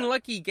getting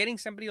lucky, getting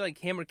somebody like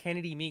him or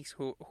Kennedy Meeks,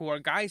 who are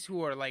guys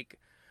who are like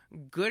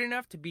good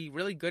enough to be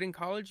really good in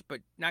college,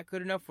 but not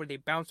good enough where they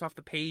bounce off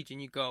the page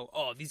and you go,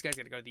 oh, these guys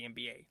got to go to the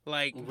NBA.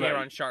 Like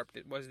Daron Sharp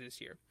that was this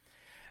year.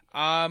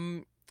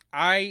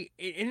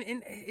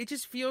 It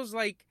just feels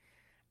like,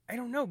 I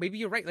don't know, maybe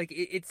you're right. Like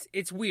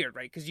it's weird,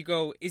 right? Because you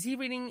go, is he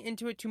reading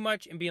into it too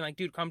much and being like,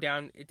 dude, calm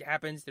down. It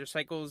happens. There's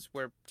cycles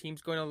where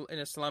teams go in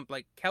a slump.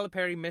 Like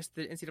Calipari missed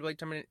the NCAA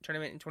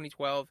tournament in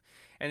 2012,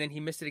 and then he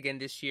missed it again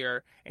this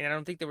year. And I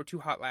don't think they were too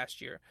hot last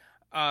year.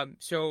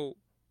 So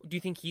do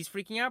you think he's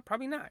freaking out?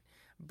 Probably not.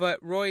 But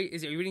Roy, are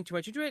you reading too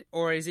much into it?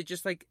 Or is it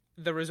just like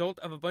the result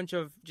of a bunch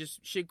of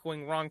just shit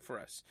going wrong for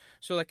us?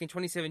 So like in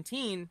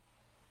 2017,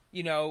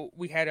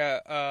 we had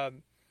a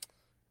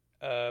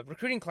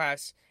recruiting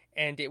class,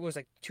 and it was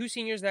like 2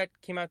 seniors that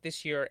came out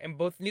this year, and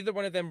neither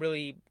one of them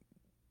really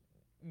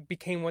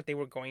became what they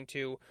were going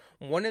to.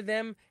 One of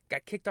them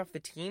got kicked off the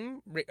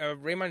team.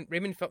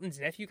 Raymond Felton's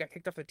nephew got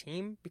kicked off the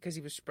team because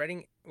he was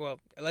spreading, well,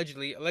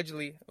 allegedly,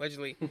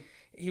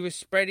 he was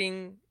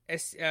spreading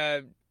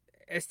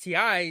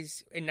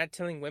STIs and not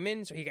telling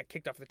women, so he got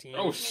kicked off the team.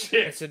 Oh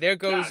shit! And so there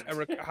goes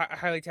God. a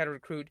highly touted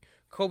recruit.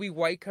 Kobe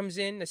White comes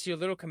in. Nasir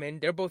Little come in.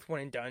 They're both one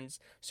and dones.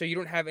 So you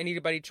don't have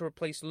anybody to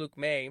replace Luke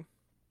May.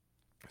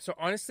 So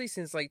honestly,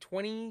 since like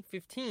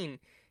 2015,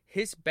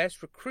 his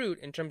best recruit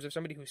in terms of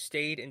somebody who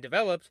stayed and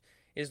developed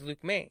is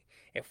Luke May.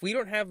 If we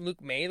don't have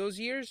Luke May those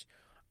years,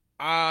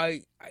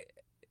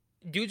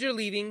 dudes are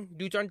leaving.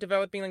 Dudes aren't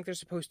developing like they're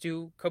supposed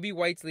to. Kobe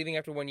White's leaving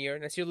after 1 year.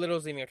 Nasir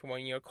Little's leaving after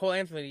 1 year. Cole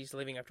Anthony's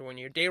leaving after 1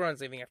 year.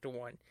 Dayron's leaving after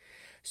one.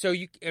 So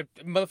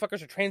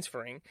motherfuckers are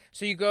transferring.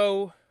 So you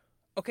go,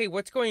 okay,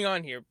 what's going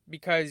on here?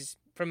 Because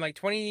from like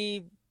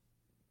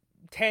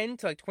 2010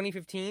 to like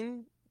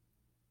 2015,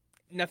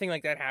 nothing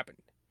like that happened.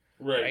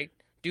 Right?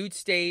 Dudes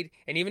stayed,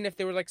 and even if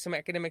there were like some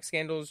academic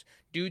scandals,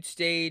 dudes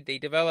stayed. They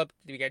developed.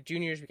 We got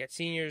juniors, we got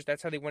seniors.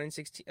 That's how they won in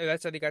 16.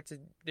 That's how they got to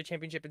the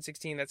championship in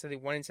 16. That's how they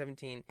won in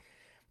 17.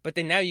 But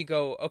then now you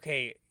go,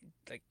 okay,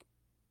 like,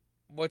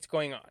 what's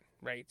going on,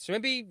 right? So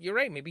maybe you're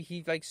right. Maybe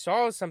he like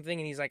saw something,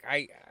 and he's like,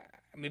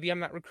 maybe I'm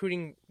not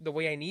recruiting the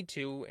way I need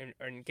to,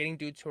 and getting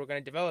dudes who are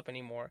going to develop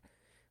anymore,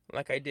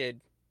 like I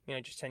did,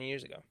 just 10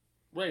 years ago.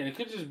 Right, and it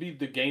could just be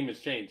the game has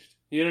changed.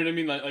 You know what I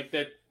mean? Like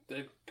that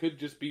could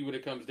just be what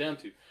it comes down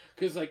to.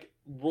 Because, like,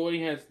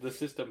 Roy has the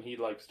system he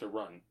likes to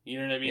run.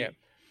 You know what I mean? Yeah.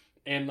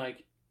 And,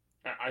 like,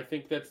 I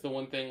think that's the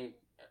one thing.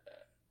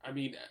 I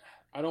mean,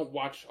 I don't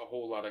watch a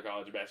whole lot of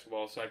college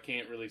basketball, so I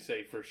can't really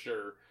say for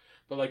sure.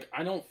 But, like,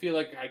 I don't feel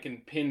like I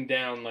can pin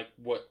down, like,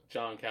 what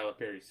John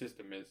Calipari's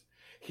system is.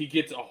 He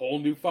gets a whole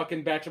new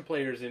fucking batch of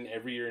players in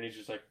every year, and he's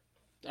just like,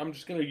 I'm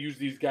just going to use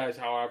these guys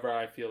however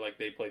I feel like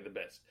they play the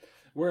best.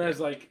 Whereas,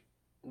 like,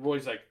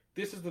 Roy's like,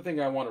 this is the thing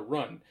I want to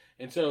run.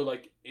 And so,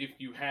 like, if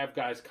you have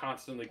guys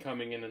constantly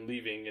coming in and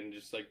leaving and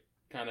just, like,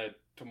 kind of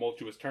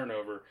tumultuous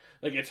turnover,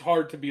 like, it's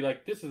hard to be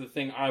like, this is the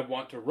thing I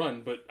want to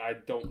run, but I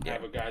don't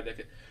have a guy that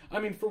can. I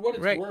mean, for what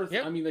it's worth,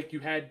 I mean, like, you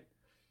had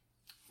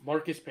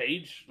Marcus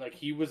Page, like,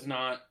 he was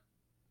not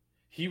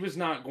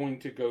going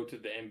to go to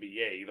the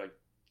NBA, like,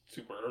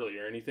 super early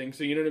or anything.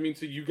 So, you know what I mean?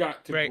 So you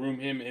got to groom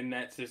him in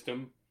that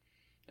system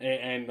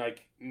and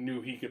like,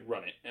 knew he could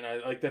run it. And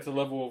I like, that's a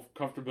level of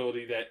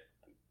comfortability that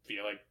I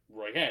feel like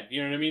Roy had.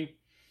 You know what I mean?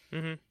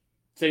 Mm-hmm.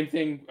 Same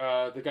thing,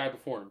 the guy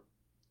before him.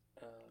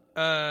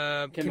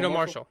 Kendall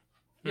Marshall.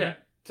 Yeah,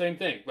 same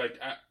thing. Like,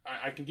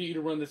 I can get you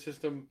to run the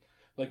system.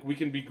 Like, we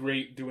can be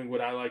great doing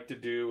what I like to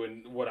do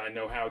and what I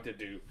know how to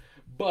do.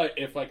 But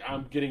if, like,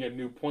 I'm getting a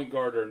new point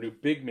guard or a new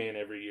big man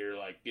every year,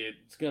 like,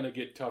 it's going to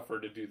get tougher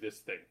to do this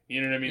thing.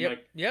 You know what I mean?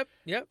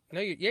 Yep. No,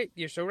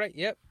 you're so right.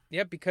 Yep,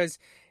 because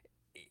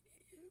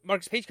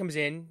Marcus Page comes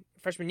in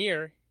freshman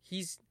year.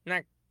 He's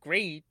not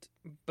great,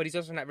 but he's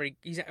also not very.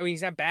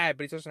 He's not bad,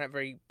 but he's also not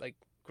very like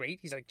great.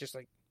 He's like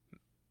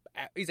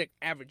he's like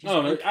average. He's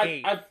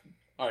okay.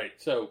 All right.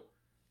 So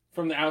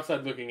from the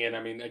outside looking in,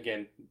 I mean,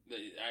 again,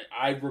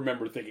 I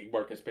remember thinking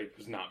Marcus Page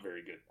was not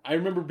very good. I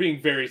remember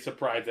being very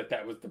surprised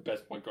that was the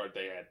best point guard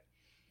they had.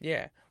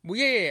 Yeah. Well,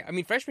 yeah. I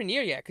mean, freshman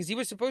year, because he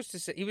was supposed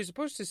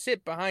to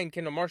sit behind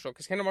Kendall Marshall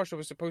because Kendall Marshall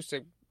was supposed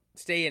to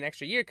stay an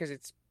extra year because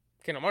it's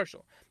Kendall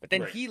Marshall. But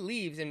then he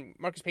leaves and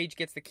Marcus Page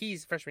gets the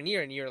keys freshman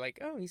year, and you're like,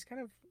 oh, he's kind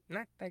of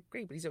not that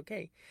great, but he's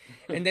okay.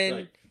 And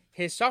then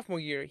his sophomore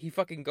year, he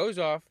fucking goes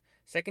off,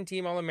 second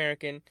team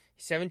All-American,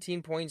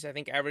 17 points, I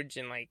think, average,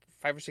 and like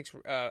 5 or 6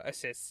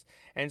 assists.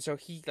 And so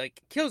he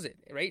like kills it,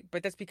 right?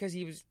 But that's because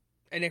he was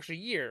an extra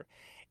year.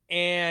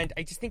 And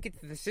I just think it's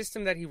the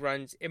system that he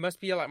runs. It must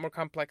be a lot more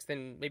complex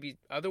than maybe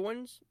other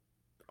ones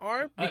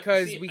are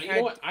because we had. You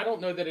know what? I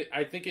don't know that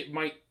I think it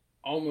might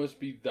almost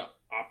be the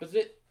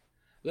opposite.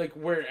 Like,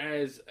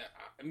 whereas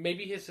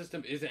maybe his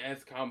system isn't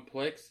as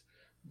complex,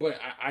 but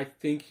I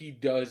think he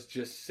does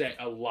just set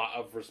a lot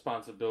of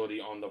responsibility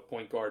on the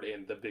point guard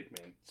and the big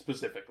man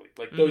specifically.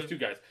 Like, those two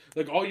guys.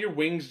 Like, all your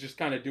wings just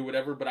kind of do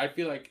whatever, but I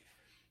feel like,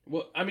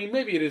 well, I mean,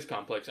 maybe it is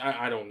complex.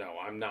 I don't know.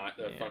 I'm not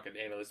a fucking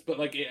analyst. But,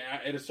 like,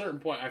 at a certain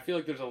point, I feel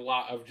like there's a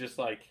lot of just,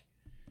 like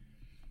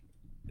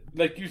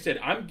you said,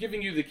 I'm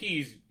giving you the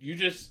keys. You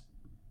just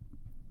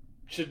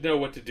should know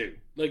what to do.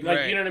 Like you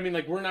know what I mean?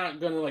 Like, we're not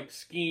going to, like,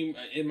 scheme.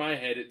 In my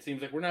head, it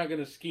seems like we're not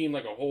going to scheme,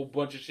 like, a whole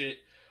bunch of shit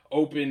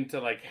open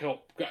to, like,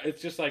 help.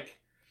 It's just, like,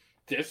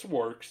 this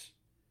works.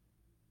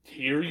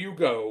 Here you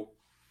go.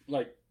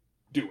 Like,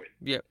 do it.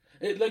 Yep.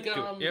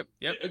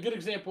 Yep. A good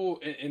example,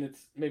 and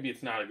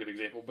it's not a good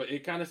example, but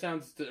it kind of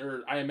sounds,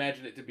 or I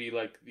imagine it to be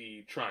like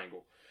the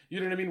triangle. You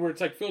know what I mean? Where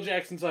it's like Phil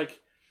Jackson's like,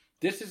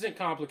 this isn't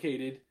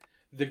complicated.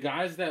 The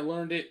guys that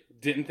learned it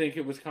didn't think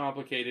it was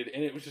complicated,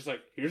 and it was just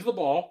like, here's the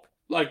ball.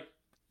 Like,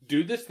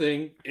 do this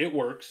thing. It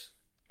works.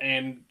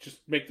 And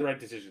just make the right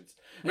decisions.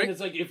 Right. And it's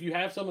like, if you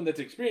have someone that's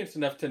experienced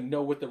enough to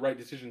know what the right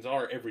decisions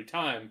are every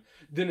time,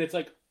 then it's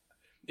like,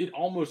 it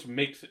almost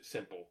makes it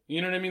simple.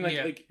 You know what I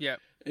mean? Yeah.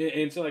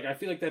 And so, like, I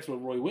feel like that's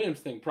what Roy Williams'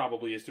 thing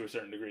probably is to a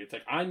certain degree. It's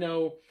like, I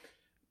know,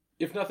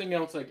 if nothing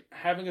else, like,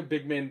 having a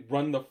big man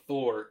run the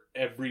floor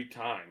every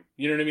time.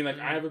 You know what I mean? Like,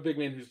 I have a big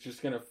man who's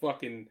just going to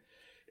fucking,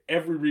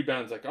 every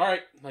rebound's like, all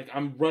right, like,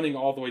 I'm running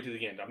all the way to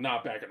the end. I'm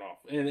not backing off.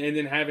 And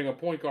then having a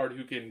point guard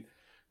who can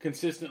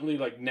consistently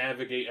like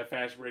navigate a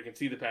fast break and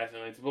see the passing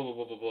lanes, blah blah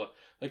blah blah blah.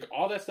 Like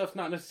all that stuff's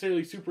not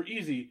necessarily super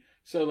easy.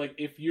 So like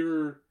if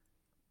you're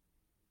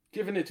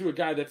giving it to a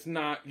guy that's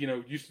not,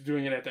 used to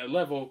doing it at that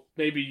level,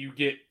 maybe you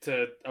get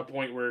to a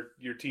point where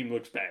your team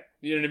looks bad.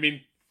 You know what I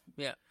mean?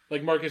 Yeah.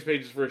 Like Marcus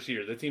Page's first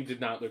year, the team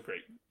did not look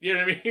great. You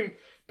know what I mean?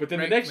 But then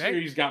the next year,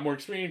 he's got more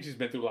experience. He's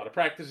been through a lot of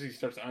practice. He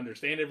starts to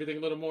understand everything a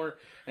little more.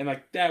 And,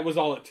 like, that was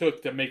all it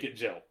took to make it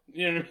gel.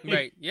 You know what I mean?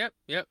 Right. Yep.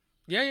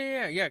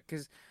 Yeah.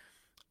 Because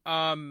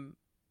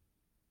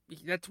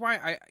that's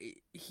why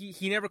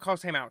he never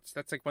calls timeouts.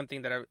 That's, like, one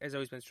thing that has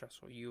always been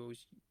stressful. You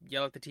always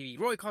yell at the TV,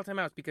 Roy, call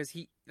timeouts, because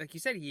he, like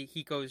you said,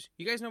 he goes,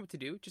 you guys know what to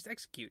do. Just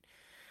execute.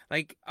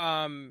 Like,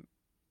 I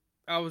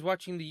was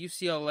watching the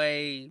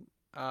UCLA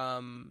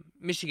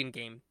Michigan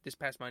game this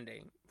past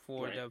Monday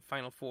for the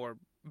Final Four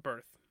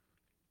berth.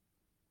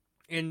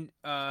 And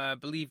I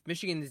believe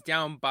Michigan is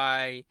down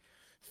by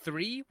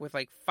 3 with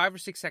like 5 or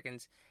 6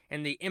 seconds,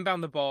 and they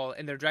inbound the ball,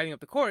 and they're driving up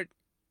the court,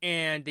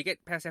 and they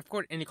get past half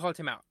court, and they call a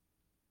timeout.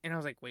 And I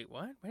was like, wait,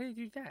 what? Why did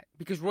they do that?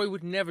 Because Roy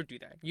would never do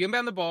that. You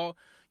inbound the ball,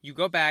 you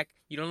go back,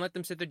 you don't let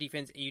them set their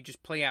defense, and you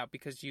just play out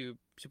because you're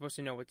supposed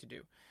to know what to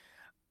do.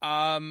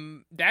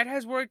 That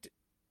has worked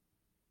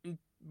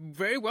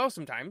very well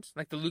sometimes,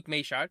 like the Luke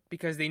May shot,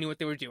 because they knew what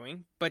they were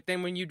doing. But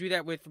then when you do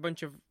that with a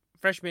bunch of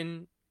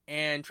freshmen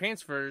and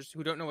transfers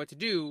who don't know what to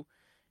do,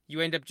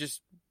 you end up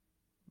just...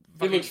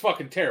 It looks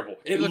fucking terrible.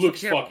 It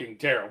looks fucking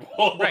terrible.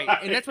 Right,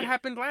 and that's what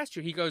happened last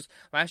year. He goes,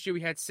 last year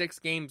we had 6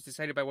 games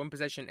decided by one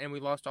possession, and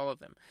we lost all of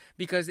them.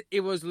 Because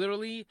it was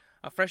literally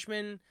a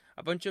freshman,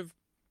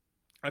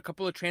 a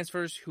couple of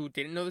transfers who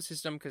didn't know the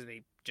system because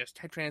they just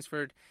had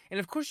transferred, and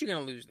of course you're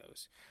going to lose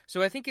those.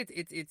 So I think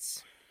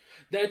it's...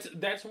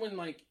 That's when,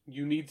 like,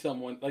 you need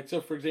someone, like, so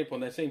for example,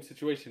 in that same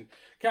situation,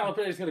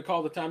 Calipari is going to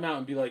call the timeout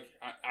and be like,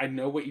 I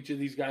know what each of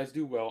these guys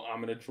do well.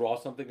 I'm going to draw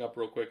something up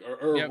real quick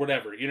or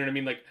whatever. You know what I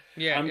mean? Like,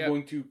 I'm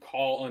going to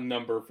call a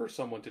number for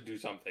someone to do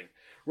something.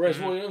 Whereas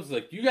Williams is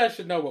like, you guys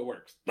should know what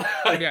works.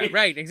 Yeah,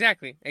 right.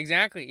 Exactly.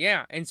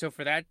 Yeah. And so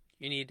for that,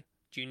 you need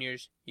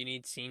juniors, you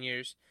need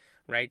seniors,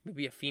 right?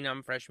 Maybe a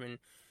phenom freshman.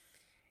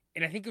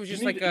 And I think it was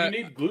just you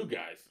need glue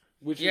guys.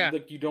 Which is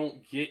like you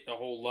don't get a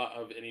whole lot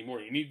of anymore.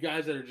 You need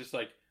guys that are just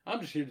like,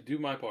 I'm just here to do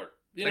my part.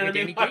 You know what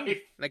I mean?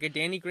 Like a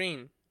Danny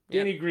Green.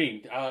 Danny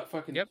Green.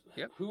 Fucking. Yep.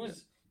 Who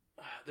was?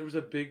 There was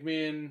a big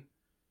man.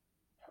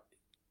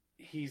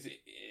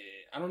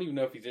 I don't even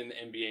know if he's in the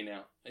NBA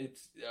now.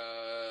 It's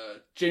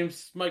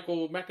James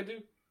Michael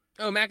McAdoo.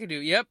 Oh,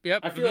 McAdoo.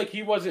 Yep. I feel like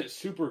he wasn't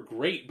super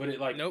great, but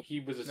he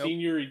was a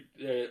senior,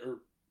 or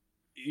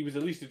he was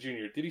at least a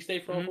junior. Did he stay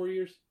for all 4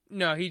 years?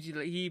 No,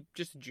 he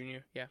just a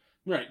junior. Yeah.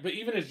 Right, but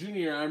even as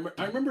junior,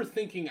 I remember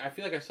thinking, I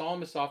feel like I saw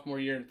him his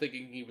sophomore year and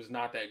thinking he was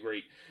not that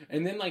great.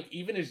 And then, like,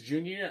 even as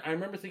junior, I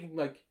remember thinking,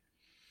 like,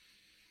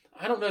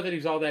 I don't know that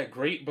he's all that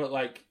great, but,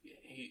 like,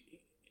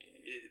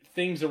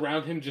 things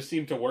around him just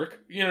seem to work.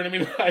 You know what I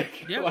mean?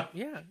 Like, yeah.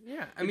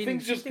 I mean,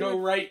 things just go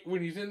right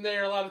when he's in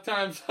there a lot of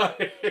times.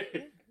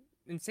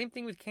 And same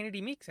thing with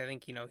Kennedy Meeks. I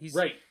think, he's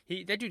right.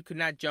 That dude could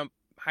not jump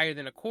higher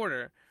than a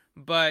quarter,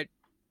 but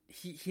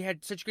he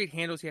had such great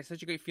handles. He had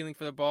such a great feeling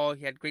for the ball.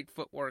 He had great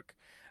footwork.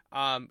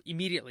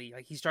 Immediately,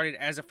 like he started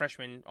as a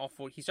freshman,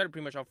 he started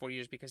pretty much all 4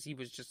 years because he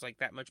was just like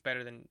that much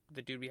better than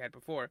the dude we had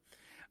before.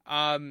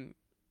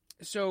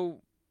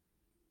 So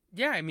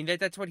yeah, I mean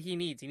that's what he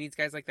needs. He needs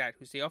guys like that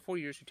who stay all 4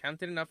 years, who are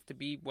talented enough to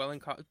be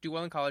do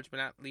well in college, but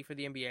not leave for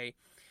the NBA.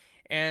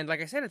 And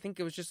like I said, I think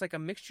it was just like a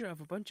mixture of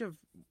a bunch of.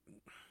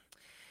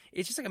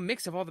 It's just like a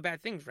mix of all the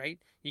bad things, right?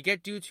 You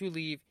get dudes who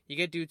leave. You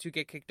get dudes who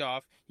get kicked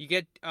off. You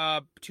get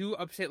 2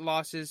 upset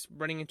losses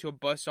running into a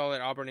buzzsaw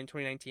at Auburn in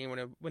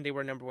 2019 when they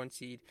were number 1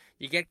 seed.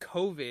 You get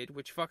COVID,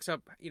 which fucks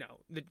up,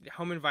 the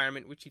home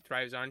environment, which he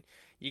thrives on.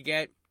 You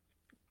get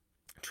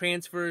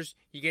transfers.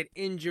 You get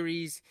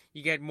injuries.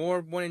 You get more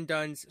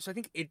one-and-dones. So I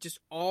think it just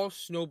all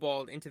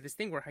snowballed into this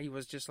thing where he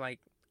was just like,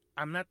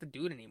 I'm not the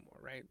dude anymore,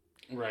 right?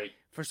 Right.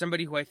 For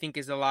somebody who I think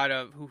is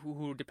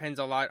who depends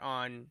a lot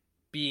on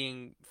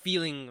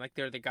feeling like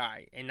they're the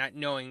guy and not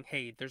knowing,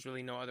 hey, there's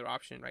really no other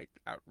option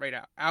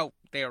out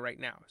there right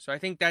now. So I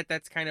think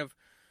that's kind of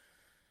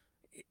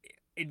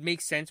it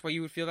makes sense why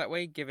you would feel that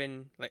way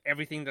given like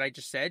everything that I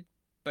just said.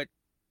 But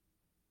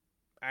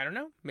I don't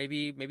know.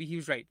 Maybe he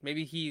was right.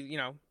 Maybe he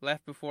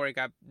left before it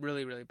got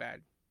really, really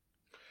bad.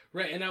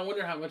 Right, and I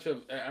wonder how much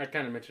of I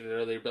kind of mentioned it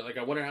earlier, but like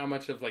I wonder how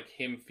much of like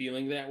him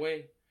feeling that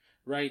way,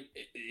 right?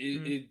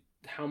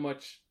 How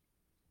much.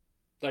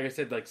 Like I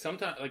said, like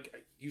sometimes, like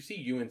you see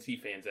UNC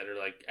fans that are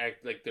like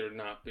act like they're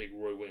not big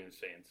Roy Williams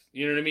fans.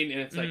 You know what I mean? And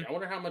it's like I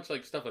wonder how much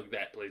like stuff like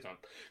that plays on.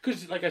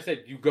 Because like I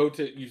said, you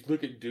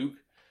look at Duke,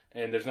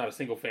 and there's not a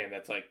single fan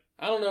that's like,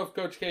 I don't know if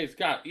Coach K's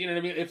got. You know what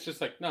I mean? It's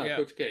just like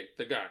Coach K,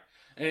 the guy.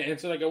 And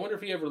so like I wonder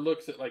if he ever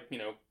looks at like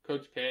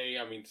Coach K.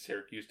 I mean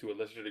Syracuse to a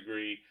lesser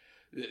degree.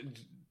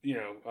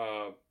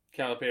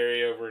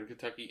 Calipari over in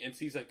Kentucky, and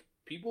sees like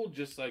people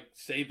just like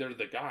say they're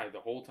the guy the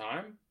whole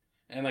time.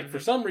 And, like, for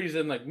some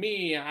reason, like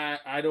me,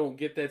 I don't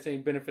get that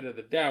same benefit of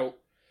the doubt.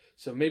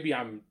 So maybe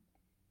I'm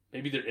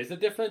maybe there is a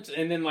difference,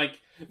 and then like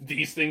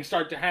these things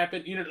start to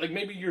happen. You know, like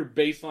maybe your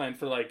baseline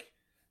for like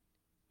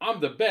I'm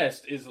the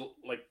best is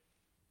like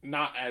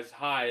not as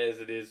high as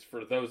it is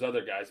for those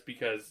other guys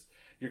because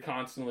you're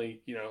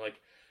constantly, you know, like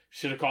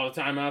should have called a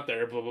timeout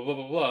there, blah blah blah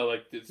blah blah.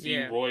 Like see,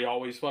 Yeah. Roy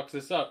always fucks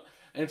this up,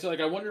 and so like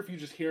I wonder if you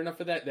just hear enough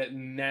of that that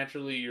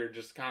naturally you're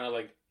just kind of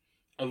like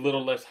a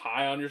little less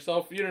high on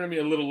yourself. You know what I mean?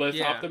 A little less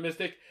Yeah.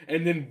 optimistic,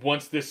 and then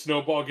once this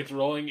snowball gets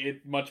rolling,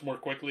 it much more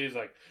quickly is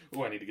like,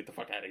 oh, I need to get the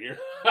fuck out of here.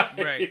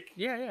 Right.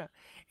 Yeah, yeah.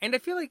 And I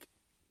feel like,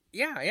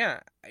 yeah, yeah.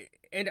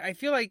 And I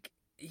feel like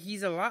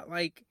he's a lot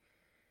like,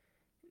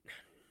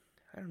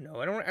 I don't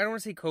know. I don't want to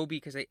say Kobe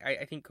because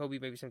I think Kobe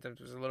maybe sometimes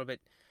was a little bit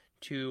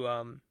too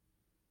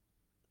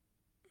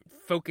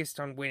focused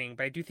on winning,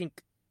 but I do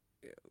think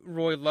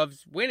Roy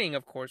loves winning,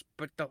 of course,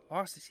 but the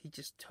losses he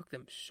just took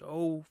them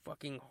so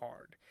fucking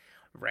hard,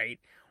 right?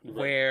 Right.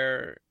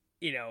 Where,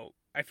 you know,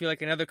 I feel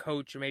like another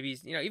coach or maybe,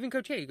 you know, even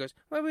Coach A goes,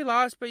 well, we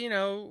lost, but, you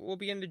know, we'll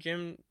be in the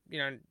gym, you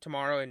know,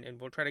 tomorrow and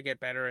we'll try to get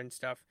better and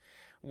stuff.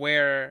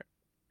 Where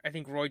I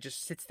think Roy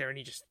just sits there and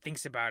he just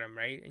thinks about him,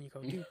 right? And you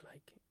go, dude,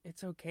 like,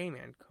 it's okay,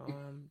 man.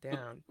 Calm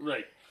down.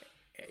 Right.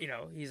 You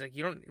know, he's like,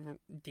 you don't,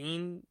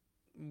 Dean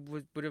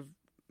would have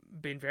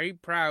been very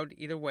proud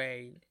either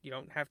way. You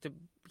don't have to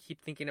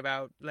keep thinking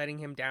about letting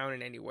him down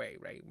in any way,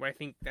 right? Where I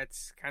think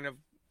that's kind of,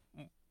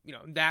 you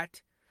know,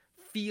 that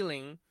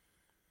feeling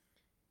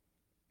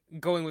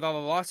going with all the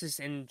losses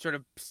and sort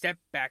of step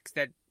backs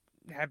that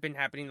have been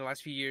happening the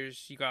last few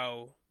years, you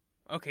go,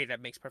 okay,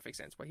 that makes perfect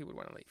sense why he would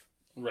want to leave.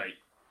 Right.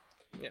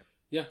 Yeah.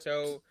 Yeah.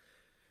 So,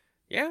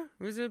 yeah,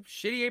 it was a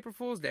shitty April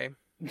Fool's Day.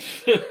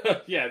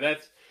 Yeah,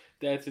 that's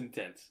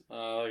intense.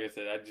 Like I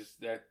said,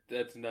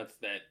 that's nuts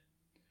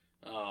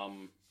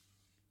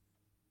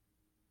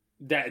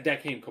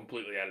that came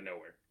completely out of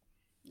nowhere.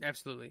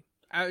 Absolutely.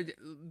 The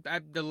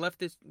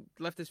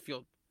leftist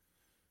field.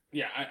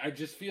 Yeah, I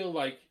just feel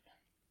like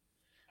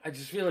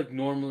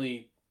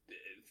normally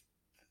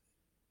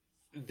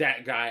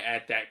that guy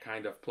at that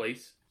kind of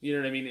place. You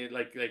know what I mean?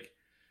 Like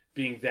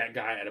being that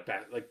guy at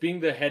like being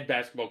the head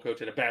basketball coach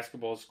at a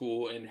basketball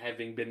school and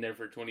having been there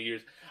for 20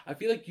 years. I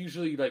feel like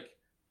usually like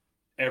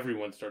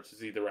everyone starts to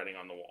see the writing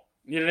on the wall.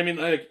 You know what I mean?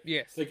 Like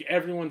Yes. like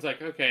everyone's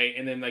like okay,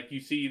 and then like you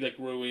see like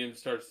Roy Williams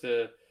starts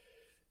to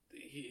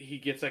he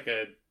gets like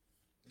a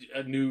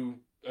new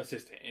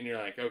assistant, and you're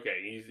like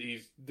okay,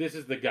 he's this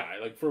is the guy.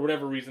 Like for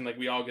whatever reason, like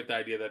we all get the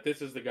idea that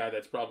this is the guy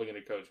that's probably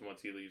going to coach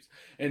once he leaves,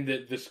 and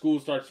the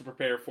school starts to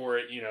prepare for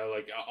it. You know,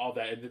 like all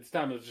that. And this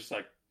time it was just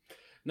like,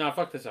 nah,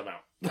 fuck this, I'm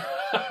out.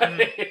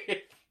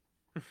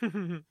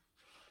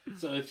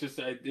 So it's just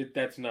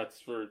that's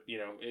nuts for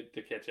it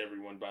to catch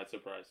everyone by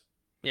surprise.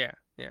 Yeah,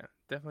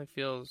 definitely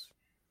feels,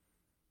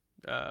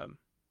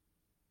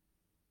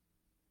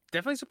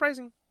 definitely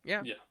surprising.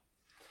 Yeah.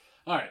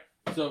 All right,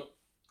 so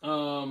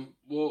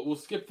we'll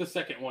skip the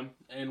second one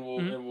and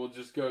we'll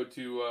just go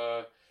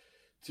to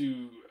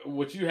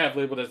what you have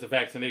labeled as the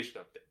vaccination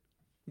update.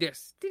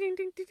 Yes.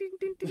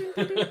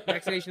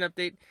 Vaccination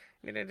update.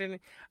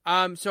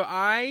 So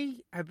I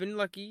have been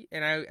lucky,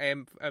 and I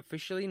am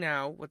officially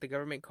now what the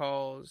government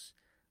calls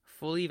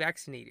fully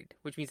vaccinated,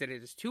 which means that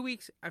it is 2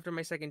 weeks after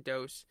my second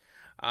dose.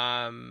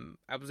 I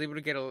was able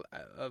to get a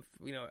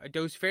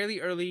dose fairly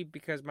early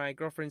because my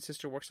girlfriend's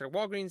sister works at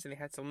Walgreens and they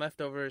had some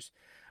leftovers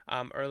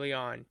early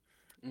on.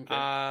 Okay.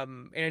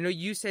 And I know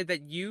you said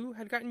that you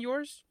had gotten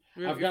yours.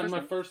 I've gotten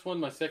my first one.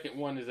 My second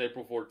one is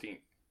April 14th.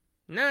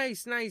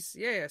 Nice.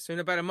 Yeah. So in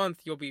about a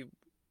month you'll be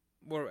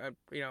more,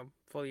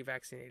 fully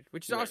vaccinated,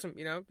 which is awesome.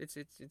 You know, it's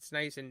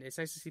nice, and it's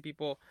nice to see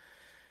people,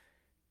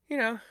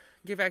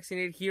 get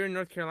vaccinated here in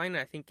North Carolina.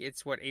 I think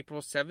it's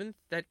April 7th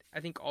that I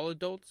think all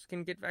adults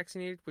can get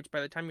vaccinated, which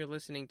by the time you're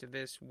listening to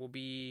this will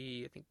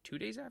be, I think, 2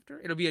 days after.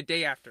 It'll be a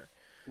day after.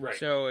 Right.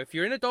 So if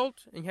you're an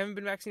adult and you haven't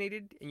been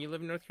vaccinated and you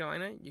live in North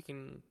Carolina, you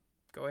can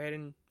go ahead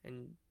and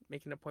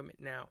make an appointment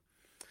now.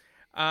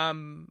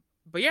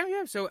 But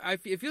yeah. So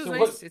it feels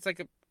nice. It's like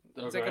a.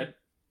 It's like a.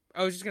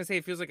 I was just gonna say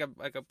it feels like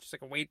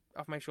a weight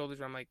off my shoulders.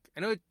 Where I'm like, I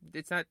know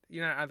it's not,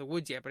 you're not out of the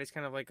woods yet, but it's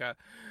kind of like a.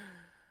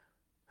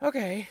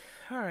 Okay,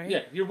 all right.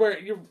 Yeah, you're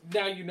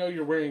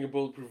wearing a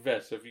bulletproof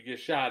vest, so if you get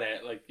shot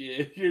at, like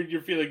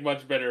you're feeling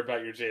much better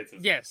about your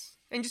chances. Yes,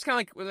 and just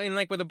kind of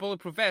like with a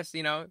bulletproof vest,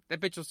 that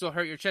bitch will still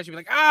hurt your chest. You'll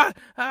be like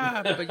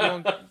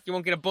but you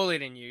won't get a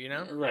bullet in you,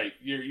 Right,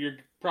 you're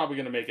probably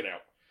gonna make it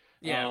out.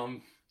 Yeah.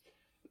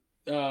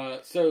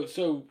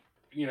 So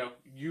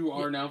you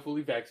are now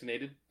fully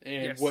vaccinated,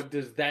 and yes. What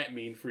does that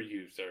mean for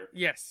you, sir?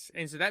 Yes,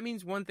 and so that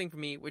means one thing for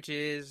me, which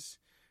is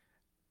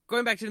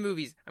going back to the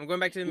movies. I'm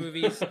going back to the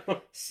movies.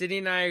 Sydney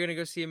and I are going to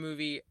go see a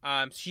movie.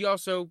 She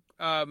also,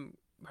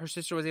 her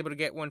sister was able to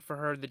get one for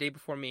her the day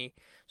before me,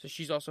 so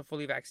she's also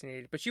fully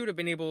vaccinated. But she would have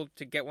been able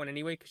to get one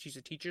anyway because she's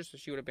a teacher, so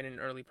she would have been an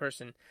early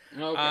person.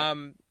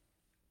 Okay.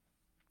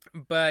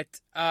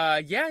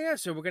 Yeah.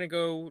 So we're going to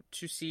go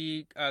to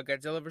see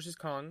Godzilla vs.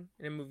 Kong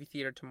in a movie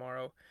theater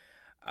tomorrow.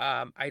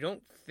 I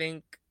don't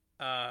think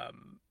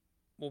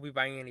we'll be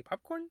buying any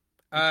popcorn.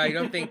 I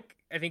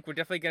think we're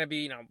definitely going to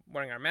be,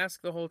 wearing our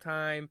mask the whole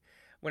time.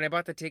 when I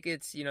bought the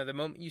tickets, the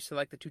moment you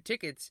select the 2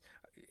 tickets,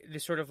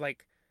 this sort of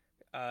like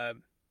uh,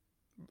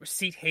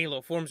 seat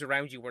halo forms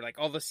around you, where like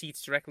all the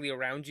seats directly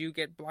around you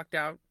get blocked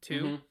out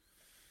too. Mm-hmm.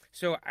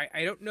 So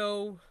I don't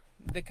know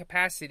the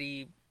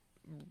capacity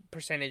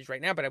percentage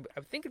right now, but I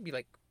would think it'd be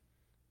like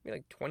maybe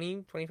like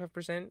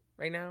 20-25%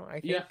 right now. I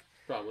think. Yeah,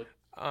 probably.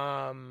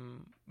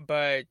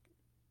 But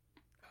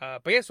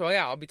yeah, so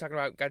yeah, I'll be talking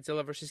about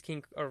Godzilla versus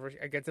King or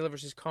Godzilla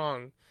versus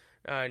Kong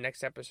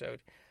next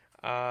episode.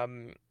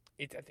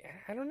 It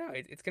I don't know.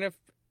 It's gonna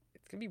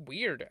be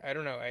weird. I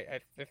don't know. I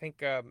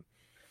think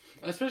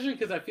Especially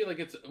because I feel like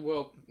it's,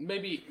 well,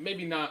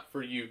 maybe not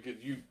for you,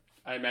 because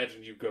I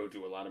imagine you go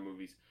to a lot of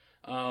movies.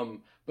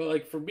 But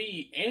like for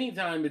me,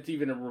 anytime it's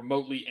even a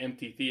remotely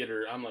empty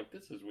theater, I'm like,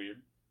 this is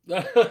weird.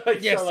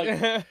 yes. So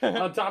like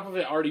on top of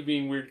it already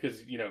being weird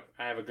because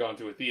I haven't gone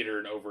to a theater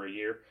in over a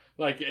year.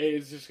 Like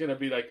it's just gonna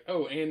be like,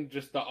 oh, and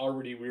just the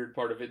already weird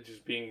part of it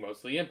just being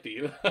mostly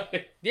empty.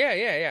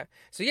 Yeah.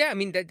 So yeah, I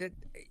mean that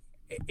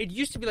it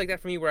used to be like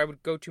that for me, where I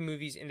would go to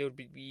movies and they would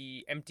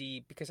be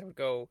empty because I would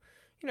go,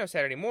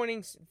 Saturday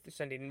mornings,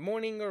 Sunday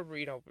morning, or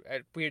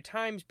at weird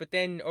times. But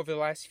then over the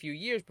last few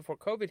years before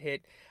COVID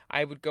hit,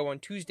 I would go on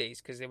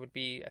Tuesdays because it would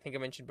be, I think I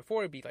mentioned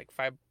before, it'd be like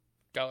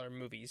 $5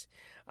 movies,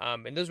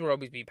 and those would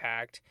always be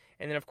packed.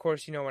 And then of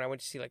course, when I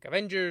went to see like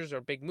Avengers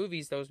or big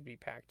movies, those would be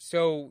packed.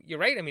 So you're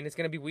right. I mean, it's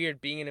gonna be weird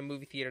being in a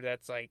movie theater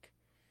that's like,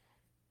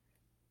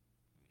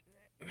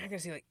 I'm not gonna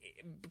say like,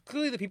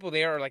 clearly the people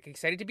there are like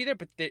excited to be there,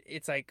 but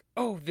it's like,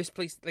 oh, this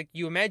place, like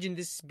you imagine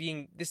this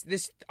being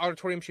this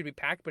auditorium should be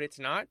packed, but it's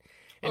not.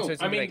 And so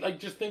it's I mean, like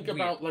just think weird.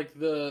 about like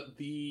the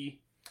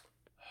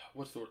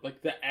what's the word?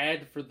 Like the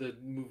ad for the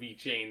movie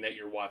chain that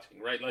you're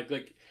watching, right?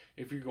 Like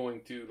if you're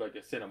going to like a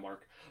Cinemark,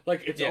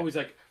 like it's always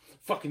like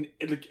fucking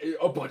like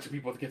a bunch of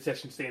people at the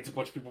concession stands, a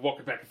bunch of people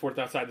walking back and forth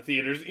outside the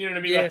theaters. You know what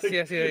I mean? Yes, like,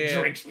 yes.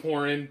 Drinks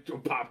pouring,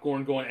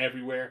 popcorn going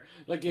everywhere.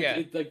 Like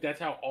it's like that's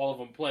how all of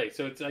them play.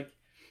 So it's like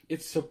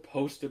it's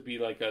supposed to be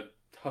like a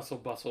hustle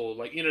bustle,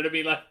 like you know what I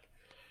mean, like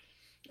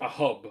a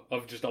hub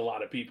of just a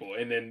lot of people,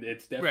 and then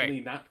it's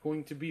definitely not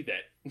going to be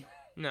that.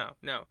 No.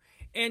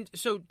 And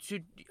so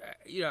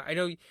I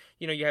know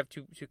you have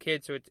two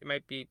kids, so it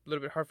might be a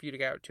little bit hard for you to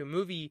get out to a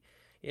movie,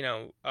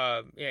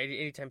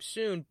 anytime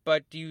soon.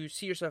 But do you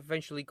see yourself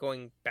eventually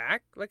going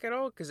back, like at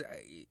all? Because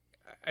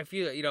I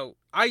feel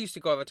I used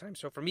to go all the time,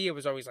 so for me it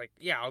was always like,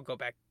 yeah, I'll go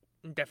back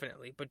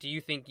definitely. But do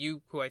you think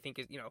who I think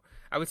is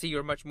I would say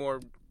you're much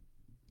more.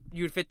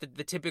 You would fit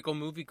the typical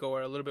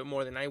moviegoer a little bit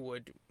more than I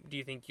would. Do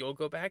you think you'll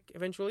go back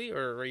eventually,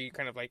 or are you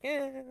kind of like,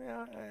 I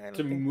don't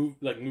to think... move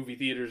like movie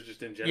theaters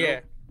just in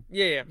general?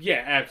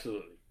 Yeah,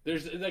 absolutely.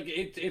 There's like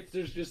it's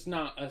there's just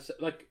not a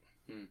like.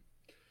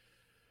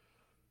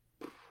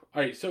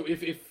 All right, so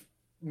if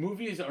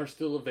movies are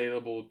still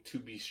available to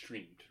be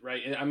streamed,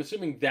 right? And I'm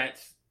assuming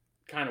that's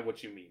kind of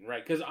what you mean,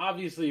 right? Because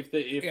obviously,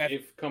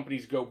 if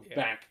companies go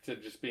back to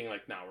just being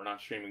like, no, we're not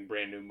streaming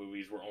brand new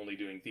movies, we're only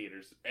doing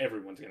theaters,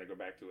 everyone's gonna go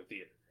back to a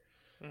theater.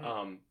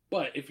 Mm-hmm.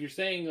 But if you're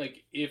saying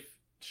like if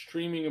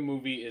streaming a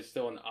movie is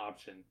still an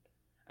option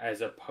as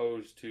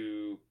opposed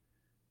to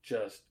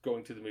just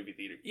going to the movie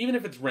theater, even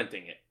if it's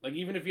renting it, like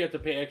even if you have to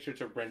pay extra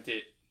to rent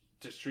it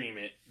to stream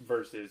it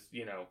versus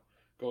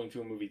going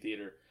to a movie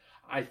theater,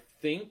 I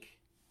think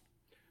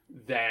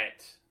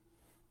that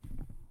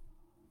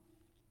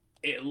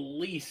at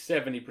least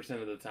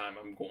 70% of the time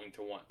I'm going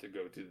to want to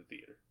go to the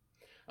theater.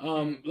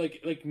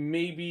 Like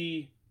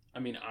maybe, I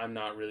mean, I'm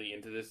not really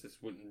into this. This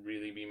wouldn't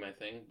really be my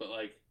thing. But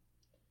like,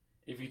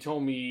 if you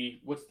told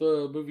me, what's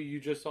the movie you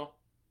just saw?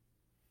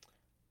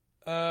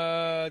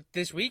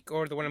 This week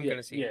or the one I'm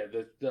gonna see? Yeah,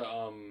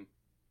 the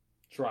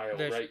trial,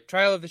 right?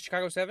 Trial of the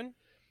Chicago 7.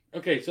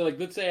 Okay, so like,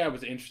 let's say I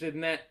was interested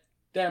in that.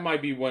 That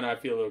might be when I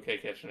feel okay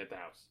catching it at the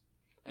house.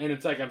 And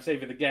it's like I'm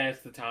saving the gas,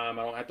 the time.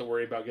 I don't have to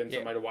worry about getting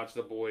somebody to watch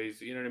the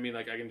boys. You know what I mean?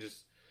 Like I can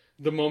just,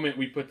 the moment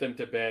we put them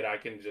to bed,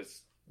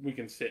 we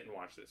can sit and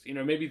watch this.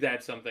 Maybe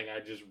that's something I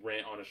just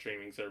rent on a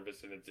streaming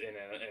service and it's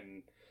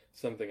and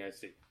something I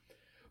see.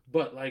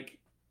 But like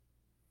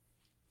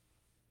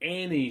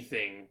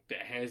anything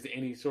that has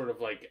any sort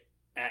of like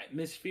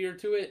atmosphere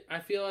to it, I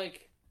feel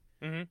like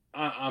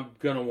I'm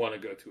gonna want to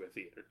go to a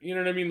theater. You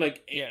know what I mean?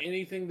 Like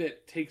anything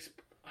that takes,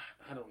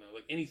 I don't know,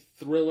 like any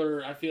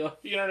thriller, I feel,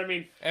 you know what I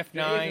mean?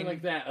 F9. Anything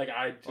like that, like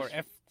I just...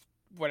 Or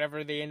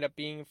whatever they end up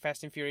being,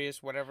 Fast and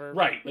Furious, whatever.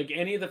 Right, like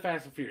any of the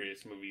Fast and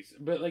Furious movies.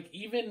 But like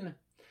even,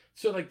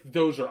 so like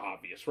those are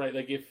obvious, right?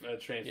 Like if a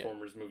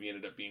Transformers movie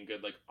ended up being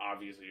good, like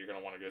obviously you're going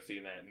to want to go see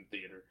that in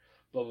theater,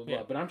 blah, blah,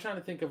 blah. But I'm trying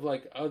to think of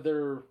like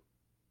other...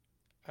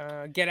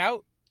 Get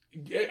Out?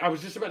 I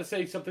was just about to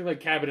say something like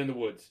Cabin in the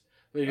Woods.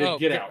 Like,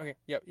 Get Out. Okay.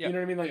 Yep. You know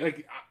what I mean?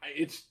 Like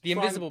it's... The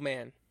Invisible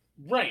Man.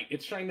 Right,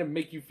 it's trying to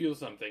make you feel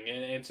something,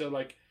 and so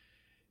like,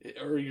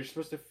 or you're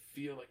supposed to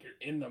feel like you're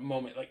in the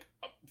moment, like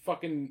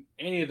fucking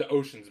any of the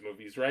Ocean's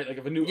movies, right? Like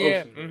if a new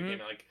Ocean's movie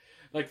came out,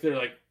 like they're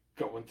like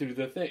going through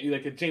the thing,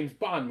 like a James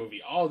Bond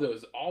movie. All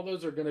those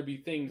are going to be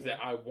things that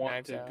I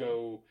want to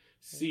go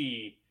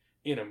see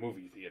in a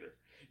movie theater.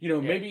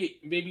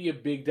 Maybe a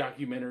big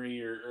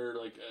documentary or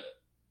like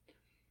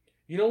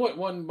You know what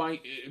one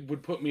might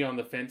would put me on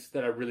the fence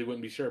that I really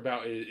wouldn't be sure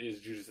about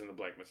is Judas and the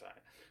Black Messiah,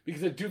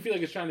 because I do feel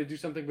like it's trying to do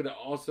something, but it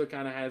also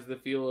kind of has the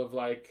feel of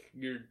like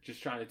you're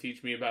just trying to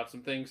teach me about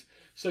some things.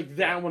 So like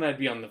that one I'd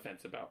be on the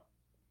fence about.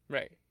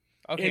 Right.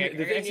 Okay. And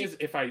the thing is,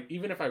 if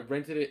I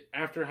rented it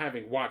after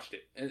having watched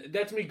it, and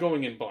that's me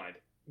going in blind,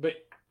 but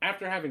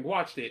after having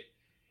watched it,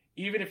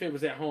 even if it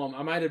was at home,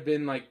 I might have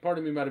been like, part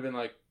of me might have been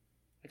like,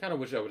 I kind of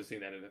wish I would have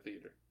seen that in a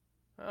theater.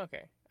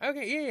 Okay.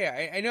 Okay. Yeah.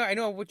 Yeah. I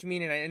know what you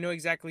mean, and I know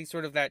exactly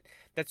sort of that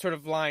sort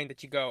of line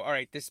that you go. All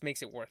right, this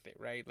makes it worth it,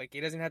 right? Like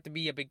it doesn't have to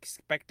be a big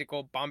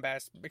spectacle,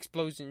 bombast,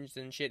 explosions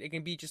and shit. It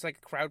can be just like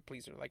a crowd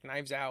pleaser, like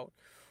Knives Out,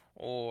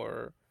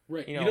 or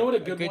Right. you You know know, what a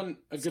good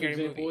scary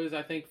example movie. is,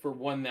 I think, for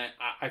one that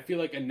I feel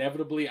like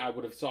inevitably I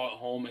would have saw at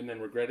home and then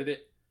regretted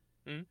it,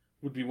 Mm?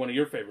 would be one of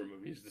your favorite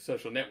movies, The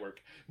Social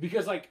Network.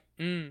 Because, like,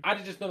 Mm. I'd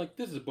have just been like,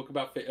 this is a book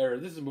about, or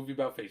this is a movie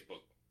about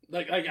Facebook.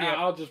 Yeah.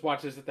 I'll just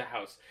watch this at the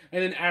house.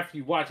 And then after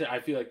you watch it,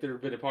 I feel like there would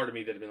have been a part of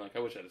me that had been like, I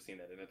wish I'd have seen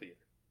that in a theater.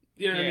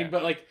 You know what I Yeah. mean?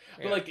 But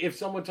Yeah. like, if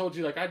someone told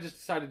you, like, I just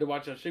decided to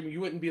watch it on streaming,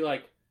 you wouldn't be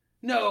like,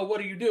 no,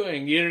 what are you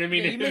doing? You know what I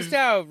mean? Yeah. You missed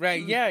out,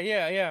 right? Yeah.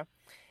 Yeah. Yeah.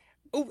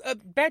 Oh,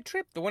 Bad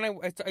Trip, the one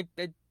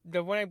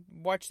the one I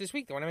watched this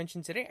week, the one I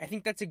mentioned today. I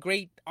think that's a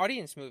great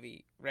audience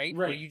movie, right?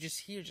 Where Right. you just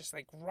hear just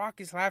like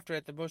raucous laughter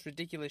at the most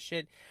ridiculous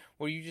shit,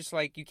 where you just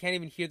like you can't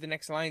even hear the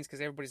next lines because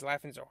everybody's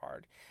laughing so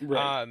hard.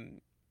 Right.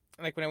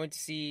 Like when I went to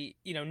see,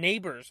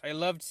 Neighbors, I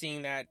loved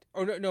seeing that.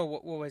 Or no,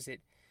 what was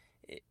it?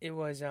 It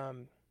was no,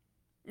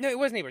 it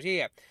was Neighbors. Yeah,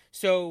 yeah.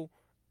 So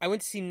I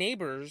went to see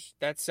Neighbors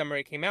that summer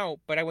it came out,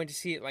 but I went to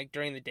see it like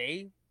during the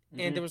day, and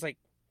there Mm-hmm. was like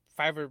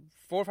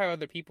four or five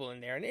other people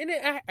in there,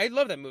 and I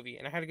love that movie,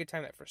 and I had a good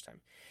time that first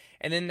time.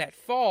 And then that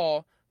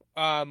fall,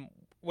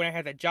 when I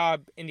had that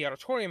job in the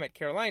auditorium at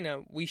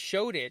Carolina, we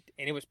showed it,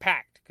 and it was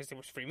packed because there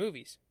was free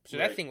movies. So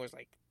that Right. thing was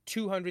like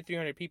 200,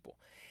 300 people,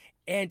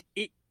 and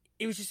it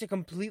was just a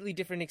completely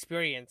different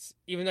experience.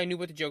 Even though I knew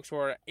what the jokes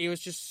were, it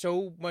was just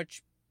so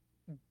much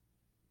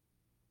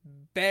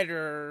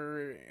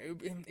better.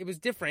 It was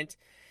different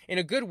in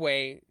a good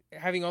way,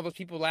 having all those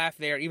people laugh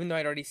there, even though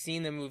I'd already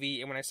seen the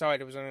movie, and when I saw it,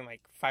 it was only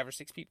like 5 or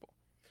 6 people.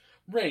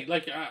 Right.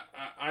 Like,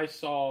 I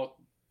saw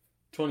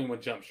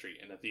 21 Jump Street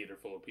in a theater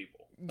full of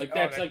people. Like, Oh,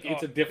 that's like,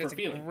 it's a different that's a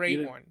feeling. great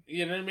you know, one.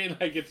 You know what I mean?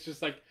 Like, it's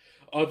just like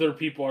other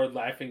people are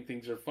laughing,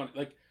 things are fun.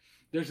 Like,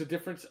 there's a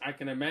difference I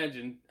can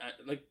imagine.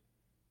 Like,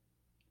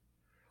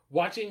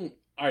 watching,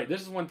 all right,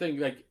 this is one thing,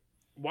 like,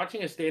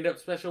 watching a stand up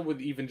special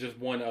with even just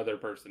one other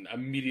person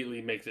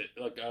immediately makes it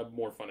like a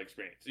more fun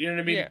experience. You know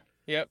what I mean? Yeah.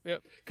 Yep.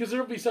 Yep. Because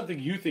there'll be something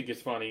you think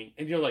is funny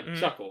and you'll like Mhm.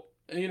 chuckle.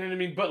 You know what I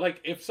mean? But like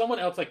if someone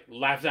else like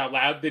laughs out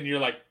loud, then you're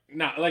like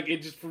not like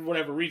it just for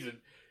whatever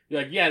reason.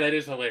 You're like, yeah, that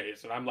is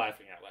hilarious, and I'm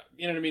laughing out loud.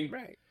 You know what I mean?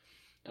 Right.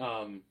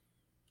 Um,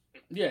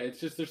 yeah, it's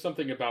just there's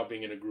something about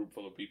being in a group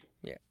full of people.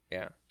 Yeah.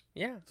 Yeah.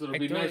 Yeah. So it'll I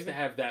be totally nice to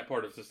agree. have that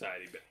part of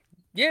society back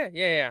Yeah.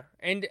 Yeah. Yeah.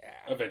 And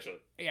eventually.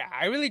 yeah,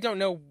 I really don't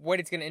know what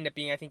it's going to end up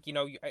being. I think,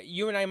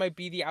 you and I might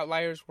be the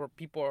outliers where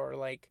people are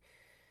like,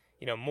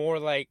 more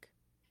like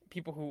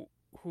people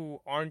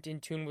who aren't in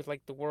tune with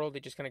like the world. They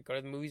just kind of go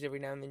to the movies every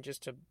now and then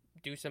just to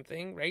do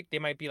something, right? They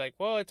might be like,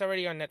 well, it's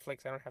already on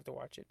Netflix. I don't have to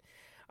watch it.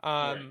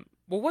 Right.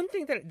 Well, one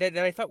thing that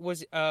I thought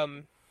was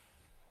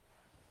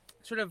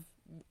sort of,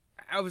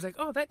 I was like,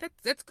 oh,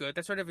 that's good.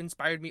 That sort of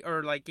inspired me,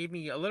 or like gave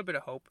me a little bit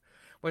of hope.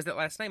 Was that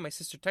last night my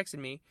sister texted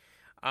me,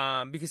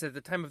 because at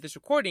the time of this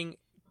recording,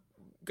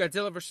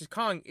 Godzilla vs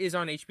Kong is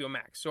on HBO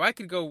Max, so I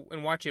could go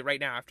and watch it right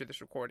now after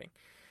this recording.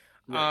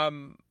 Right.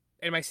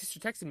 And my sister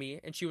texted me,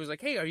 and she was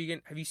like, "Hey, have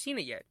you seen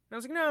it yet?" And I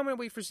was like, "No, I'm gonna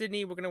wait for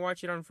Sydney. We're gonna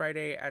watch it on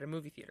Friday at a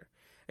movie theater."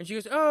 And she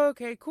goes, "Oh,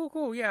 okay,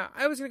 cool. Yeah,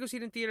 I was gonna go see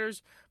it in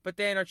theaters, but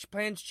then our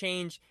plans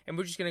changed, and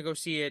we're just gonna go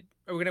see it.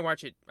 Or we're gonna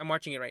watch it. I'm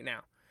watching it right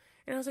now."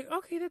 And I was like,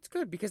 "Okay, that's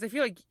good," because I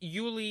feel like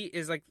Yuli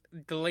is like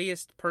the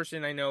layest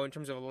person I know in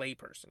terms of a lay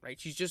person, right?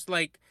 She's just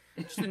like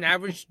an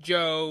average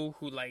Joe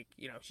who like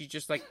she's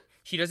just like.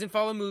 She doesn't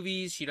follow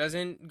movies. She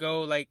doesn't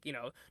go like,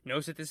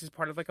 knows that this is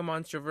part of like a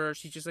monster verse.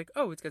 She's just like,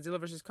 oh, it's Godzilla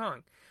versus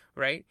Kong,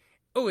 right?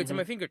 Oh, it's at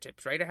my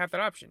fingertips, right? I have that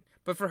option.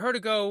 But for her to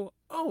go,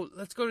 oh,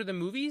 let's go to the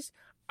movies,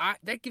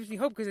 that gives me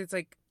hope because it's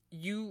like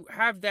you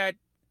have that.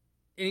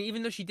 And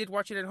even though she did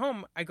watch it at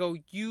home, I go,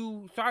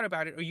 you thought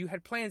about it or you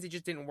had plans, it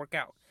just didn't work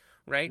out,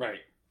 right? Right.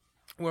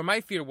 Where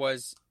my fear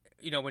was,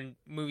 when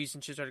movies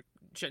and shit started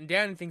shutting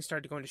down and things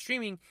started going to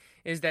streaming,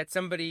 is that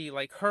somebody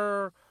like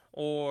her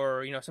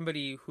or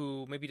somebody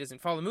who maybe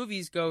doesn't follow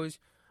movies goes,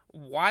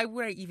 why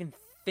would I even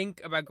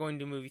think about going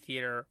to a movie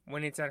theater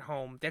when it's at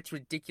home? That's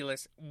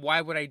ridiculous.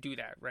 Why would I do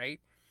that, right?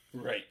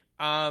 Right.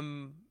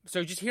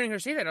 So just hearing her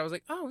say that, I was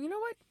like, oh, you know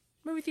what,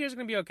 movie theaters are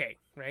gonna be okay,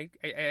 right?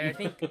 I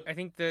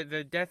think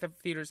the death of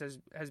theaters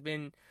has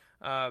been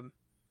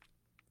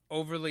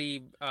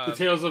overly The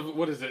tales of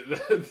what is it?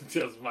 The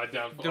tales of my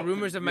downfall. the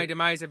rumors of my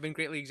demise have been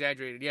greatly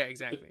exaggerated. Yeah,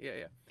 exactly.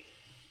 Yeah.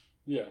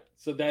 Yeah,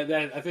 so that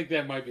I think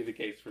that might be the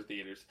case for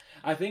theaters.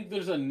 I think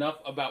there's enough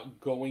about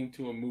going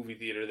to a movie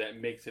theater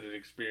that makes it an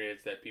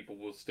experience that people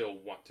will still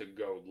want to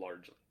go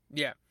largely.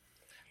 Yeah.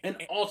 And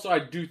also, I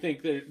do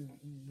think that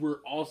we're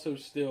also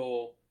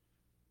still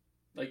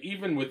like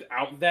even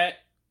without that,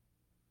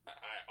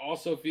 I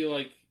also feel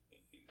like,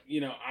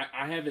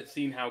 I haven't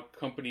seen how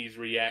companies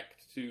react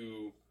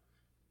to,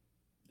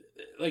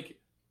 like,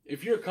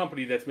 if you're a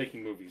company that's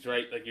making movies,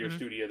 right? Like you're a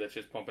studio that's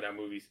just pumping out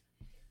movies,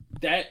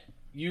 that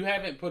you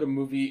haven't put a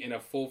movie in a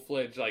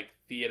full-fledged like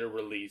theater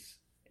release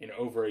in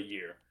over a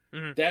year.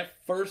 That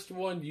first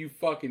one you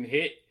fucking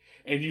hit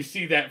and you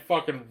see that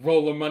fucking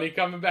roll of money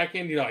coming back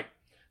in, you're like,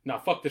 nah,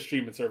 fuck the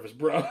streaming service,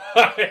 bro.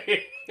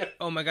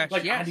 Oh my gosh,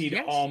 like, I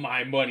need all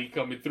my money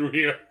coming through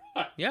here.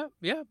 Yeah.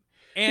 Because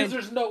And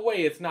there's no way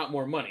it's not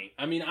more money.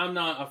 I mean, I'm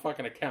not a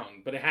fucking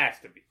accountant, but it has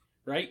to be,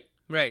 right?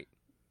 Right.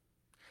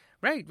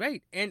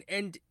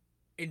 And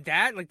in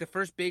that, like the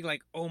first big,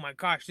 like, oh my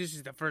gosh, this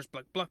is the first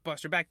like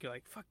blockbuster back. You're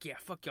like, fuck yeah,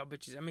 fuck y'all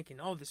bitches, I'm making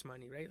all this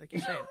money, right? Like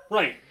you're saying,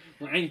 right?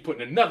 I ain't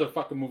putting another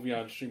fucking movie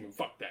on streaming.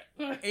 Fuck that.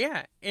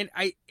 Yeah, and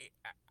I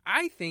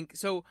think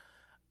so.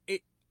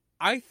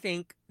 I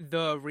think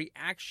the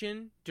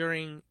reaction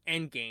during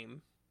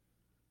Endgame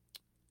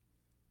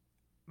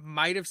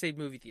might have saved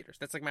movie theaters.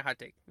 That's like my hot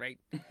take, right?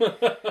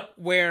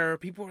 Where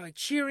people were like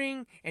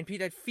cheering and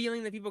that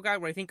feeling that people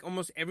got, where I think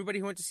almost everybody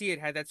who went to see it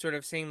had that sort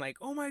of same like,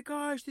 oh my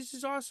gosh, this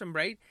is awesome,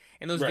 right?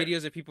 And those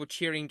videos of people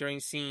cheering during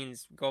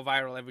scenes go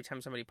viral every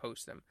time somebody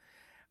posts them.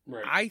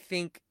 Right. I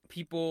think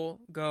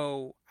people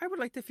go, I would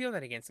like to feel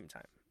that again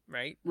sometime,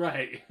 right?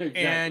 Right, exactly.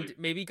 And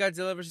maybe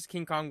Godzilla vs.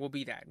 King Kong will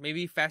be that.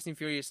 Maybe Fast and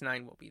Furious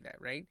 9 will be that,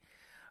 right?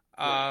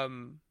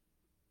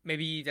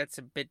 Maybe that's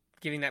a bit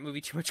giving that movie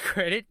too much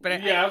credit, but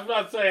I was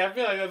about to say, I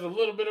feel like that's a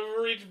little bit of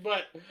a reach,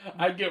 but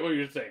I get what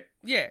you're saying.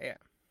 Yeah.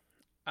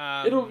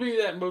 It'll be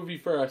that movie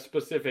for a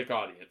specific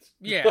audience.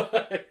 Yeah.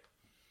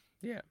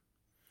 Yeah.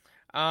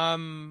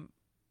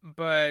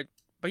 But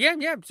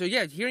yeah. So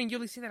yeah, hearing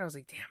Yuli say that, I was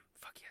like, damn,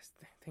 fuck yes,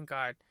 thank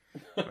God.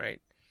 Right.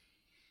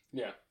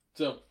 Yeah.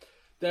 So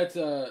that's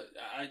I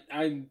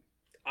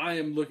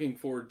am looking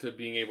forward to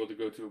being able to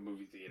go to a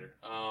movie theater.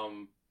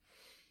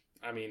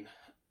 I mean,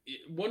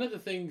 one of the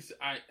things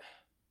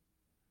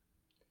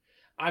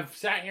I've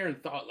sat here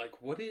and thought,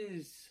 like, what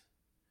is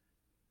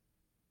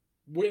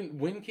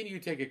when can you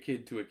take a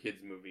kid to a kids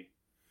movie?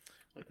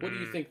 Like, what do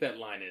you think that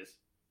line is?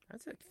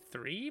 That's like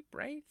 3,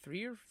 right?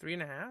 3 or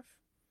 3.5.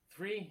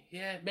 3,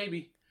 yeah,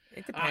 maybe.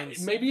 It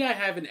depends. Maybe I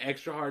have an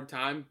extra hard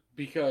time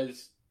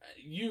because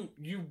you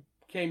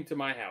came to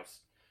my house.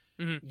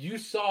 Mm-hmm. You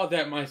saw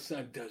that my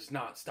son does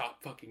not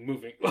stop fucking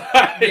moving.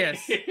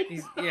 Yes.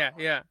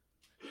 Yeah.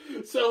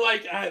 So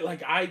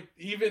I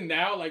even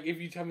now, like, if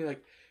you tell me,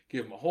 like,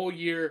 give him a whole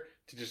year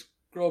to just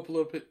grow up a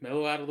little bit,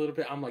 mellow out a little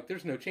bit, I'm like,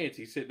 there's no chance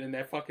he's sitting in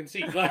that fucking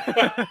seat.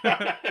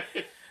 I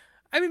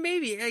mean,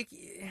 maybe, like,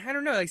 I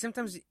don't know, like,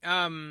 sometimes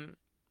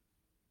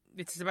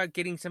it's about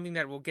getting something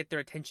that will get their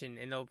attention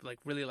and they'll, like,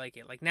 really like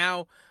it. Like,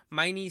 now,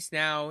 my niece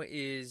now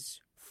is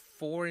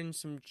 4 and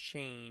some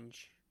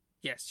change.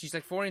 Yes, she's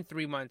like 4 and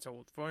 3 months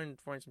old, 4 and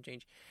some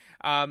change.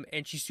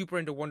 And she's super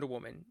into Wonder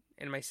Woman.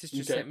 And my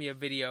sister sent me a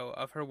video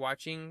of her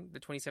watching the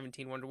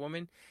 2017 Wonder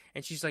Woman.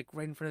 And she's like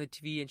right in front of the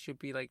TV and she'll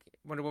be like,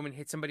 Wonder Woman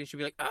hits somebody and she'll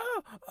be like,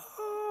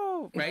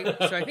 oh, right?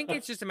 So I think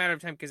it's just a matter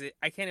of time because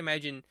I can't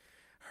imagine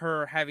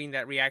her having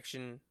that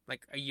reaction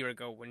like a year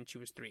ago when she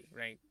was 3,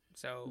 right?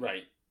 So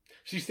right.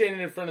 She's standing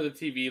in front of the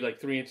TV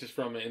like 3 inches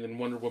from it, and then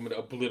Wonder Woman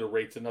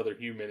obliterates another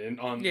human in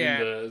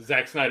the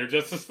Zack Snyder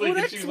Justice League.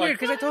 Well, that's weird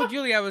because I told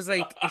Julie, I was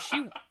like,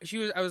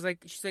 she's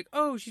like,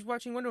 oh, she's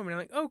watching Wonder Woman. I'm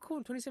like, oh, cool,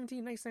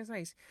 2017, nice. And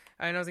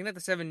I was like, not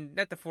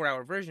the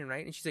 4-hour version,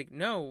 right? And she's like,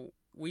 no,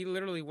 we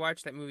literally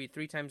watch that movie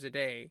 3 times a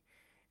day.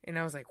 And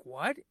I was like,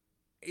 what?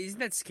 Isn't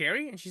that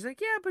scary? And she's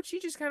like, yeah, but she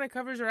just kind of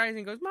covers her eyes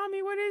and goes,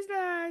 Mommy, what is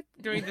that?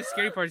 During the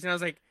scary parts. And I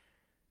was like,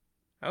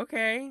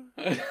 okay.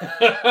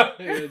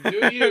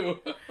 Do you?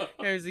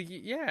 I was like,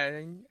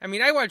 yeah. I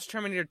mean, I watched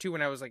Terminator 2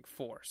 when I was like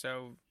 4,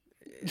 so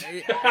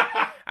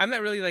I'm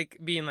not really like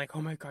being like,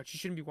 oh my god, she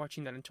shouldn't be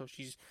watching that until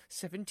she's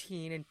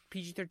 17 and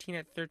PG-13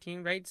 at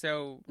 13, right?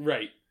 So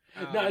right.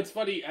 No, it's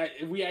funny. I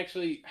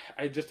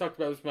just talked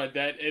about this with my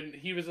dad, and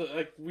he was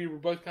like, we were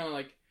both kind of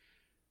like,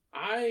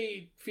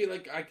 I feel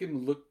like I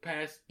can look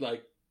past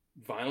like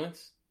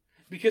violence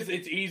because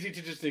it's easy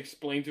to just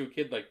explain to a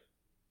kid like,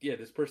 yeah,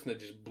 this person that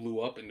just blew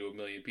up into a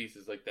million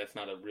pieces, like, that's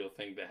not a real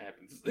thing that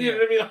happens. You know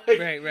what I mean? Like,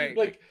 right.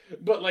 Like,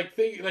 but like,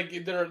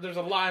 there's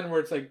a line where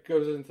it's like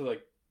goes into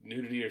like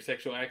nudity or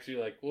sexual acts. You're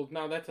like, well,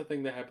 no, that's a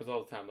thing that happens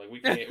all the time. Like, we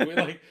can't.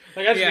 I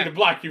just need to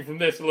block you from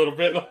this a little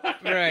bit.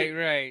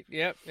 Right.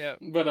 Yep.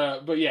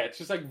 But yeah, it's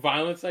just like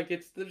violence. Like,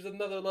 there's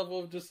another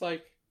level of just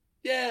like,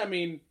 yeah, I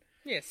mean.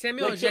 Yeah,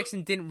 Samuel L.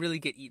 Jackson didn't really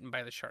get eaten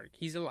by the shark.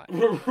 He's alive.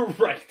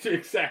 Right.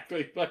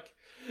 Exactly. Like,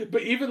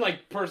 but even like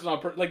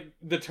like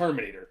the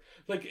Terminator.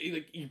 Like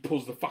he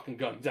pulls the fucking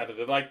guns out of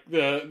it. Like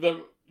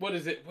the what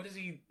is it? What is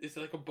he? Is it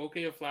like a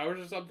bouquet of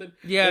flowers or something?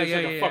 Yeah, it's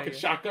like a fucking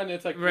shotgun.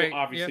 It's like, right,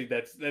 well, obviously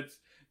that's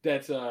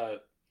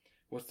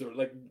what's the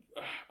like?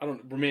 I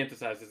don't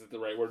romanticize isn't the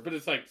right word, but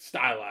it's like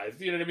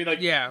stylized. You know what I mean? Like,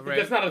 yeah, right.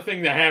 That's not a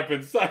thing that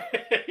happens.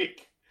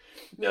 Like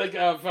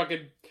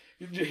fucking,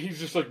 he's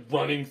just like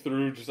running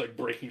through, just like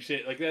breaking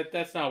shit. Like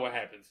that's not what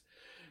happens.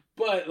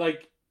 But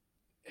like,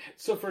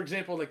 so for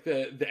example, like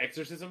the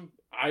Exorcism,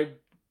 I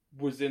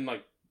was in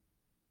like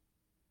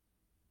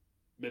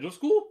middle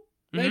school,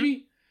 Mm-hmm.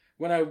 maybe,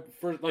 when I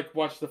first like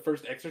watched the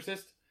first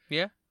Exorcist,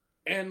 Yeah.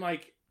 and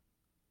like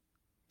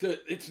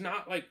it's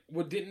not like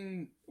what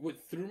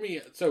threw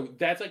me. So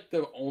that's like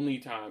the only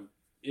time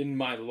in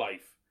my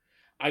life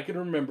I can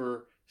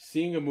remember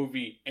seeing a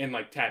movie and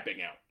like tapping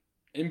out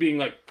and being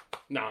like,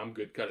 "Nah, I'm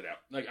good. Cut it out.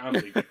 Like I'm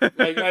leaving.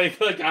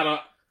 like I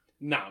don't.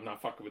 Nah, I'm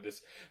not fucking with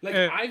this. Like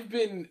I've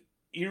been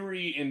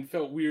eerie and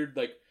felt weird.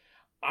 Like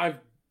I've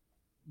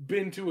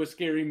been to a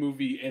scary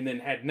movie and then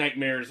had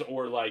nightmares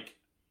or like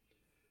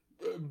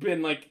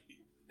been like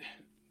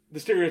the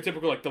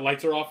stereotypical like the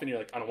lights are off and you're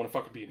like I don't want to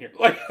fucking be in here.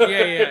 Like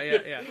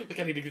Yeah. like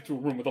I need to get to a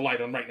room with a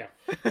light on right now.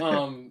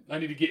 I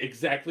need to get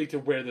exactly to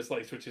where this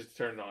light switch is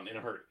turned on in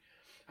a hurry.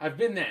 I've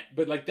been that,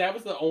 but like that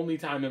was the only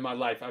time in my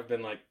life I've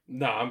been like,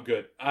 nah, I'm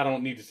good. I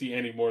don't need to see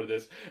any more of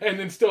this. And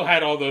then still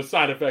had all those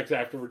side effects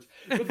afterwards.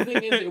 But the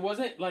thing is, it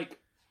wasn't like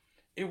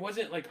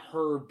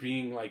her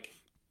being like,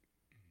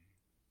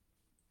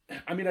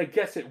 I mean, I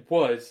guess it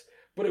was,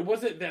 but it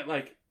wasn't that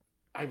like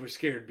I was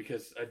scared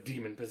because a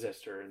demon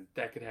possessed her and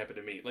that could happen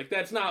to me. Like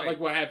that's not Right. like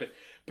what happened.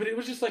 But it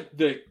was just like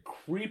the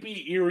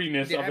creepy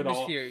eeriness The of it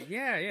all. atmosphere.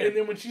 Yeah. And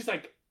then when she's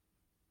like,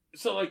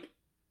 so like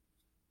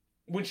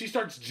when she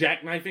starts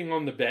jackknifing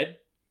on the bed,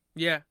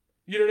 Yeah.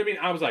 you know what I mean?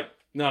 I was like,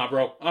 nah,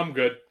 bro, I'm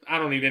good. I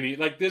don't need any.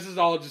 Like, this is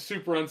all just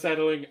super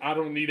unsettling. I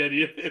don't need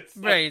any of this.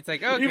 Like, Right. It's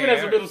like, okay. even as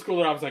a all right. middle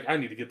schooler, I was like, I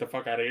need to get the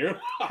fuck out of here.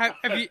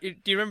 Have you?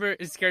 Do you remember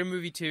Scary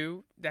Movie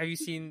 2? Have you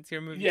seen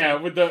Scary Movie 2? Yeah,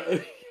 with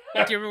the. Do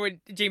you remember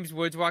when James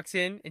Woods walks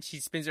in and she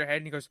spins her head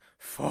and he goes,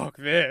 "Fuck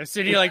this,"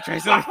 and he like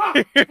tries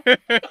to.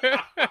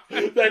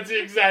 That's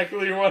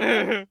exactly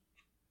what.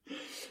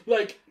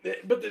 Like,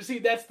 but see,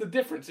 that's the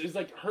difference. Is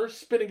like her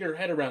spinning her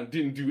head around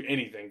didn't do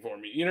anything for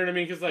me. You know what I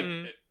mean? Because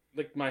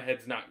like my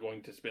head's not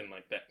going to spin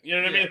like that. You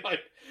know what I mean? Like,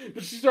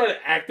 but she started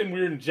acting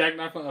weird and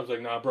jackknifing. I was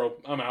like, nah, bro,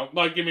 I'm out.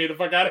 Like, get me the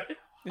fuck out of here.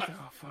 It's like,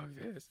 oh fuck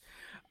this.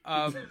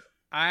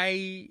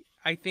 I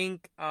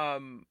think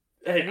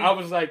Hey, I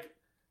was like,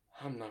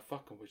 I'm not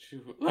fucking with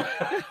you.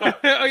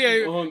 oh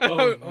yeah.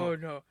 Oh,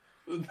 No.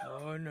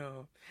 Oh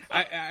no.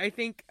 I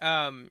think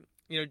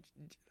you know,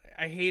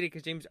 I hate it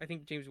because I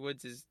think James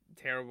Woods is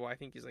terrible. I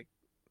think he's like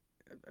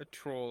a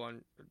troll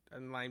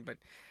online, but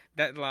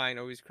that line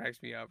always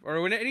cracks me up.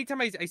 Or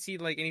anytime I see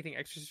like anything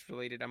Exorcist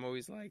related, I'm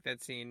always like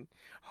that scene.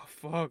 Oh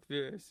fuck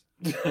this.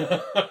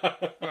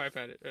 Oh, I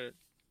found it.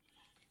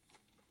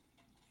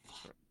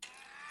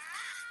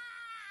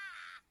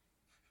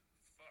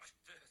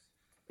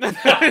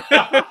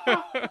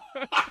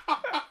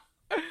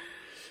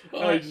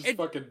 Oh, he just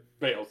fucking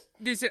bails.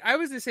 Dude, I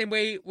was the same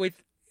way with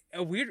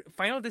a weird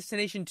Final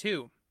Destination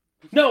 2.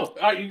 No,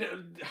 God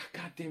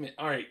damn it!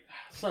 All right,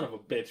 son of a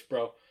bitch,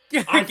 bro.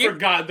 I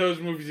forgot those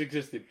movies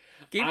existed.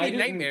 Gave me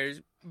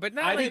nightmares, but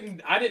not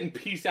I didn't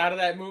piece out of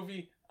that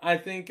movie. I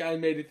think I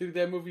made it through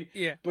that movie.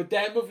 Yeah. But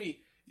that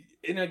movie,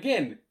 and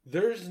again,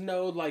 there's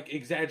no like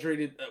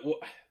exaggerated. Well,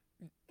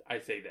 I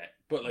say that,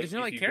 but like if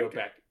you go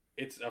back,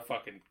 it's a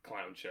fucking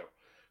clown show.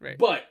 Right.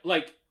 But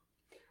like,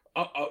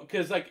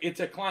 because like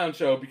it's a clown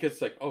show because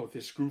it's like, oh,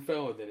 this screw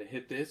fell and then it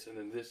hit this and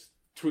then this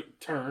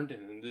turned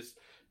and then this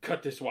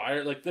cut this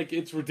wire. Like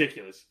it's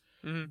ridiculous.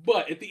 Mm-hmm.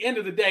 But at the end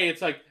of the day,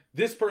 it's like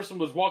this person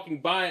was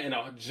walking by and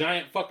a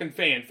giant fucking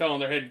fan fell on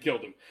their head and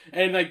killed them.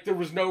 And like there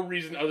was no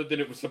reason other than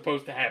it was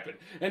supposed to happen.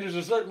 And there's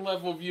a certain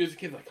level of you as a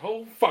kid like,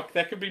 oh fuck,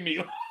 that could be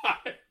me.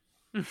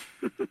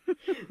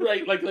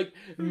 Right? Like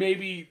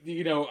maybe,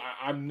 you know,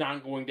 I'm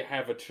not going to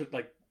have a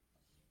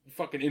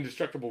fucking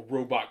indestructible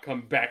robot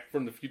come back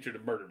from the future to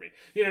murder me.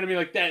 You know what I mean?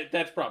 Like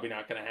that's probably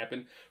not going to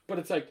happen. But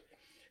it's like,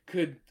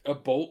 could a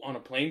bolt on a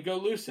plane go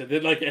loose and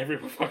then like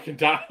everyone fucking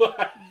die?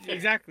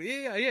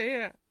 Exactly.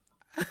 Yeah.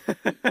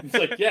 It's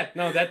like, yeah,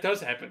 no, that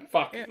does happen.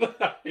 Fuck. Yeah.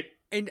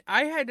 And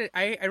I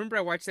remember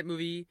I watched that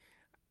movie.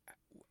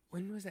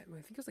 When was that? I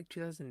think it was like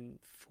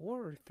 2004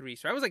 or 3.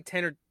 So I was like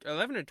 10 or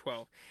 11 or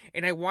 12,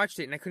 and I watched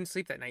it and I couldn't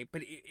sleep that night.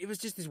 But it was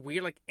just this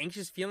weird like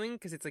anxious feeling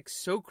because it's like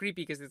so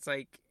creepy because it's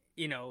like,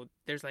 you know,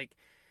 there's like,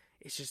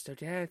 it's just her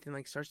death and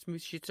like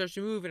shit starts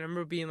to move, and I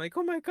remember being like,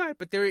 oh my god,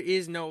 but there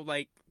is no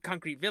like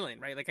concrete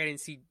villain, right? Like I didn't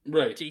see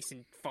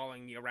Jason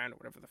following me around or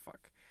whatever the fuck.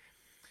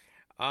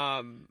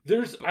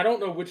 There's I don't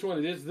know which one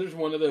it is. There's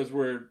one of those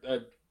where a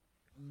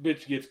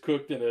bitch gets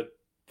cooked in a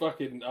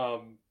fucking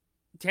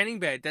tanning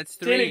bed. That's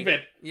 3. Tanning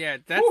bed. Yeah,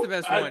 that's the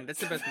best one. That's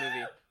the best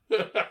movie.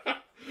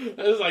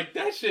 I was like,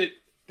 that shit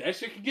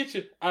can get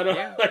you. I don't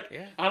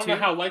I don't know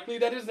how likely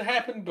that is to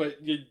happen, but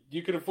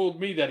you could have fooled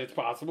me that it's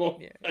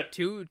possible. Yeah.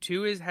 2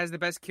 has the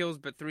best kills,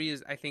 but 3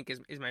 is I think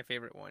is my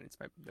favorite one. It's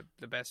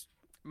the best.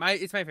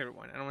 It's my favorite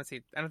one. I don't want to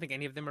say I don't think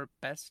any of them are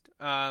best.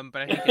 But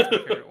I think it's my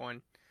favorite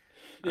one.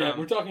 Yeah,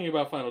 we're talking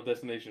about Final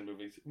Destination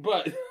movies,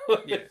 but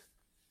yeah,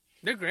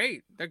 they're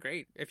great. They're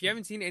great. If you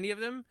haven't seen any of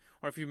them,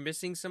 or if you're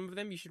missing some of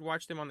them, you should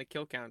watch them on the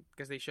kill count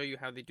because they show you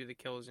how they do the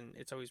kills, and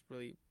it's always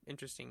really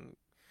interesting.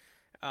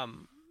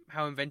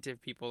 How inventive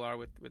people are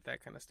with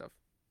that kind of stuff.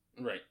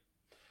 Right.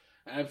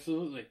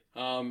 Absolutely.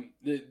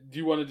 Do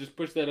you want to just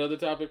push that other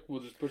topic?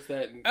 We'll just push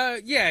that.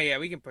 Yeah,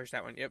 we can push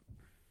that one. Yep.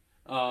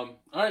 All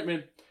right,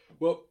 man.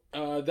 Well,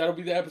 that'll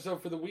be the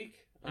episode for the week.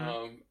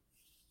 Mm-hmm.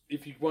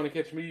 If you want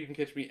to catch me, you can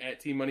catch me at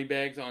T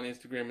Moneybags on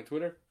Instagram and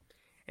Twitter.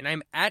 And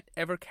I'm at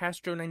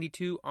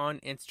Evercastro92 on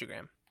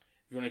Instagram.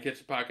 If you want to catch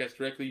the podcast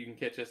directly, you can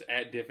catch us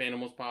at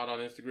DiffAnimalsPod on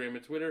Instagram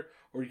and Twitter,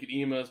 or you can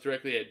email us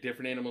directly at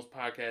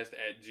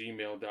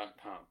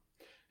differentanimalspodcast@gmail.com.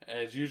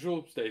 As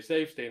usual, stay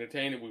safe, stay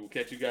entertained, and we will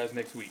catch you guys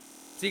next week.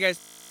 See you guys.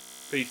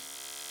 Peace.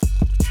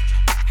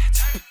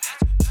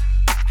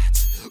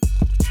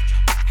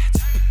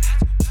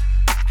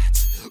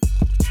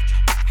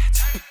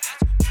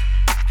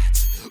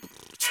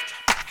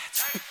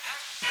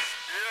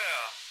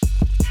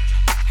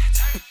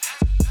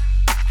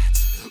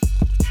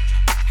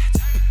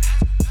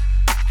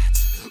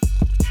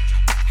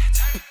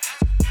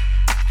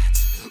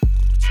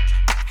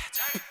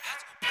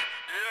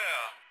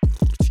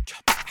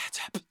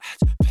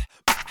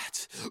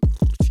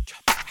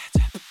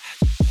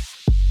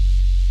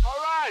 All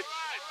right,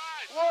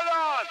 hold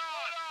on.